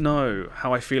 I don't know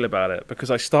how I feel about it,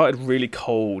 because I started really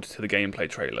cold to the gameplay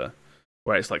trailer,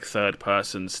 where it's like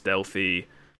third-person, stealthy,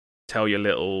 tell your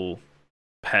little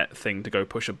pet thing to go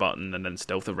push a button and then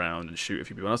stealth around and shoot a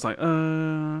few people. And I was like,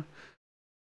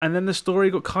 And then the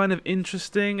story got kind of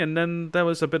interesting, and then there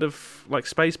was a bit of like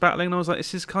space battling, and I was like,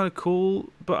 this is kind of cool,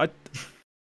 but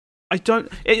I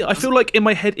feel like in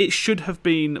my head it should have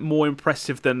been more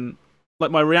impressive than, like,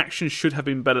 my reaction should have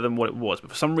been better than what it was, but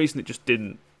for some reason it just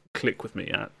didn't click with me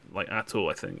at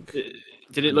all, I think.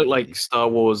 Did it look like Star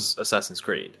Wars Assassin's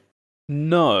Creed?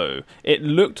 No, it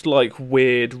looked like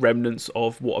weird remnants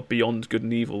of what a Beyond Good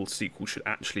and Evil sequel should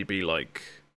actually be like.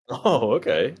 Oh,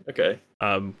 okay.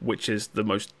 Which is the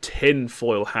most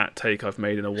tinfoil hat take I've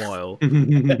made in a while.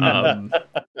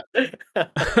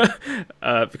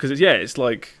 Because it's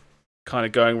like kind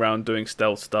of going around doing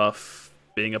stealth stuff,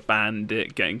 being a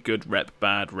bandit, getting good rep,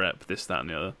 bad rep, this, that, and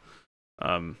the other.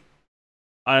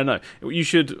 I don't know. You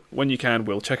should, when you can,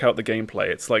 Will, check out the gameplay.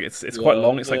 It's quite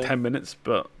long. It's like 10 minutes,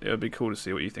 but it would be cool to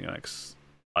see what you think, Alex.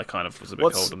 I kind of was a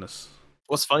bit cold on this.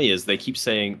 What's funny is they keep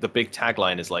saying the big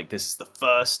tagline is like, this is the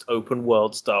first open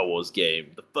world Star Wars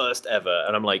game, the first ever,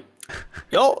 and I'm like,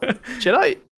 yo,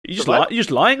 Jedi, you just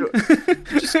lying?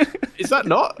 Does that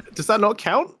not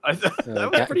count? That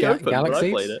was pretty open when I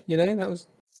played it. You know, that was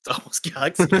Star Wars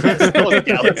Galaxies. Star Wars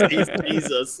Galaxies.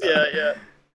 Jesus,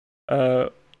 yeah.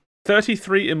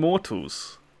 33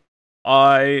 Immortals.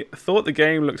 I thought the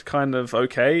game looked kind of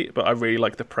okay, but I really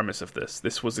like the premise of this.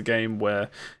 This was a game where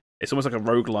it's almost like a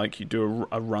roguelike. You do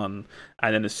a run,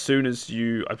 and then as soon as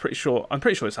I'm pretty sure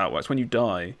it's how it works. When you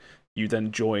die, you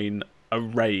then join a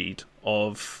raid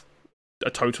of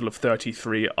a total of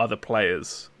 33 other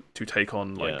players to take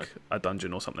on a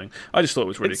dungeon or something. I just thought it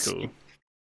was really cool.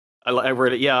 I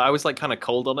was like kind of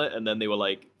cold on it, and then they were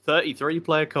like 33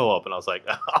 player co-op, and I was like,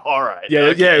 all right. Yeah,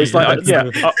 okay. It was like,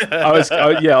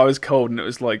 I was cold, and it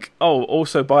was like, oh,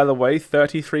 also by the way,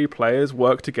 33 players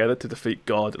work together to defeat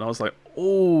God, and I was like,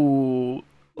 oh,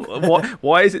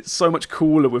 why is it so much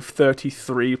cooler with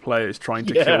 33 players trying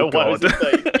to kill God?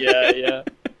 Yeah.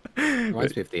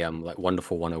 Reminds me of the like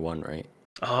Wonderful 101, right?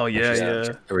 Oh yeah.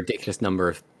 A ridiculous number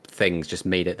of things just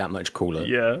made it that much cooler.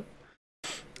 Yeah.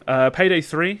 Payday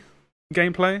 3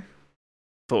 gameplay.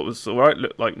 Thought it was alright.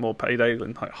 Looked like more Payday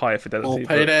and higher fidelity.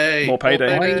 More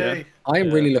Payday. Yeah. I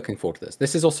am really looking forward to this.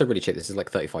 This is also really cheap. This is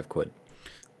like 35 quid.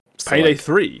 So Payday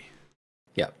 3?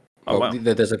 Yeah. Oh, wow.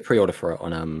 There's a pre-order for it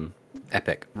on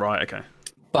Epic. Right, okay.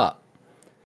 But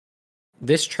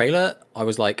this trailer, I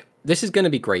was like, this is going to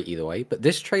be great either way, but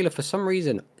this trailer, for some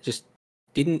reason, just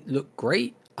didn't look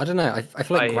great. I don't know. I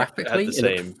feel like graphically it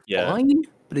looked fine,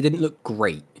 but it didn't look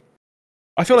great.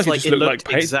 I feel like it just looked like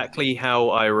Payday. Exactly how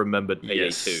I remembered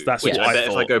Payday 2. That's what I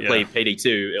thought. If I go play Payday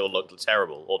 2, it'll look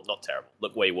terrible. Or not terrible.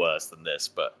 Look way worse than this,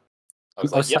 but I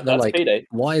was like, that's Payday.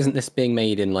 Why isn't this being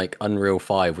made in like Unreal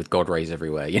 5 with God rays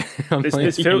everywhere? You know?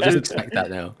 This feels expect that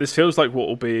now. This feels like what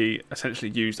will be essentially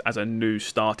used as a new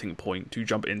starting point to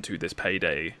jump into this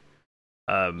Payday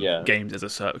games as a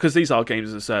service, because these are games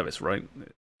as a service, right?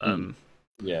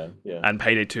 Yeah. And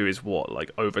Payday 2 is what,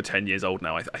 like over 10 years old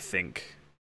now, I think.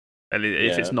 And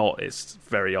if it's not, it's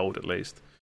very old at least.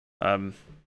 But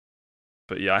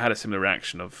yeah, I had a similar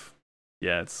reaction of,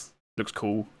 it looks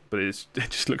cool, but it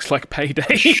just looks like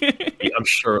Payday. I'm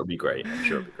sure it'll be great.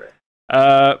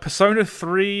 Persona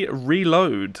 3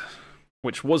 Reload,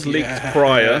 which was leaked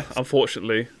prior,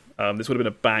 unfortunately. This would have been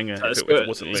a banger if it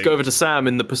wasn't leaked. Let's go over to Sam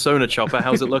in the Persona chopper.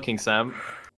 How's it looking, Sam?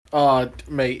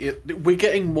 Mate, we're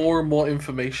getting more and more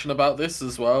information about this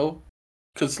as well.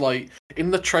 Because, like, in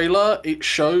the trailer, it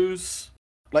shows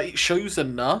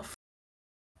enough,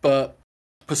 but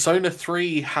Persona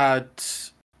 3 had,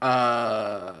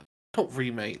 not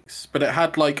remakes, but it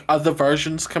had, like, other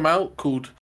versions come out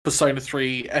called Persona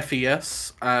 3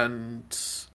 FES, and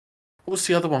what was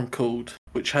the other one called,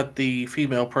 which had the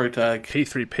female protag?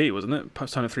 P3P, wasn't it?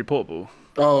 Persona 3 Portable.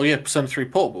 Oh, yeah, Persona 3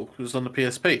 Portable. It was on the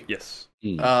PSP. Yes.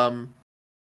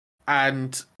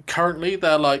 And currently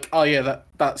they're like, oh yeah,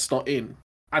 that's not in.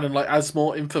 And then, like, as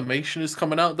more information is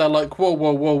coming out, they're like,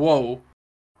 whoa.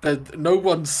 No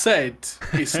one said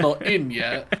it's not in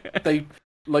yet.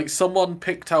 Someone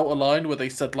picked out a line where they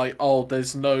said, like, oh,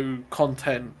 there's no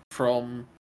content from...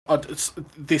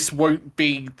 this won't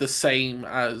be the same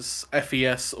as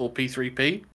FES or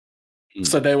P3P.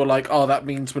 So they were like, oh, that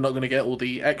means we're not going to get all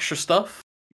the extra stuff.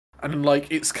 And then,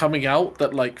 like, it's coming out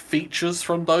that, like, features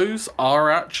from those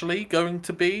are actually going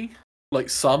to be like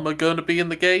some are going to be in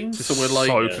the game. So we're like,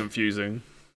 so confusing.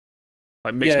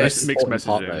 Like mixed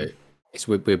messaging.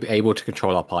 We're able to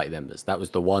control our party members. That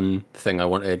was the one thing I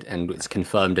wanted, and it's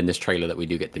confirmed in this trailer that we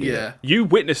do get to do that. You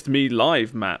witnessed me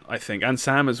live, Matt, I think, and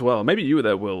Sam as well. Maybe you were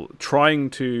there, Will, trying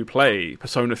to play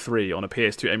Persona 3 on a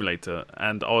PS2 emulator,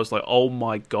 and I was like, oh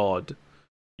my god.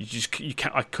 You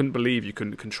can't. I couldn't believe you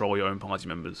couldn't control your own party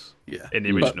members. Yeah. In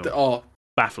the original.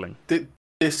 Baffling.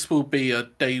 This will be a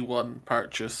day one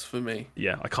purchase for me.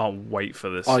 Yeah, I can't wait for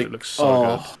this. It looks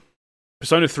so good.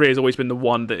 Persona 3 has always been the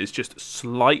one that is just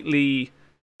slightly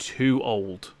too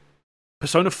old.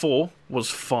 Persona 4 was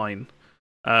fine.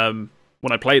 When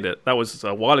I played it, that was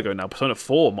a while ago now. Persona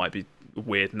 4 might be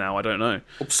weird now, I don't know.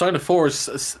 Well, Persona 4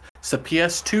 is a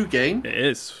PS2 game. It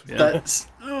is, yeah. That's,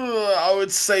 I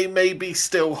would say maybe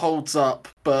still holds up,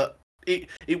 but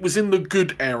it was in the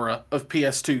good era of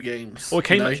PS2 games. Well,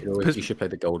 you should play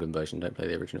the golden version, don't play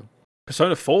the original.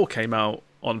 Persona 4 came out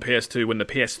on PS2 when the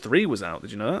PS3 was out,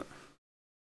 did you know that?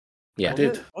 Yeah, I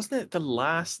did. Wasn't it the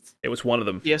last? It was one of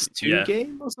them. PS2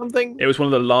 game or something? It was one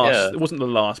of the last. Yeah. It wasn't the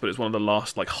last, but it was one of the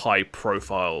last like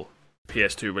high-profile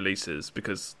PS2 releases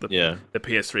because the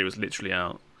PS3 was literally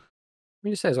out. Let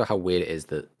me just say as well how weird it is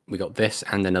that we got this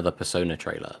and another Persona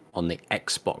trailer on the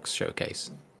Xbox showcase.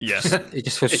 Yes, it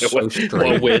just feels so strange.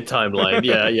 What a weird timeline.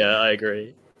 Yeah, I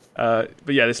agree. But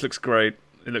yeah, this looks great.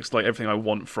 It looks like everything I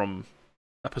want from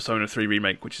a Persona 3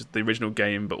 remake, which is the original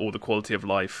game, but all the quality of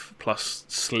life, plus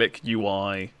slick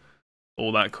UI,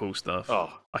 all that cool stuff.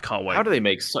 Oh, I can't wait. How do they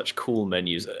make such cool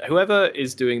menus? Whoever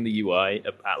is doing the UI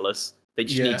at Atlas, they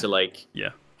just need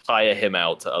to hire him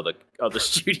out to other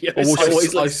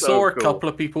studios. I saw a couple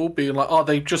of people being like, "Oh,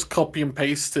 they've just copy and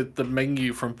pasted the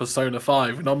menu from Persona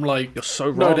 5," and I'm like, "You're so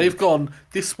wrong." No, they've gone.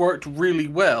 This worked really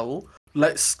well.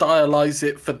 Let's stylize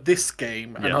it for this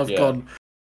game, and I've gone.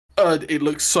 It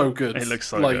looks so good. It looks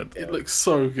so good. It looks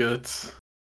so good.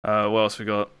 What else we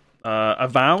got?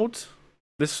 Avowed.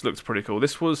 This looks pretty cool.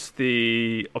 This was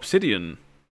the Obsidian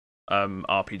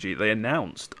RPG they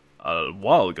announced a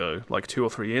while ago, like 2 or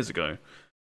 3 years ago.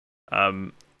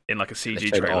 In like a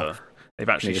CG trailer. They've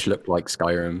actually just looked like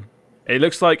Skyrim. It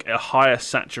looks like a higher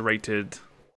saturated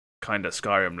kind of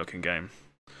Skyrim looking game.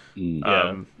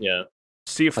 Yeah.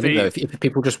 Sea of I think though, if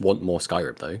people just want more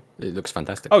Skyrim, though, it looks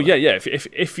fantastic. Oh yeah.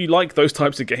 If you like those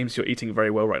types of games, you're eating very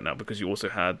well right now because you also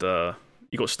had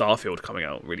you got Starfield coming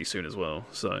out really soon as well.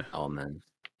 So oh man,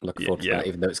 looking forward to that,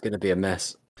 even though it's going to be a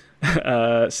mess.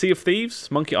 Sea of Thieves,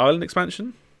 Monkey Island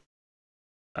expansion.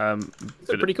 It's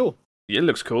pretty cool. Yeah, it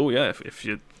looks cool. Yeah, if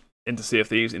you're into Sea of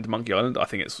Thieves, into Monkey Island, I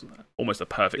think it's almost a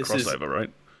perfect crossover,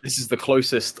 right? This is the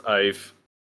closest I've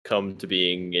come to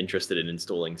being interested in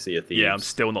installing Sea of Thieves. Yeah, I'm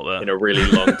still not there. In a really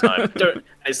long time.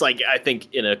 It's like, I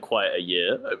think in quite a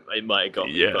year, it might have got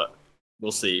me, but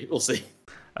we'll see.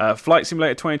 Flight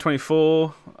Simulator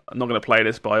 2024. I'm not going to play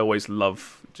this, but I always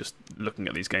love just looking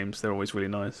at these games. They're always really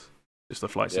nice. Just the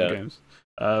flight sim games.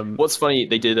 What's funny,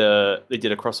 they did a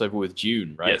crossover with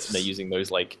Dune, right? Yes. And they're using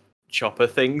those like chopper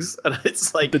things, and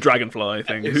it's like the dragonfly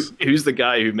things. Who's the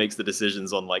guy who makes the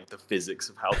decisions on like the physics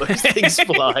of how those things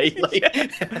fly? Like, I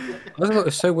thought it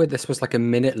was so weird. This was like a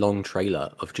minute-long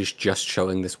trailer of just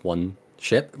showing this one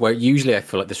ship. Where usually I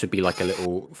feel like this would be like a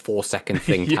little 4-second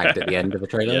thing tagged at the end of the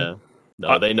trailer. Yeah,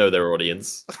 no, they know their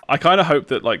audience. I kind of hope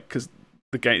that because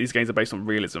these games are based on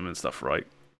realism and stuff, right?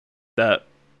 That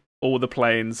all the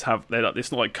planes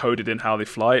it's not like coded in how they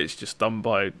fly, it's just done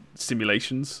by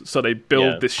simulations. So they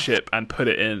build this ship and put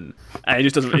it in, and it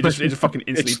just doesn't, it just fucking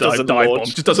instantly dive bomb.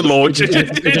 Just doesn't launch. It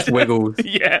just wiggles.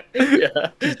 Yeah.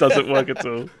 It just doesn't work at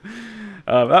all.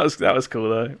 That was cool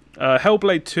though.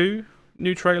 Hellblade 2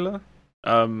 new trailer.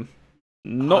 I'm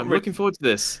looking forward to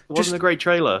this. It wasn't a great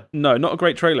trailer. No, not a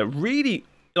great trailer. Really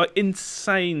like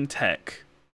insane tech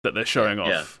that they're showing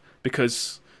off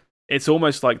because it's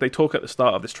almost like they talk at the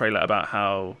start of this trailer about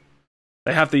how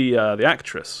they have the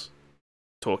actress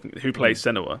talking who plays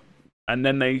Senua, and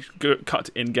then they cut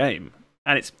in game,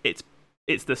 and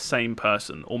it's the same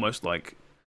person, almost like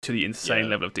to the insane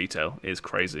level of detail. It is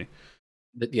crazy.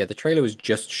 The trailer was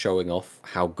just showing off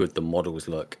how good the models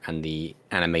look and the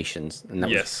animations, and that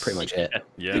was pretty much it.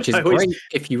 Yeah. Which is great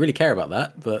if you really care about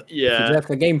that, but if you're there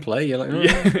for gameplay, you're like,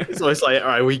 it's always like, all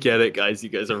right, we get it, guys. You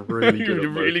guys are really good. You're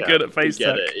really good at face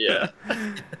tech. Get it,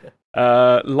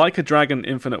 yeah. Like a Dragon,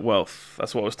 Infinite Wealth.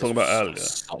 That's what I was talking about earlier.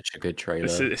 Such a good trailer.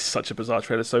 It's such a bizarre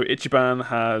trailer. So Ichiban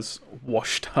has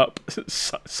washed up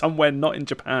somewhere not in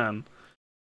Japan.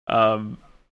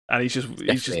 And he's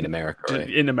just in America, right?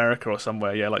 In America or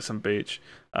somewhere, like some beach.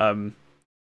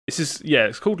 This is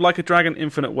it's called Like a Dragon,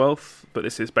 Infinite Wealth, but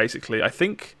this is basically, I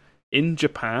think in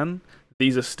Japan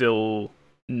these are still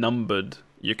numbered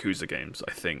Yakuza games,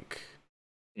 I think.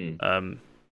 Mm.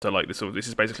 So like this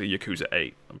is basically Yakuza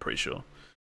 8, I'm pretty sure.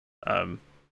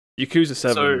 Yakuza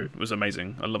 7 was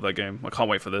amazing. I love that game. I can't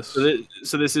wait for this.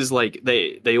 So this is like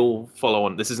they all follow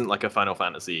on. This isn't like a Final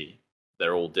Fantasy.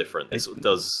 They're all different. This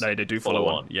does. They do follow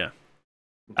on. Yeah.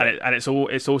 Okay. And it's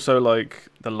also like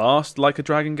the last Like a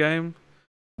Dragon game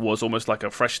was almost like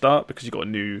a fresh start because you got a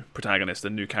new protagonist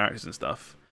and new characters and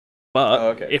stuff.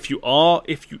 But if you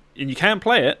can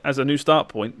play it as a new start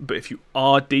point, but if you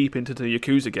are deep into the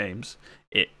Yakuza games,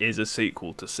 it is a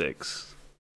sequel to 6.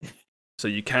 So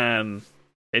you can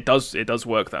it does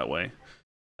work that way.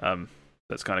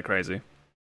 That's kind of crazy.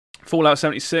 Fallout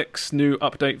 76, new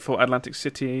update for Atlantic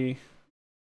City.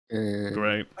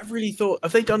 Great. I really thought,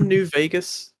 have they done New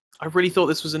Vegas? I really thought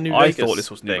this was a New Vegas. I thought this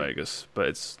was New Vegas,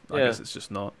 but I guess it's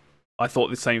just not. I thought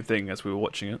the same thing as we were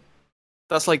watching it.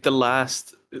 That's like the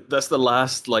last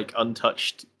like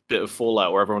untouched bit of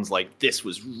Fallout where everyone's like, this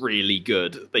was really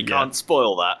good. They can't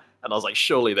spoil that. And I was like,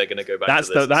 surely they're going to go back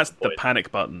to this. That's the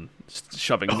panic button,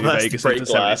 shoving New Vegas into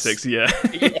 76. Yeah.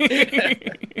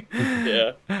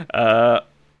 Yeah.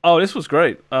 This was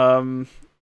great.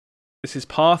 This is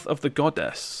Path of the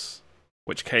Goddess,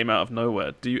 which came out of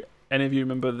nowhere. Do any of you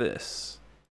remember this?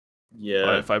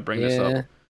 Yeah. If I bring this up.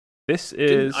 This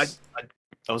is...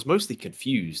 I was mostly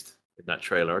confused in that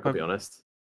trailer, I gotta be honest.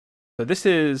 So this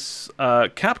is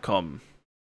Capcom,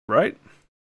 right?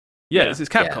 Yeah, this is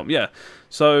Capcom, yeah.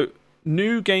 So,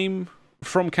 new game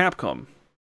from Capcom,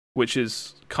 which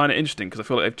is kind of interesting because I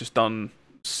feel like they've just done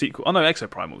sequel. Oh no,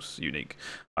 Exoprimal's unique.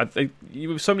 I think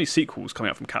with so many sequels coming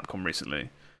out from Capcom recently,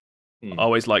 I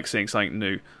always like seeing something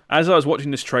new. As I was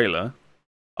watching this trailer,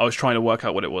 I was trying to work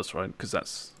out what it was, right? Because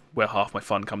that's where half my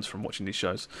fun comes from watching these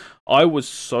shows. I was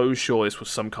so sure this was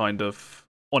some kind of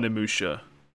Onimusha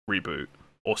reboot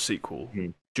or sequel. Do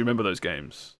you remember those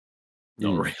games?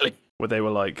 Not really. Where they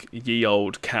were like ye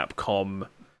old Capcom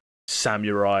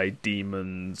samurai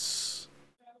demons,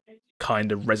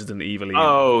 kind of Resident Evil.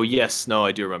 Oh yes, no,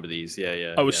 I do remember these.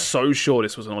 Yeah. I was so sure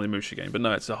this was an Onimusha game, but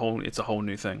no, it's a whole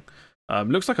new thing.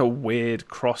 Looks like a weird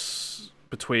cross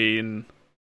between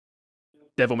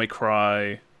Devil May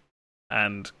Cry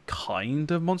and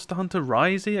kind of Monster Hunter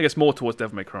Risey. I guess more towards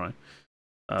Devil May Cry.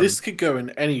 This could go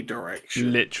in any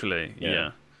direction. Literally,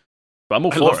 yeah. But I'm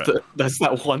all for it. That's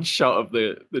that one shot of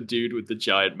the dude with the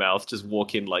giant mouth just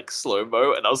walking like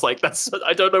slow-mo, and I was like,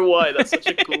 I don't know why, that's such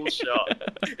a cool shot.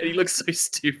 And he looks so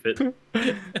stupid.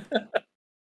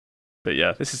 But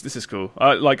yeah, this is cool.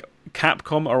 Like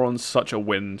Capcom are on such a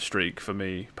win streak for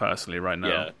me personally right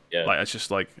now. Yeah. Like it's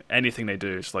just like anything they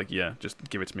do, it's like just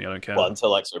give it to me. I don't care. Well,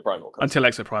 until Exoprimal comes. Until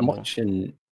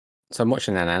Exoprimal. I'm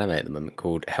watching an anime at the moment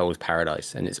called Hell's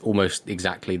Paradise, and it's almost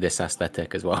exactly this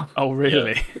aesthetic as well. Oh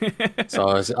really? Yeah. So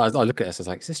I look at this, I was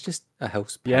like, is this just a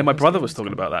Hell's Paradise? Yeah, my brother was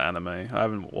talking about that anime. I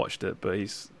haven't watched it, but he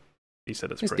said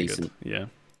it's pretty decent. Good. Yeah.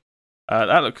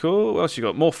 That looked cool. What else you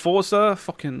got? More Forza.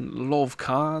 Fucking love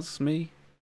cars, me.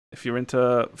 If you're into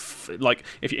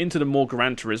the more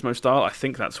Gran Turismo style, I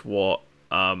think that's what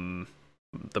the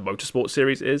Motorsport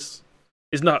series is.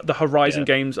 Isn't that the Horizon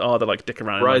games are the like dick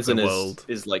around Horizon in the open world?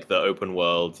 Is like the open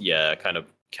world, kind of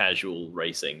casual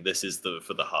racing. This is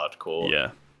for the hardcore.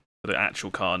 Yeah. For the actual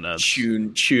car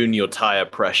nerds. Tune your tire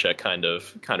pressure kind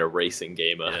of racing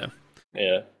gamer. Yeah.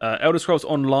 Yeah. Elder Scrolls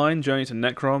Online, Journey to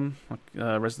Necrom,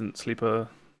 Resident Sleeper.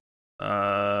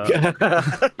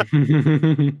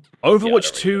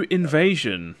 Overwatch 2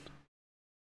 Invasion.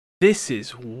 This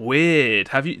is weird.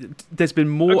 There's been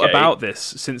more about this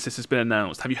since this has been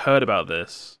announced. Have you heard about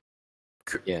this?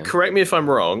 Correct me if I'm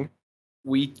wrong.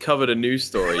 We covered a news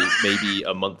story maybe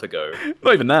a month ago.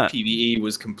 Not even that. PvE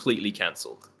was completely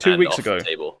cancelled. 2 weeks ago.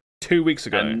 2 weeks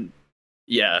ago. And,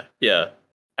 yeah.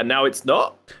 And now it's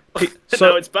not.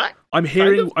 So now it's back. I'm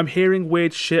hearing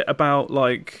weird shit about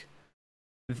like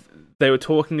they were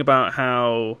talking about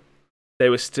how they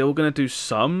were still going to do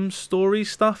some story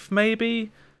stuff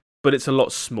maybe, but it's a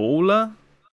lot smaller.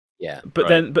 Yeah. But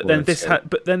then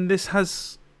this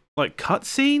has like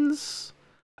cutscenes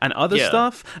and other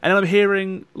stuff, and I'm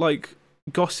hearing like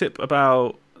gossip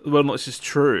about not this is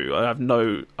true. I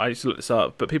used to look this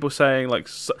up, but people saying like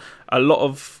a lot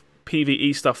of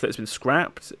PvE stuff that's been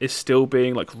scrapped is still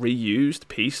being like reused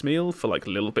piecemeal for like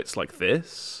little bits like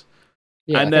this.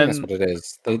 Yeah, I think that's what it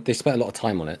is. They spent a lot of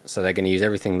time on it, so they're going to use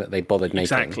everything that they bothered making.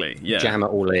 Exactly, yeah. Jam it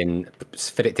all in,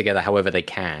 fit it together however they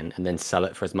can, and then sell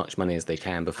it for as much money as they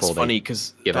can before that's funny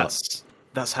because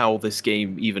that's how this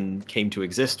game even came to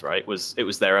exist, right? It was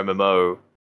their MMO,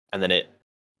 and then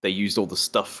they used all the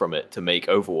stuff from it to make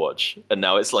Overwatch, and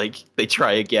now it's like they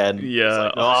try again. Yeah.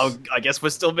 It's like, I guess we're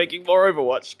still making more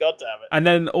Overwatch. God damn it. And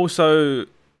then also,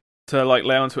 to like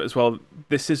lay onto it as well,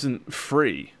 this isn't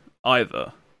free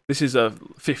either. This is a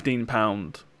 £15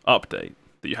 update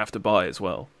that you have to buy as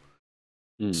well.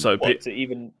 So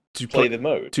to play the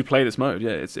mode? To play this mode,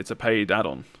 yeah, it's a paid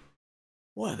add-on.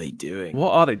 What are they doing?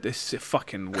 What are they? This is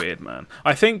fucking weird, man.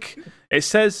 I think it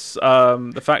says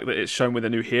the fact that it's shown with a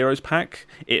new Heroes pack,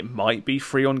 it might be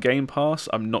free on Game Pass.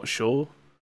 I'm not sure.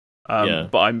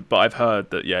 But I've heard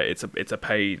that it's a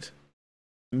paid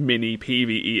mini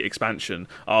PvE expansion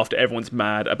after everyone's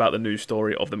mad about the news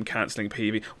story of them cancelling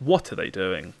PvE. What are they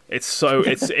doing? It's so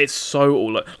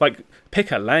all like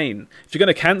pick a lane. If you're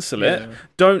going to cancel it,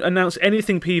 don't announce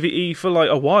anything PvE for like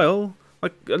a while.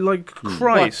 Like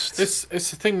Christ. It's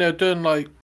the thing they're doing, like,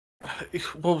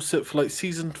 what was it, for like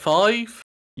season 5?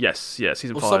 Yes,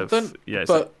 season 5. Something? Yeah,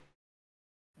 but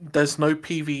there's no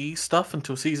PvE stuff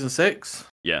until season 6.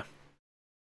 Yeah.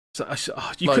 So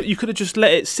you could have just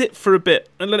let it sit for a bit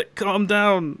and let it calm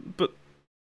down, but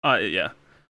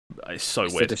it's so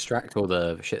weird. To distract all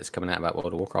the shit that's coming out about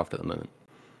World of Warcraft at the moment.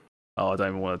 Oh, I don't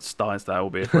even want to dive into that. It will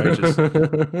be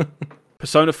ages.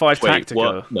 Persona 5 Tactica.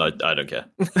 What? No, I don't care.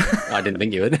 I didn't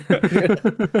think you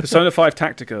would. Persona 5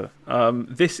 Tactica.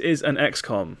 This is an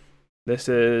XCOM. This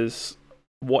is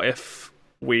what if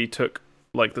we took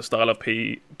like the style of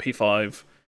P5,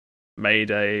 made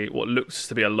what looks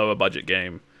to be a lower budget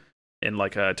game in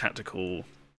like a tactical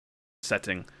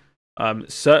setting.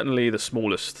 Certainly the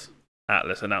smallest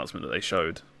Atlas announcement that they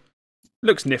showed.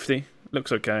 Looks nifty.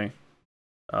 Looks okay.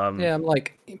 Yeah, I'm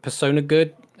like, Persona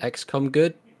good, XCOM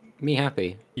good. Me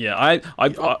happy. Yeah,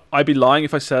 I'd be lying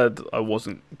if I said I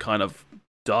wasn't kind of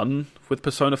done with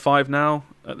Persona 5 now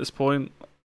at this point.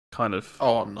 Kind of.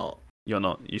 Oh, I'm not. You're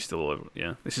not. You still.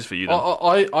 Yeah, this is for you then.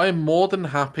 I'm more than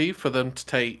happy for them to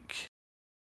take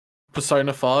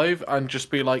Persona 5 and just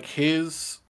be like,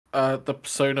 here's the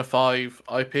Persona 5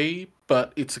 IP,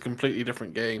 but it's a completely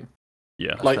different game.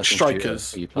 Yeah. Like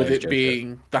Strikers, with it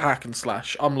being the hack and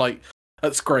slash. I'm like,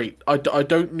 that's great. I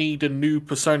don't need a new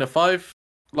Persona 5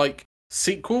 like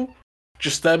sequel.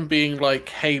 Just them being like,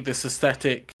 hey, this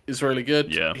aesthetic is really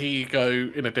good. Yeah. Here you go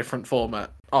in a different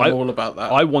format. I'm all about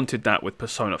that. I wanted that with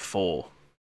Persona 4.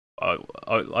 I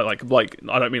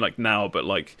don't mean like now, but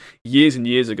like years and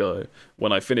years ago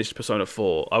when I finished Persona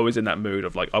 4, I was in that mood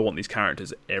of like, I want these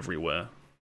characters everywhere.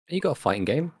 You got a fighting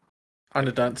game and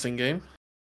a dancing game.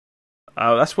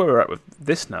 That's where we're at with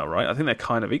this now, right? I think they're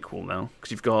kind of equal now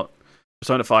because you've got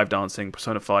Persona 5 dancing,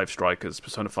 Persona 5 Strikers,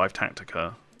 Persona 5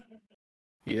 Tactica.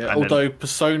 Yeah, and although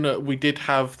Persona, we did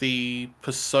have the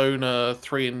Persona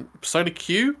 3 and Persona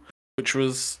Q, which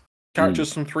was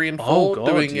characters from 3 and 4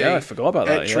 doing I forgot about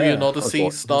that. Etrian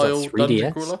Odyssey style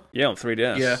dungeon crawler. Yeah, on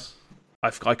 3DS. Yeah.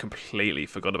 I completely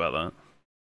forgot about that.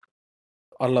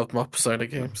 I love my Persona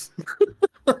games.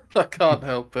 I can't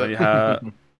help it. They had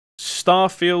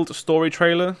Starfield story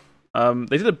trailer.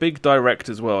 They did a big direct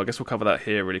as well. I guess we'll cover that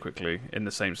here really quickly in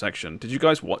the same section. Did you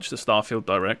guys watch the Starfield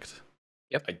direct?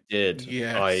 Yep, I did.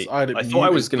 Yes, I thought I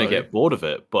was going to get bored of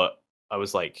it, but I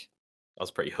was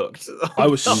pretty hooked. I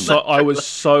was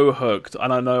so hooked,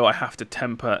 and I know I have to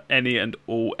temper any and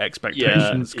all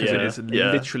expectations because it is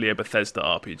literally a Bethesda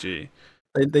RPG.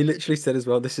 They literally said as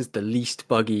well, this is the least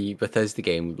buggy Bethesda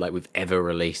game like we've ever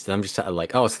released, and I'm just sort of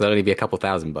like, oh, so there'll only be a couple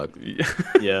thousand bugs.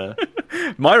 Yeah.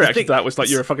 My reaction to that was like,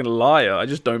 you're a fucking liar. I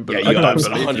just don't believe. Yeah, I don't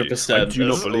believe 100%. I do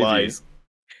not believe lies.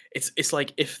 It's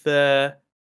like if they're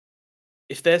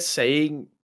saying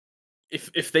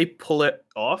if they pull it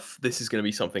off, this is going to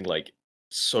be something like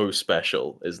so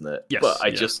special, isn't it? Yes. But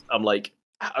I'm like,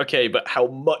 okay, but how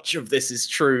much of this is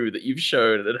true that you've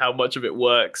shown, and how much of it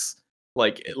works?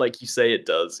 Like you say it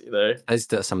does, you know.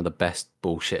 Those are some of the best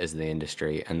bullshitters in the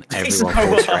industry, and everyone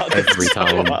falls for it every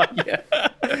time. Yeah.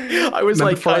 I was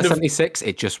Remember like, Fallout 76,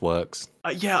 it just works.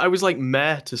 I was like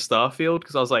meh to Starfield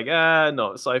because I was like,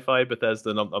 no, sci-fi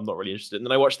Bethesda, and I'm not really interested. And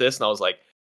then I watched this, and I was like,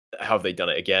 how have they done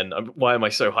it again? Why am I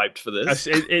so hyped for this?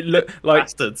 It looked like,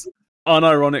 bastards.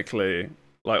 Unironically,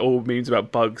 like all memes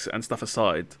about bugs and stuff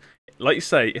aside, like you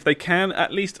say, if they can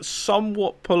at least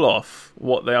somewhat pull off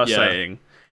what they are saying,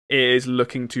 it is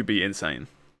looking to be insane.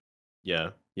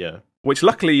 Yeah. Which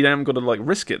luckily you haven't got to like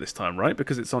risk it this time, right?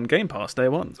 Because it's on Game Pass day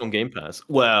one. It's on Game Pass.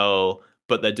 Well,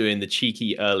 but they're doing the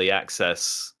cheeky early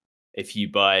access. If you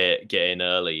buy it, get in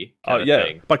early.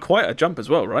 Thing. By quite a jump as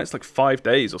well, right? It's like 5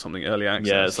 days or something early access.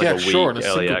 Yeah, it's like a week in a early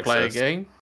single access. player game.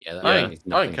 Yeah, I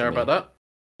don't care about that.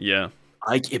 Yeah,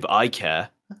 I care.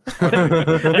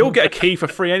 You'll get a key for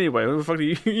free anyway. What the fuck are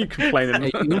you complaining?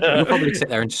 You'll probably sit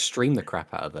there and stream the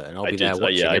crap out of it, and I'll be there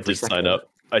watching every second. Sign up.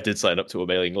 did sign up to a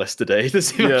mailing list today to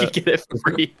see if I could get it for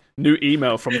free. New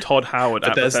email from Todd Howard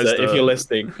at Bethesda. If you're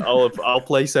listening, I'll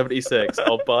play 76.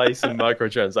 I'll buy some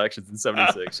microtransactions in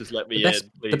 76. Just let me in,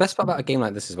 please. The best part about a game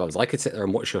like this as well is I could sit there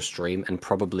and watch your stream and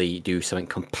probably do something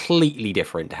completely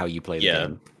different to how you play the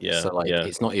game. Yeah. So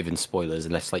it's not even spoilers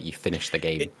unless you finish the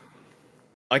game.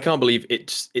 I can't believe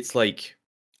it's like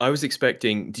I was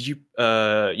expecting. Did you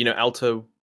Outer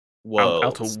Worlds?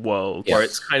 Outer Worlds, where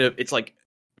it's like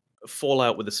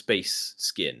Fallout with a space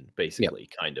skin, basically,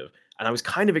 kind of. And I was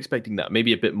kind of expecting that,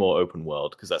 maybe a bit more open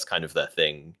world, because that's kind of their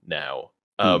thing now.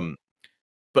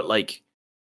 But like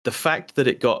the fact that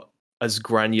it got as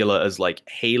granular as like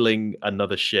hailing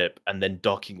another ship and then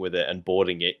docking with it and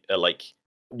boarding it,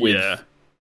 with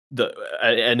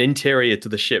an interior to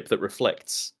the ship that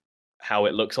reflects how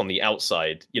it looks on the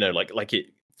outside, like it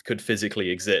could physically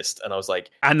exist. And I was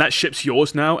like, and that ship's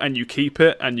yours now, and you keep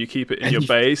it in your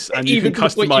base, and you can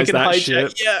customize that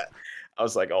ship. Yeah. I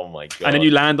was like, oh my god. And then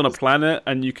you land on a planet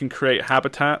and you can create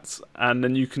habitats, and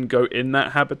then you can go in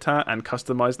that habitat and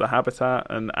customize the habitat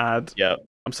and add. Yeah.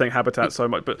 I'm saying habitat so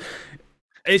much, but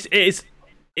it's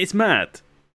mad.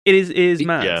 It is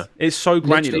mad. Yeah. It's so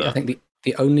granular. Literally, I think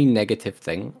the only negative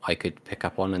thing I could pick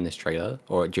up on in this trailer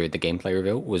or during the gameplay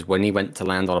reveal was when he went to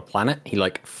land on a planet, he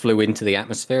like flew into the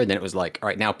atmosphere, and then it was like, all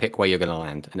right, now pick where you're going to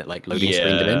land, and it like loading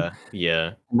screened him in.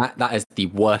 Yeah. And that is the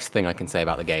worst thing I can say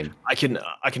about the game. I can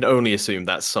only assume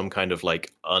that's some kind of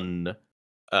like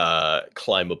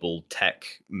climbable tech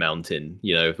mountain,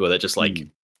 where they're just like,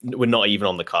 we're not even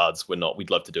on the cards. We'd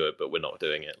love to do it, but we're not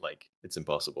doing it. Like, it's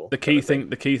impossible. The key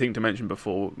thing to mention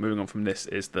before moving on from this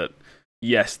is that,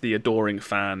 yes, the adoring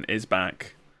fan is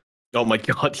back. Oh my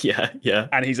god, yeah.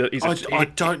 And I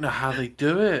don't know how they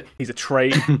do it. He's a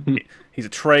trait. He's a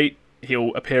trait.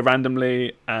 He'll appear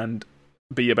randomly and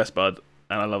be your best bud,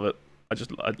 and I love it.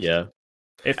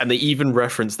 And they even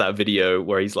reference that video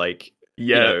where he's like,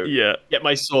 get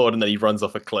my sword, and then he runs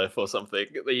off a cliff or something.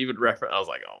 They even reference. I was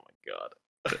like, oh my god.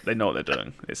 They know what they're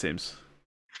doing, it seems.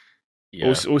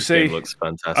 Yeah, we'll see. Game looks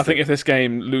fantastic. I think if this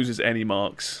game loses any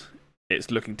marks, it's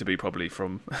looking to be probably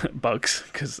from bugs,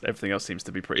 because everything else seems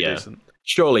to be pretty decent.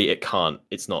 Surely it can't.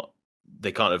 It's not.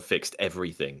 They can't have fixed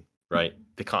everything, right?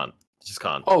 They can't. They just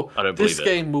can't. Oh, I don't believe this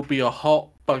game will be a hot,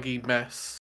 buggy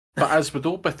mess. But as with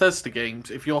all Bethesda games,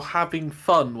 if you're having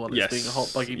fun while it's being a hot,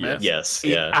 buggy mess,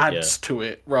 it adds to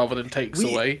it rather than takes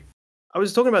away. I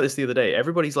was talking about this the other day.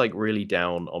 Everybody's like really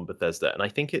down on Bethesda, and I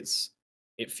think it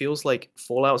feels like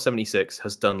Fallout 76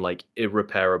 has done like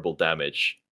irreparable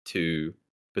damage to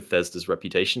Bethesda's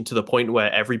reputation, to the point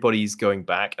where everybody's going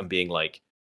back and being like,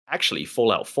 actually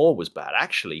Fallout 4 was bad,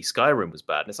 actually Skyrim was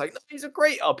bad, and it's like, no, these are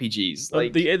great RPGs.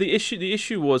 Like the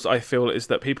issue was, I feel, is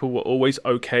that people were always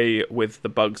okay with the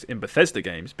bugs in Bethesda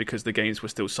games because the games were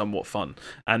still somewhat fun,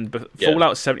 and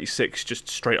Fallout 76 just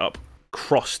straight up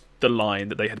crossed the line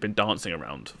that they had been dancing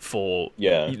around for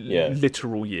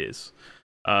literal years.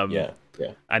 And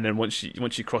then once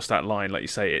you cross that line, like you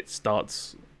say, it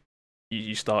starts.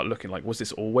 You start looking like, was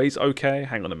this always okay?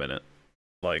 Hang on a minute.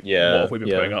 Like, what have we been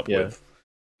putting up with?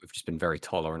 We've just been very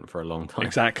tolerant for a long time.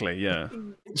 Exactly. Yeah.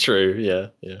 True.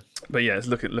 Yeah. But yeah, it's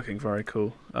looking very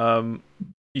cool. You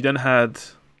then had,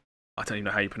 I don't even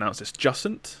know how you pronounce this,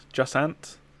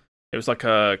 Jusant. It was like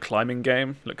a climbing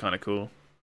game. Looked kind of cool.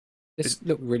 This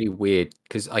looked really weird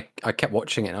because I kept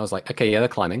watching it and I was like, okay, yeah, they're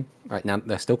climbing. Right now,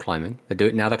 they're still climbing.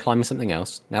 Now they're climbing something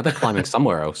else. Now they're climbing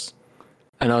somewhere else.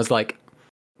 And I was like,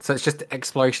 so it's just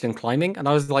exploration and climbing. And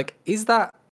I was like, is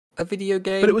that a video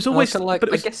game? But it was always like,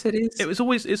 I guess it is. It was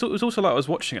also like I was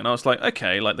watching it and I was like,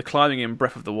 okay, like the climbing in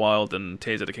Breath of the Wild and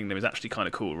Tears of the Kingdom is actually kind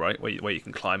of cool, right? Where you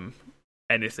can climb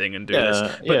anything and do this.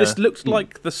 But this looks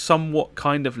like the somewhat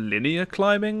kind of linear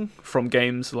climbing from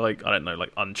games like, I don't know,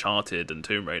 like Uncharted and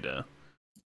Tomb Raider.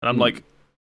 And I'm like,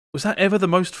 was that ever the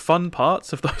most fun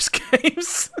parts of those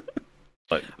games?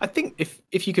 I think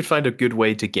if you could find a good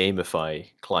way to gamify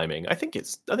climbing, I think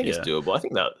it's doable. I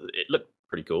think that it looked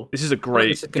pretty cool. This is a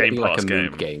great Game Pass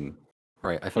game.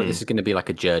 Right, I thought this is going to be like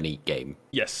a journey game.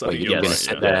 Yes, where you're going to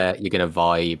sit there, you're going to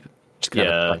vibe, just going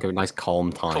to have like a nice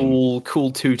calm time.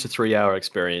 Cool 2 to 3 hour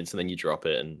experience, and then you drop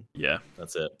it, and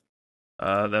that's it.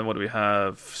 Then what do we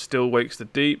have? Still Wakes the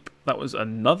Deep. That was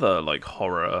another like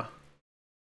horror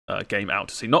game out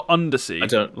to sea, not undersea. Like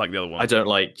the other one. I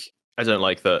don't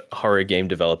like that horror game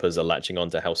developers are latching on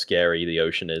to how scary the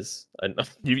ocean is.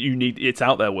 You need it's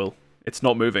out there, Will. It's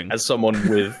not moving. As someone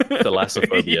with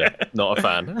thalassophobia, not a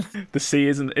fan. The sea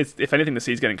isn't. If anything, the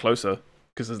sea's getting closer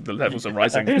because the levels are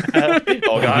rising.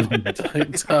 Oh god!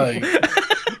 Don't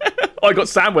I got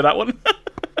Sam with that one.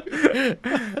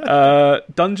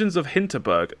 Dungeons of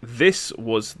Hinterberg. This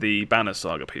was the Banner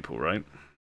Saga people, right?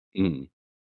 Mm.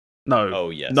 No. Oh,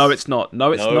 yes. No, it's not.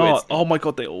 No, it's No, not. it's not. Oh my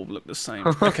god, they all look the same.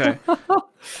 Okay.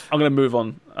 I'm going to move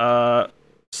on.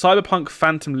 Cyberpunk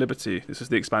Phantom Liberty. This is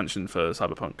the expansion for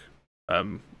Cyberpunk.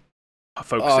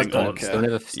 Focusing on... Still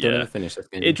never finished this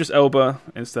game. Idris Elba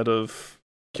instead of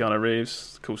Keanu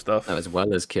Reeves. Cool stuff. No, as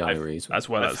well as Keanu Reeves.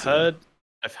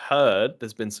 I've heard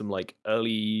there's been some like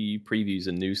early previews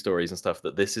and news stories and stuff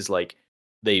that this is like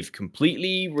they've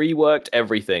completely reworked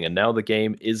everything and now the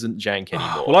game isn't jank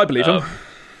anymore. Well, I believe him.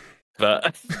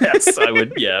 But yes, I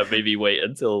would maybe wait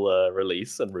until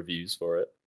release and reviews for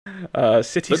it.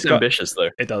 Looks ambitious though.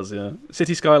 It does, yeah.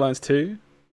 City Skylines 2.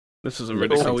 This was a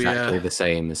really cool. Exactly the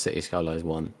same as City Skylines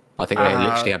 1. I think they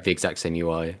literally have the exact same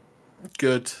UI.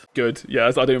 Good. Yeah,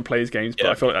 I don't even play these games, but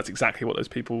I feel like that's exactly what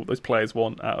those players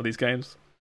want out of these games.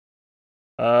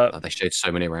 They showed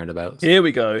so many roundabouts. Here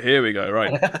we go.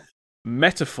 Right.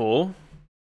 Metaphor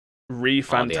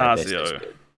Refantasio.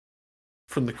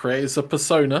 From the creators of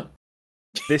Persona.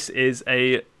 This is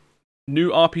a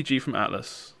new RPG from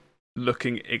Atlas,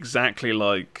 looking exactly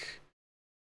like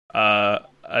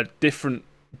a different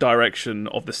direction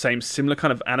of the similar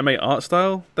kind of anime art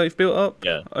style they've built up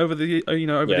over the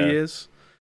years.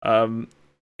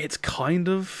 It's kind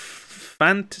of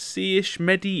fantasy-ish,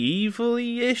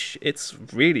 medieval-ish. It's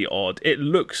really odd. It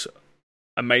looks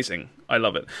amazing. I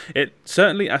love it. It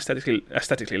certainly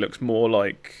aesthetically looks more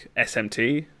like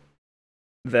SMT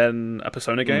than a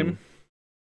Persona game.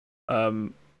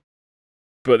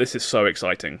 But this is so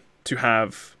exciting to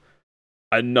have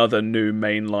another new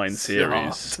mainline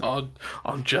series.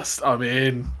 I'm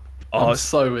in. I'm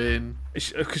so in.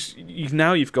 Because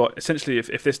you've got, essentially,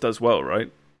 if this does well,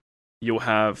 right, you'll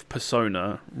have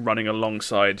Persona running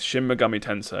alongside Shin Megami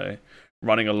Tensei,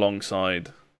 running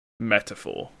alongside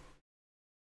Metaphor.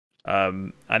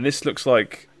 And this looks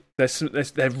like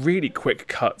they're really quick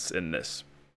cuts in this,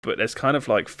 but there's kind of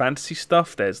like fantasy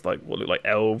stuff. There's like what look like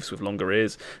elves with longer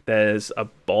ears. There's a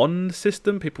bond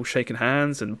system, people shaking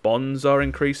hands and bonds are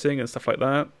increasing and stuff like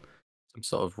that. Some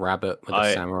sort of rabbit with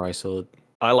a samurai sword.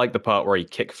 I like the part where he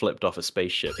kick flipped off a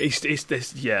spaceship.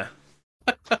 Yeah.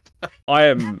 I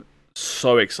am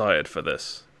so excited for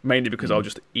this, mainly because I'll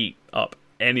just eat up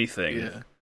anything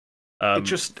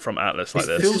from Atlas like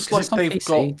this. Feels like they've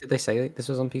got... Did they say this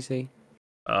was on PC?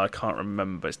 I can't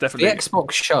remember. It's definitely the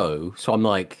Xbox show, so I'm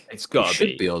like, it's got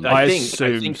to be on. I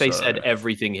think they said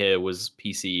everything here was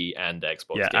PC and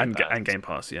Xbox. Yeah, Game and Game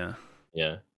Pass. Yeah.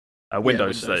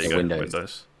 Windows. There you go.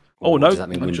 Windows. Oh no! Does that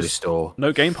mean Windows Store?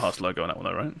 No Game Pass logo on that one,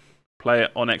 though, right? Play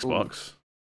it on Xbox. Ooh.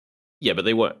 Yeah, but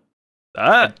they weren't.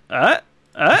 Okay,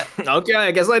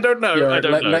 I guess I don't know.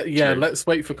 Let's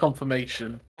wait for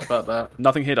confirmation about that.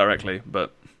 Nothing here directly,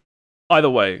 but either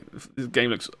way, the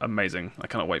game looks amazing. I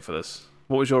cannot wait for this.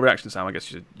 What was your reaction, Sam? I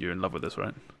guess you're in love with this,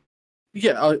 right?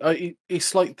 Yeah,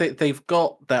 it's like they've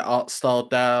got their art style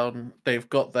down. They've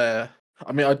got their...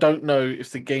 I mean, I don't know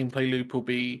if the gameplay loop will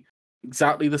be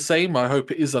exactly the same. I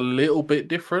hope it is a little bit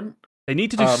different. They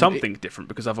need to do something different,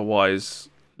 because otherwise,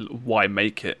 why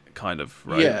make it, kind of,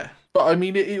 right? Yeah, but I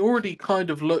mean, it already kind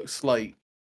of looks like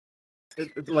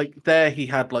there he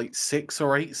had like 6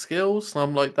 or 8 skills, and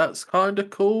I'm like, that's kind of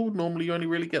cool. Normally you only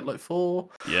really get like 4.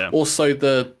 Yeah. Also,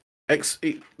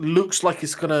 it looks like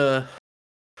it's gonna...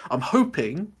 I'm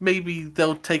hoping maybe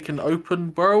they'll take an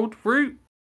open world route.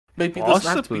 Maybe it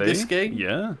doesn't have to be this game.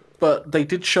 Yeah. But they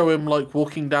did show him like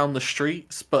walking down the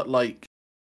streets, but like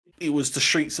it was the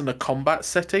streets in a combat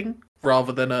setting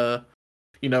rather than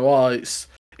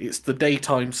it's the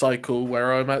daytime cycle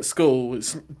where I'm at school.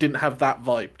 It didn't have that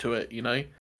vibe to it,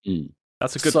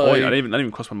 That's a good point. I didn't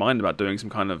even cross my mind about doing some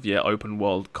kind of open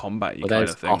world combat kind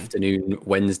of thing. Afternoon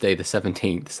Wednesday the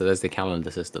 17th, so there's the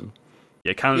calendar system.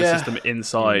 Yeah, calendar system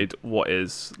inside what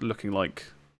is looking like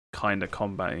kind of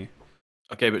combat.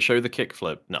 Okay, but show the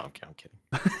kickflip. No, I'm kidding.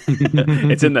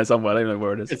 It's in there somewhere. I don't know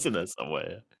where it is. It's in there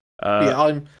somewhere.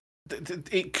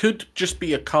 It could just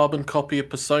be a carbon copy of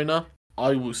Persona.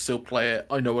 I will still play it.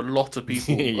 I know a lot of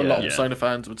people, a lot of Persona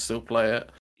fans would still play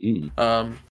it.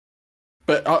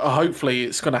 But hopefully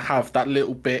it's going to have that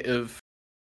little bit of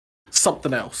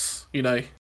something else,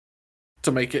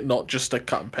 to make it not just a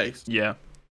cut and paste. Yeah.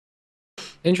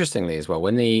 Interestingly as well,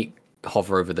 when they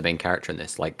hover over the main character in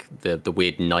this, like the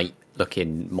weird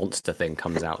knight-looking monster thing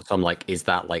comes out. So I'm like, is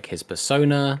that like his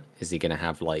persona? Is he going to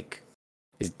have like...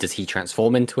 does he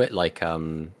transform into it like...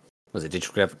 was it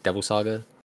Digital Devil Saga?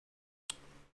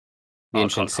 Be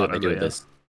interesting to see what they do with this.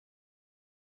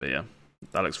 But yeah,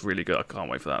 that looks really good. I can't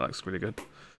wait for that. That looks really good.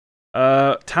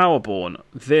 Towerborn.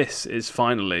 This is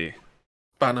finally...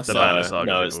 Banner the Banner Saga.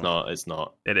 No, it's not. It's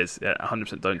not. It is. Yeah,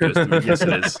 100%. Don't do this to me. Yes,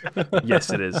 it is. Yes,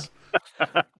 it is.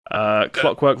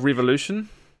 Clockwork Revolution.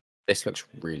 This looks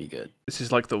really good. This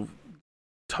is like the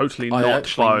totally I not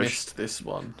actually missed this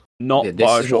one. Not this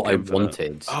Bioshock is what I Infinite.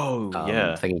 wanted.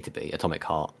 yeah. Thingy to be Atomic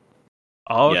Heart.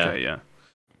 Oh, okay, yeah.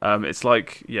 It's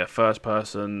like first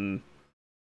person.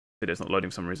 It is not loading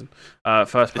for some reason.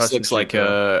 First person. This looks like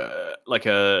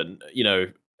a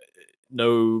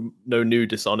no new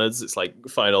Dishonored. It's like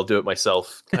fine, I'll do it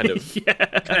myself. Kind of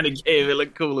kind of game. It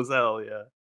looked cool as hell. Yeah.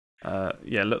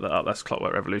 Look that up. That's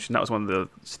Clockwork Revolution. That was one of the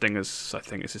stingers. I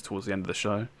think this is towards the end of the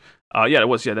show. It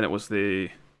was. Yeah, then it was the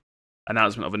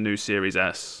announcement of a new Series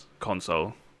S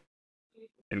console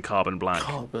in carbon black.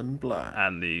 Carbon black.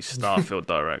 And the Starfield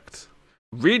Direct.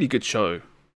 Really good show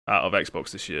out of Xbox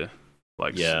this year.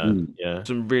 Like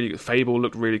some really good. Fable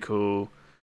looked really cool.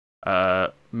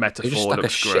 Metaphor just stuck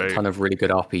looks a great. shit ton of really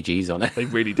good RPGs on it. They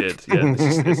really did. Yeah,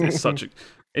 it's such a.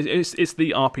 It's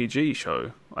the RPG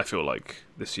show. I feel like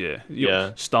this year.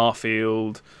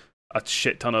 Starfield, a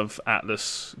shit ton of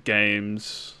Atlas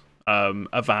games.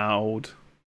 Avowed,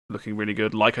 looking really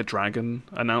good. Like a Dragon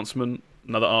announcement,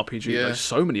 another RPG. Yeah. There's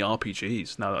so many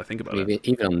RPGs now that I think about it.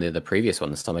 Even on the previous one,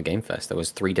 the Summer Game Fest, there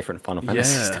was 3 different Final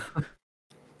Fantasy stuff.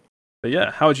 But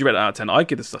yeah, how would you rate it out of 10? I'd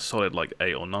give this a solid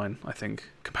 8 or 9, I think,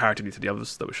 comparatively to the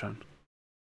others that were shown.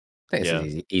 I think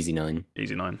it's easy 9.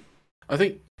 Easy 9. I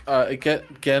think,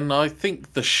 again, I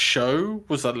think the show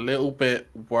was a little bit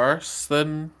worse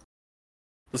than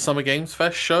the Summer Games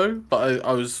Fest show, but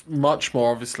I was much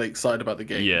more obviously excited about the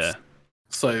games. Yeah.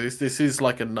 So this is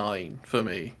like a 9 for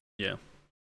me. Yeah.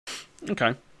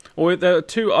 Okay. Well, there are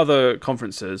 2 other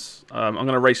conferences. I'm going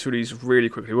to race through these really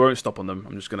quickly. We won't stop on them.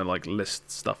 I'm just going to list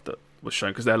stuff that was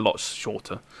shown because they're lots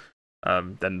shorter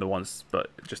than the ones, but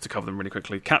just to cover them really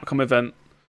quickly. Capcom event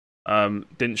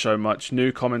didn't show much.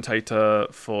 New commentator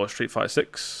for Street Fighter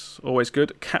 6, always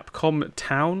good. Capcom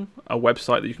Town, a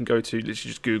website that you can go to. Literally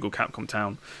just Google Capcom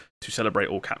Town to celebrate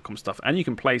all Capcom stuff, and you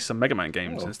can play some Mega Man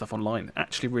games and stuff online.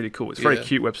 Actually, really cool. It's a very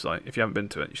cute website. If you haven't been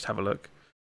to it, you should have a look.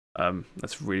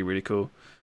 That's really, really cool.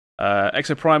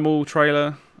 Exoprimal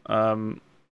trailer.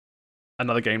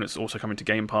 Another game that's also coming to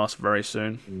Game Pass very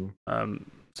soon.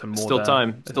 Some more Still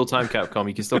time, Capcom.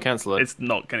 You can still cancel it. It's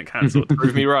not getting cancelled.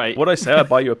 Prove me right. What I say, I'd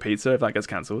buy you a pizza if that gets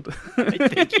cancelled. I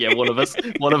think one of us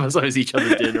owes each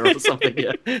other dinner or something.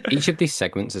 Yeah. Each of these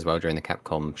segments as well during the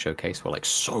Capcom showcase were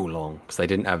so long because they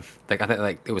didn't have. I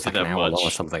think it was an hour long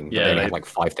or something. But they had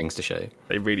 5 things to show.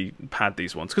 They really pad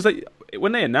these ones because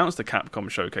when they announced the Capcom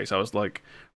showcase, I was like,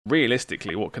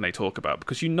 realistically, what can they talk about?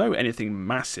 Because anything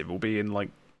massive will be in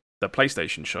the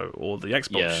PlayStation show or the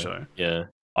Xbox show. Yeah.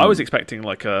 I was expecting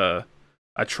a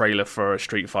trailer for a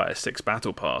Street Fighter 6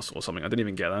 Battle Pass or something. I didn't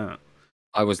even get that.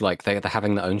 I was like, they're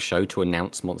having their own show to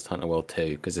announce Monster Hunter World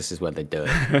 2 because this is where they do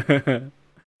it.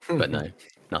 But no,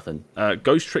 nothing.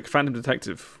 Ghost Trick Phantom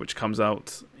Detective, which comes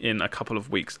out in a couple of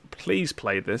weeks. Please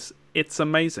play this. It's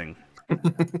amazing.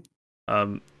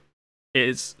 It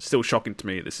is still shocking to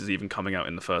me this is even coming out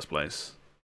in the first place.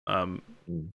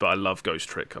 But I love Ghost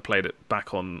Trick. I played it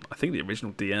back on, I think, the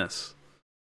original DS.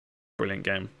 Brilliant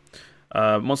game.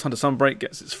 Monster Hunter Sunbreak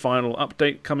gets its final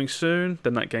update coming soon.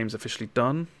 Then that game's officially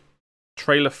done.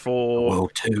 Trailer for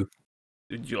World 2.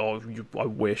 I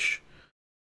wish.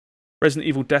 Resident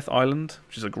Evil Death Island,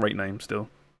 which is a great name still.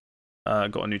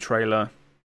 Got a new trailer.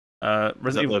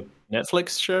 Resident Evil the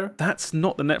Netflix show? That's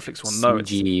not the Netflix one. No,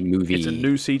 CG movie. It's a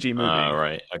new CG movie. Oh,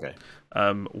 right. Okay.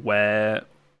 Where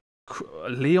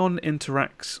Leon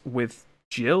interacts with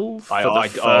Jill for I'm the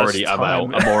first already time.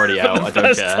 I'm already out. I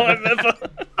don't care. Time ever.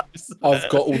 I've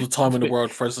got all the time in the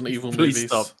world for Resident Evil Please movies.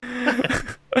 stop.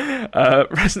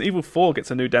 Resident Evil 4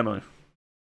 gets a new demo.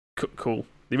 Cool.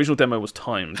 The original demo was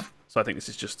timed, so I think this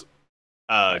is just.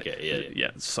 Okay. Yeah.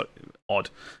 It's so odd.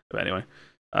 But anyway,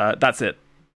 that's it.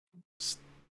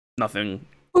 Nothing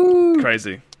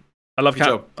crazy. I love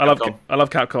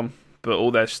Capcom, but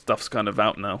all their stuff's kind of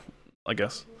out now, I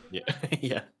guess. Yeah.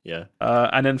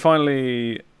 And then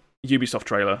finally, Ubisoft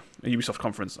trailer, a Ubisoft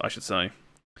conference, I should say.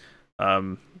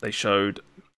 They showed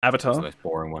Avatar. That's the most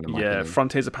boring one. In my opinion.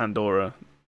 Frontiers of Pandora.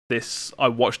 I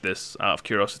watched this out of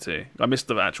curiosity. I missed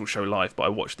the actual show live, but I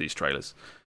watched these trailers.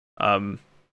 I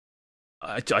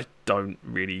don't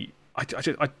really.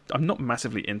 I'm not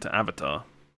massively into Avatar,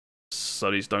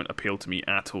 so these don't appeal to me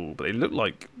at all. But they look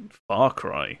like Far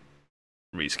Cry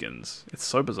reskins. It's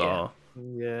so bizarre.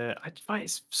 Yeah, I find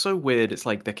it's so weird. It's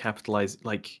like they're capitalized.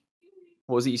 What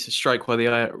was it? You said strike while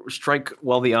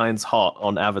the iron's hot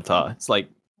on Avatar. It's like,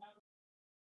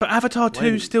 but Avatar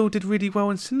 2 still did really well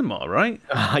in cinema, right?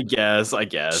 I guess.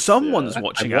 Someone's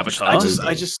watching Avatar.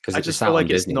 I just feel like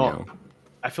it's not. Now.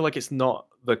 I feel like it's not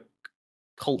the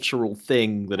cultural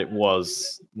thing that it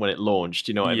was when it launched.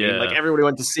 You know what I mean? Like everybody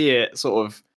went to see it, sort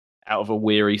of out of a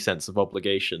weary sense of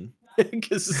obligation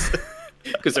because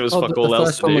it was fuck the all else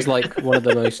first to one do. was like one of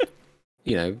the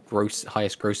most,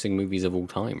 highest grossing movies of all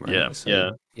time, right? Yeah,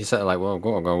 yeah. You're sort of like, well, I'll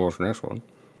go watch the next one.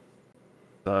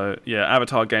 So yeah,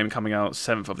 Avatar game coming out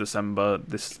 7th of December.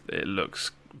 It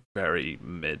looks very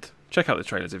mid. Check out the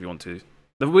trailers if you want to.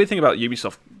 The weird thing about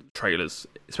Ubisoft trailers,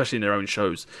 especially in their own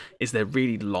shows, is they're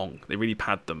really long. They really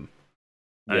pad them.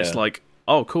 And it's like,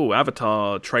 oh cool,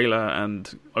 Avatar trailer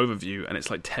and overview, and it's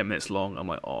like 10 minutes long. I'm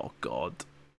like, oh god.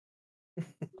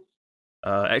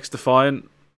 X Defiant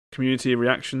community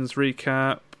reactions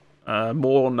recap.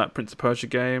 More on that Prince of Persia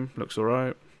game. Looks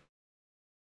alright.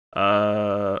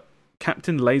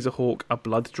 Captain Laserhawk: A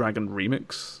Blood Dragon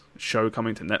remix show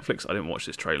coming to Netflix. I didn't watch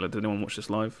this trailer. Did anyone watch this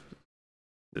live?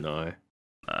 No.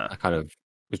 I kind of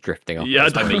was drifting off. Yeah,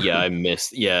 I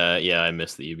missed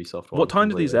the Ubisoft one. What time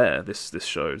did these air? This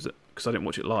show? Because I didn't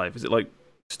watch it live. Is it like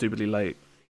stupidly late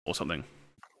or something?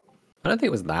 I don't think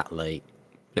it was that late.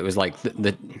 It was like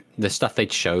the stuff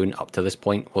they'd shown up to this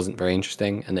point wasn't very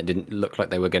interesting, and it didn't look like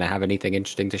they were going to have anything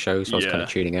interesting to show. So I was kind of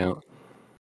tuning out.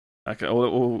 Okay,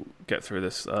 we'll get through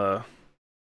this.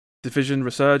 Division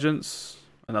Resurgence,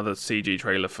 another CG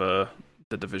trailer for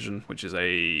The Division, which is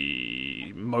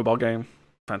a mobile game.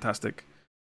 Fantastic.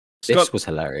 This was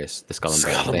hilarious. The Skull and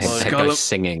Bones. They had guys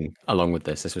singing along with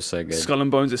this. This was so good. Skull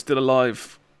and Bones is still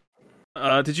alive.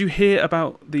 Did you hear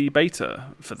about the beta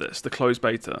for this? The closed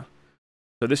beta.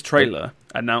 So this trailer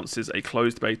announces a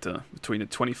closed beta between the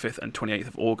 25th and 28th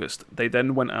of August. They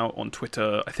then went out on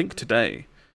Twitter, I think today,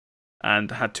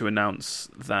 and had to announce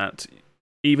that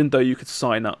even though you could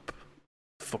sign up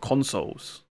for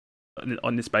consoles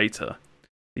on this beta,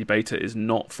 the beta is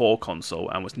not for console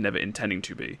and was never intending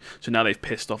to be. So now they've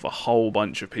pissed off a whole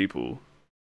bunch of people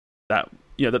that,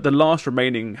 the last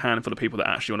remaining handful of people that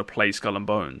actually want to play Skull and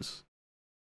Bones,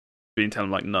 being telling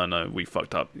them like, no, we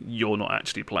fucked up. You're not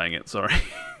actually playing it, sorry.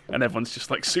 And everyone's just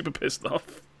like super pissed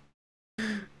off.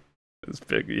 It's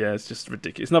big, yeah, it's just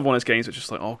ridiculous. It's another one of those games that's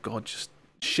just like, oh god, just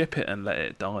ship it and let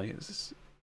it die.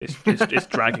 It's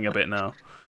dragging a bit now.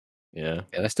 Yeah,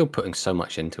 they're still putting so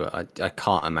much into it. I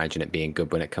can't imagine it being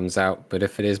good when it comes out, but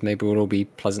if it is, maybe we'll all be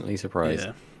pleasantly surprised.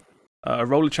 Yeah.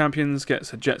 Roller Champions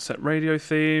gets a Jet Set Radio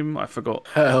theme. I forgot.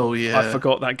 Hell yeah! I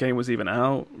forgot that game was even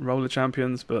out. Roller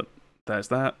Champions, but there's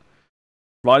that.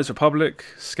 Riders Republic,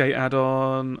 Skate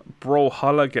add-on.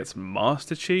 Brawlhalla gets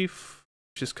Master Chief,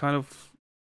 which is kind of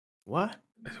what?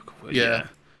 Yeah.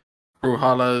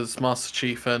 Brawlhalla's Master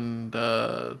Chief and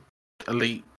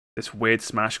Elite. This weird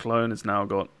Smash clone has now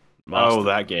got Master. Oh,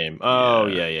 that game. Oh,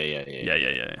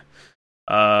 yeah.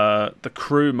 The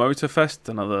Crew Motorfest,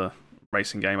 another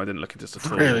racing game. I didn't look into this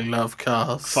at all. Really love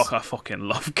cars. Fuck, I fucking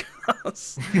love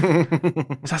cars.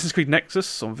 Assassin's Creed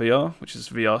Nexus on VR, which is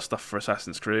VR stuff for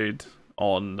Assassin's Creed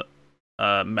on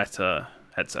Meta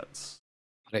headsets.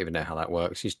 I don't even know how that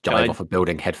works. You just dive off a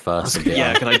building head first.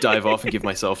 Yeah, can I dive off and give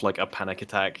myself like a panic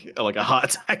attack, like a heart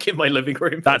attack in my living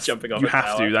room? That's jumping off. You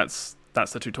have to.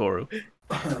 That's the tutorial.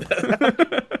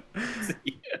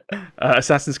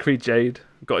 Assassin's Creed Jade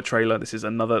got a trailer. This is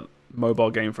another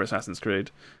mobile game for Assassin's Creed,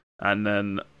 and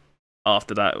then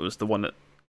after that it was the one that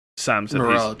Sam said,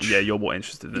 you're more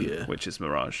interested in, which is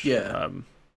Mirage. Yeah.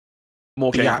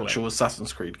 More the gameplay. Actual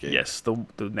Assassin's Creed game. Yes, the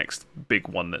next big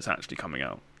one that's actually coming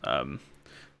out.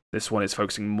 This one is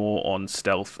focusing more on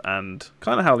stealth and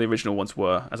kind of how the original ones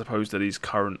were, as opposed to these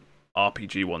current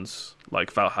RPG ones like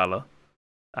Valhalla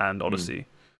and Odyssey.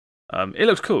 It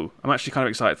looks cool. I'm actually kind of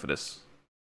excited for this.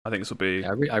 I think this will be.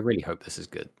 Yeah, I really hope this is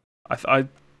good. I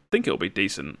think it'll be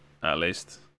decent at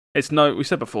least. It's no. We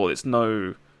said before, it's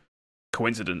no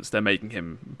coincidence they're making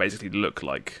him basically look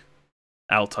like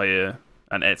Altair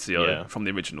and Ezio from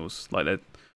the originals. Like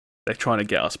they're trying to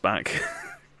get us back.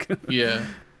 Yeah.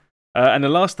 And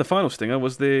the final stinger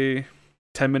was the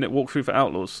 10-minute walkthrough for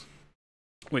Outlaws,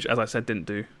 which, as I said, didn't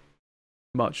do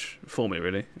much for me,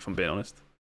 really, if I'm being honest.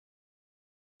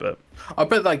 But I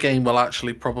bet that game will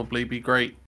actually probably be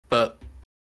great, but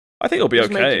I think it'll be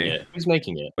okay. Who's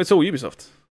making it? It's all Ubisoft.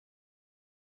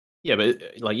 Yeah, but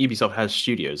like Ubisoft has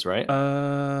studios, right?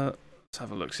 Let's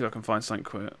have a look, see if I can find something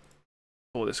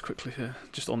for this quickly here,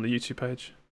 just on the YouTube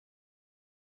page.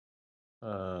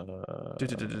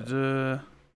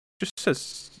 Just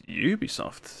says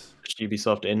Ubisoft.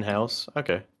 Ubisoft in-house.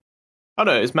 Okay. Oh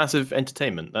no, it's Massive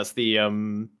Entertainment. That's the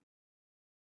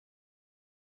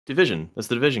Division. That's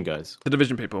the Division guys. The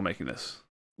Division people are making this.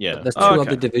 Yeah. But there's two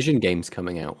other Division games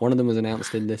coming out. One of them was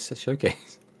announced in this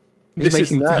showcase.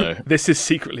 This is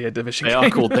secretly a Division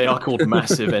game. They are called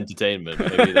Massive Entertainment.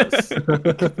 Maybe that's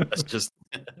just.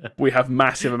 We have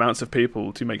massive amounts of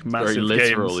people to make massive very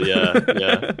literal, games.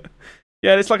 Yeah.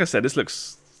 Yeah, it's like I said. This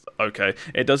looks okay.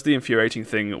 It does the infuriating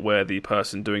thing where the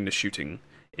person doing the shooting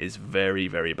is very,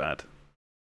 very bad.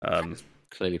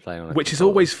 Clearly playing on a which is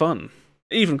controller. always fun.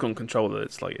 Even on controller,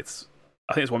 it's like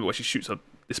I think it's one where she shoots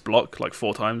this block like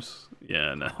 4 times.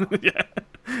 Yeah, no, yeah,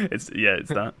 it's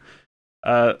that.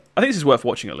 I think this is worth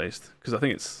watching at least because I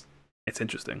think it's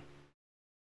interesting.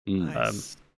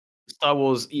 Nice. Star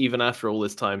Wars, even after all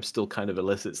this time, still kind of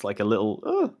elicits like a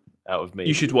little out of me.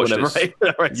 You should watch this.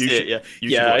 I see it,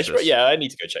 yeah. I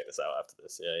need to go check this out after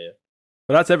this. Yeah.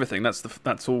 But that's everything.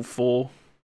 That's all 4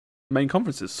 main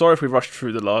conferences. Sorry if we rushed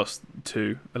through the last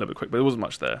 2 a little bit quick, but there wasn't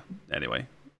much there anyway.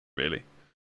 Really.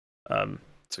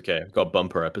 It's okay. I've got a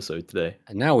bumper episode today.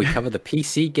 And now we cover the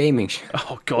PC gaming show.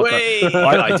 Oh god! Wait!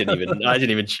 I didn't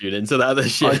even tune into that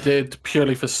this year. I did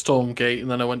purely for Stormgate, and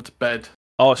then I went to bed.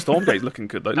 Oh, Stormgate's looking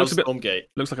good though. It looks Stormgate?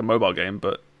 Looks like a mobile game,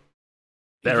 but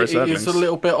It is a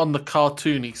little bit on the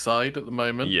cartoony side at the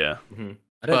moment. Yeah. Mm-hmm.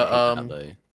 I don't But, hate that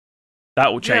though.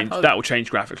 That will change. That will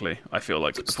change graphically. I feel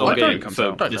like before the game comes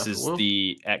out. This is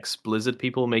the ex-Blizzard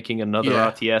people making another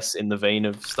RTS in the vein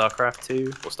of StarCraft 2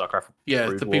 or StarCraft. Yeah,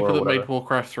 Brood the War people or that made whatever.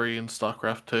 Warcraft 3 and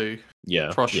StarCraft 2.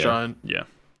 Yeah, Frost Giant. Yeah.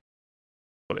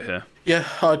 Got it here. Yeah,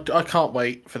 I can't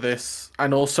wait for this.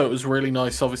 And also, it was really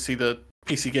nice, obviously, the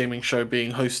PC gaming show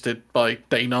being hosted by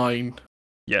Day9.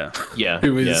 Yeah. Yeah.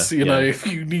 Who is, you know, if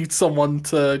you need someone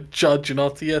to judge an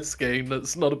RTS game,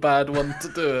 that's not a bad one to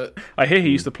do it. I hear he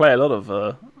used to play a lot of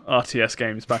RTS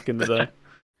games back in the day.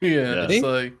 Yeah,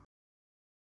 so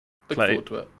look forward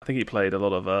to it. I think he played a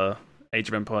lot of Age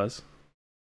of Empires.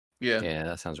 Yeah,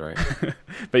 that sounds right.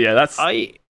 But yeah,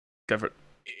 go for it.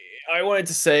 I wanted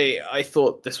to say I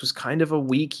thought this was kind of a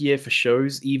weak year for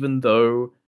shows, even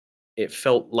though it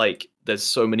felt like there's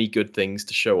so many good things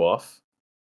to show off.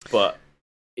 But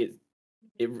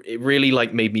it really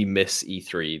like made me miss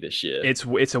E3 this year. It's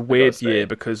a weird year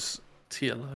because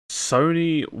TLO.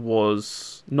 Sony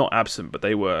was not absent, but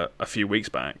they were a few weeks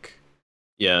back.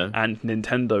 Yeah. And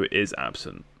Nintendo is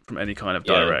absent from any kind of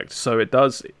direct. So it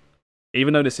does,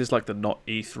 even though this is like the not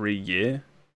E3 year,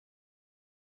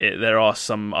 there are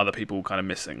some other people kind of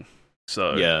missing.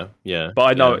 So yeah. But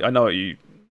I know you.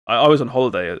 I was on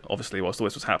holiday, obviously, whilst all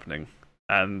this was happening,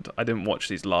 and I didn't watch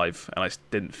these live, and I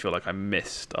didn't feel like I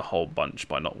missed a whole bunch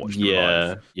by not watching them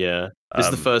live. Yeah. This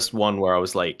is the first one where I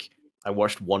was like, I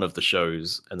watched one of the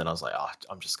shows, and then I was like,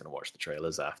 I'm just going to watch the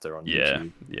trailers after on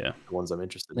YouTube. Yeah. The ones I'm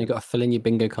interested in. You got to fill in your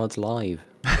bingo cards live.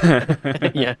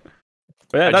 Yeah.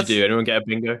 But yeah, How'd you do? Anyone get a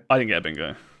bingo? I didn't get a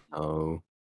bingo. Oh.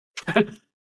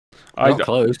 Not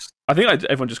close. I think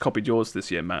everyone just copied yours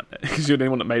this year, Matt, because you're the only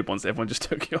one that made one, so everyone just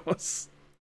took yours.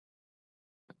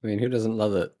 I mean, who doesn't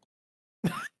love it?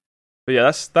 But yeah,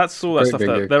 that's all that Great stuff.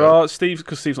 bingo There card. are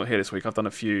because Steve's not here this week. I've done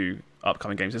a few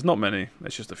upcoming games. There's not many.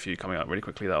 There's just a few coming out really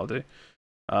quickly that I'll do.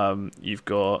 You've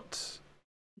got.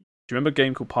 Do you remember a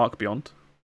game called Park Beyond?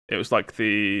 It was like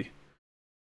the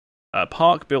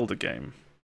park builder game,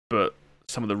 but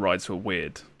some of the rides were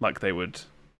weird. Like they would.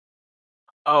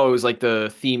 Oh, it was like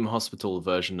the theme hospital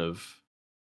version of,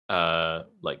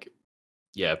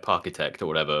 Parkitect or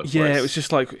whatever. Yeah, it was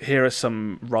just like here are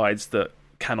some rides that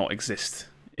cannot exist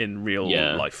in real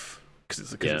life because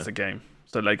it's a game.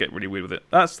 So they get really weird with it.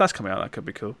 That's coming out. That could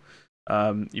be cool.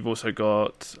 You've also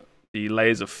got the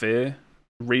Layers of Fear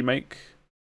remake.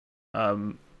 I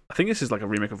think this is like a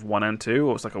remake of 1 and 2,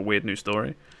 or it's like a weird new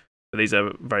story. But these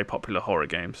are very popular horror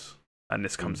games, and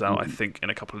this comes out I think in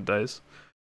a couple of days.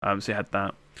 So you had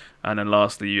that, and then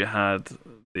lastly you had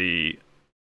the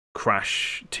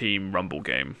Crash Team Rumble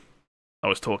game I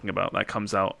was talking about. That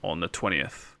comes out on the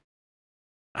 20th,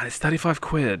 and it's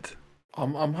 £35.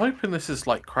 I'm hoping this is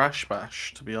like Crash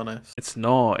Bash, to be honest. It's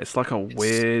not. It's like a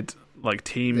weird, like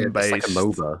team based. It's like a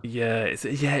MOBA. Yeah, it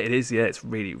is. Yeah, it's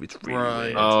really Right.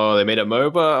 weird. Oh, they made a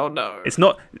MOBA. Oh no. It's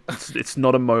not. It's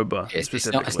not a MOBA.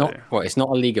 Specifically. It's not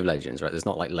a League of Legends, right? There's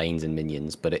not like lanes and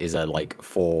minions, but it is a like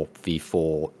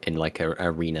 4v4 in like a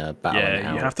arena battle.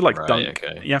 Yeah, you have to like dunk.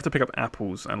 Okay. You have to pick up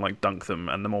apples and like dunk them,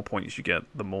 and the more points you get,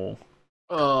 the more.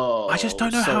 Oh, I just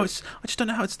don't know how it's. I just don't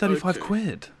know how it's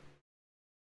 £35.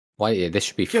 Why? Yeah, this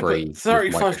should be Yeah, free. but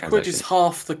 35 quid is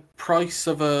half the price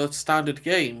of a standard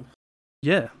game.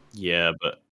 Yeah. Yeah,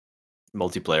 but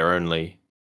multiplayer only.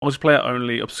 Multiplayer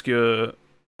only, obscure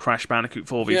Crash Bandicoot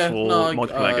 4v4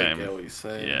 multiplayer game. I get what you're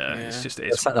saying. Yeah, it's just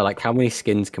It's like they're like, how many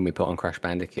skins can we put on Crash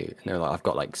Bandicoot? And they're like, I've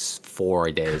got like 4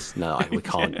 ideas. No, like, we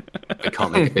can't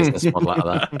make a business model out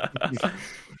of that.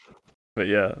 But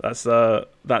yeah, that's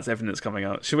everything that's coming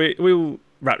out. We'll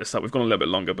wrap this up. We've gone a little bit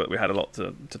longer, but we had a lot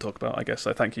to talk about, I guess.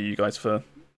 So thank you guys for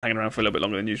hanging around for a little bit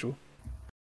longer than usual.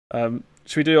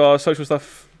 Should we do our social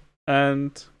stuff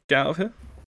and get out of here?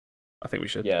 I think we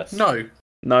should. Yes. No.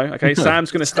 No, okay.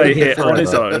 Sam's going to stay here on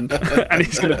his own, and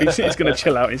he's going to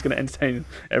chill out. He's going to entertain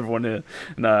everyone here.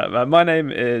 No, my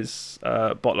name is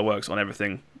Bottlerworks on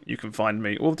everything. You can find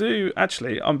me.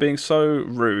 Actually, I'm being so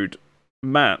rude.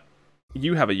 Matt,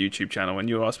 you have a YouTube channel, and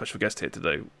you're our special guest here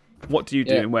today. What do you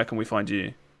do, and where can we find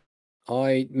you?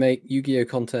 I make Yu-Gi-Oh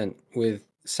content with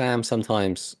Sam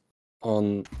sometimes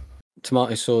on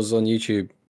Tomato Sauce on YouTube.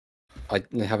 I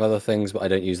have other things, but I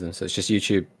don't use them, so it's just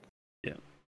YouTube. Yeah,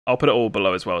 I'll put it all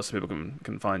below as well, so people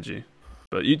can find you.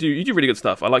 But you do really good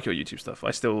stuff. I like your YouTube stuff.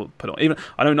 I still put on, even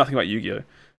I know nothing about Yu-Gi-Oh,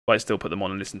 but I still put them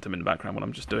on and listen to them in the background when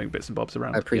I'm just doing bits and bobs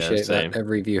around. I appreciate that.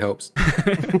 Every view helps.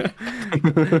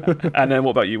 And then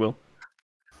what about you, Will?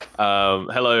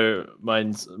 Hello, my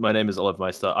name is Oliver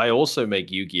Meister. I also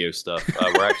make Yu-Gi-Oh stuff.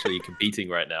 We're actually competing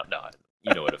right now. No,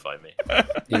 you know where to find me.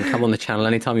 You can come on the channel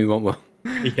anytime you want, Will.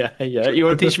 Yeah. You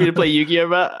want to teach me to play Yu-Gi-Oh,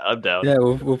 Matt? I'm down. Yeah,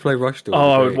 we'll play Rush Duel.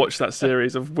 Oh, I would watch that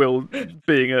series of Will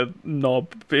being a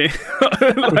knob, trying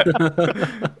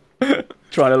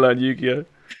to learn Yu-Gi-Oh.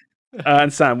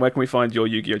 And Sam, where can we find your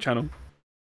Yu-Gi-Oh channel?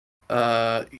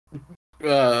 I'm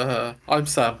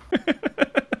Sam.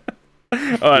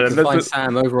 All right, you can find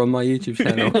Sam over on my YouTube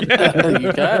channel.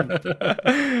 You can.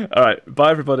 All right,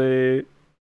 bye everybody.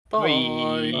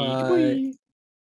 Bye. Bye.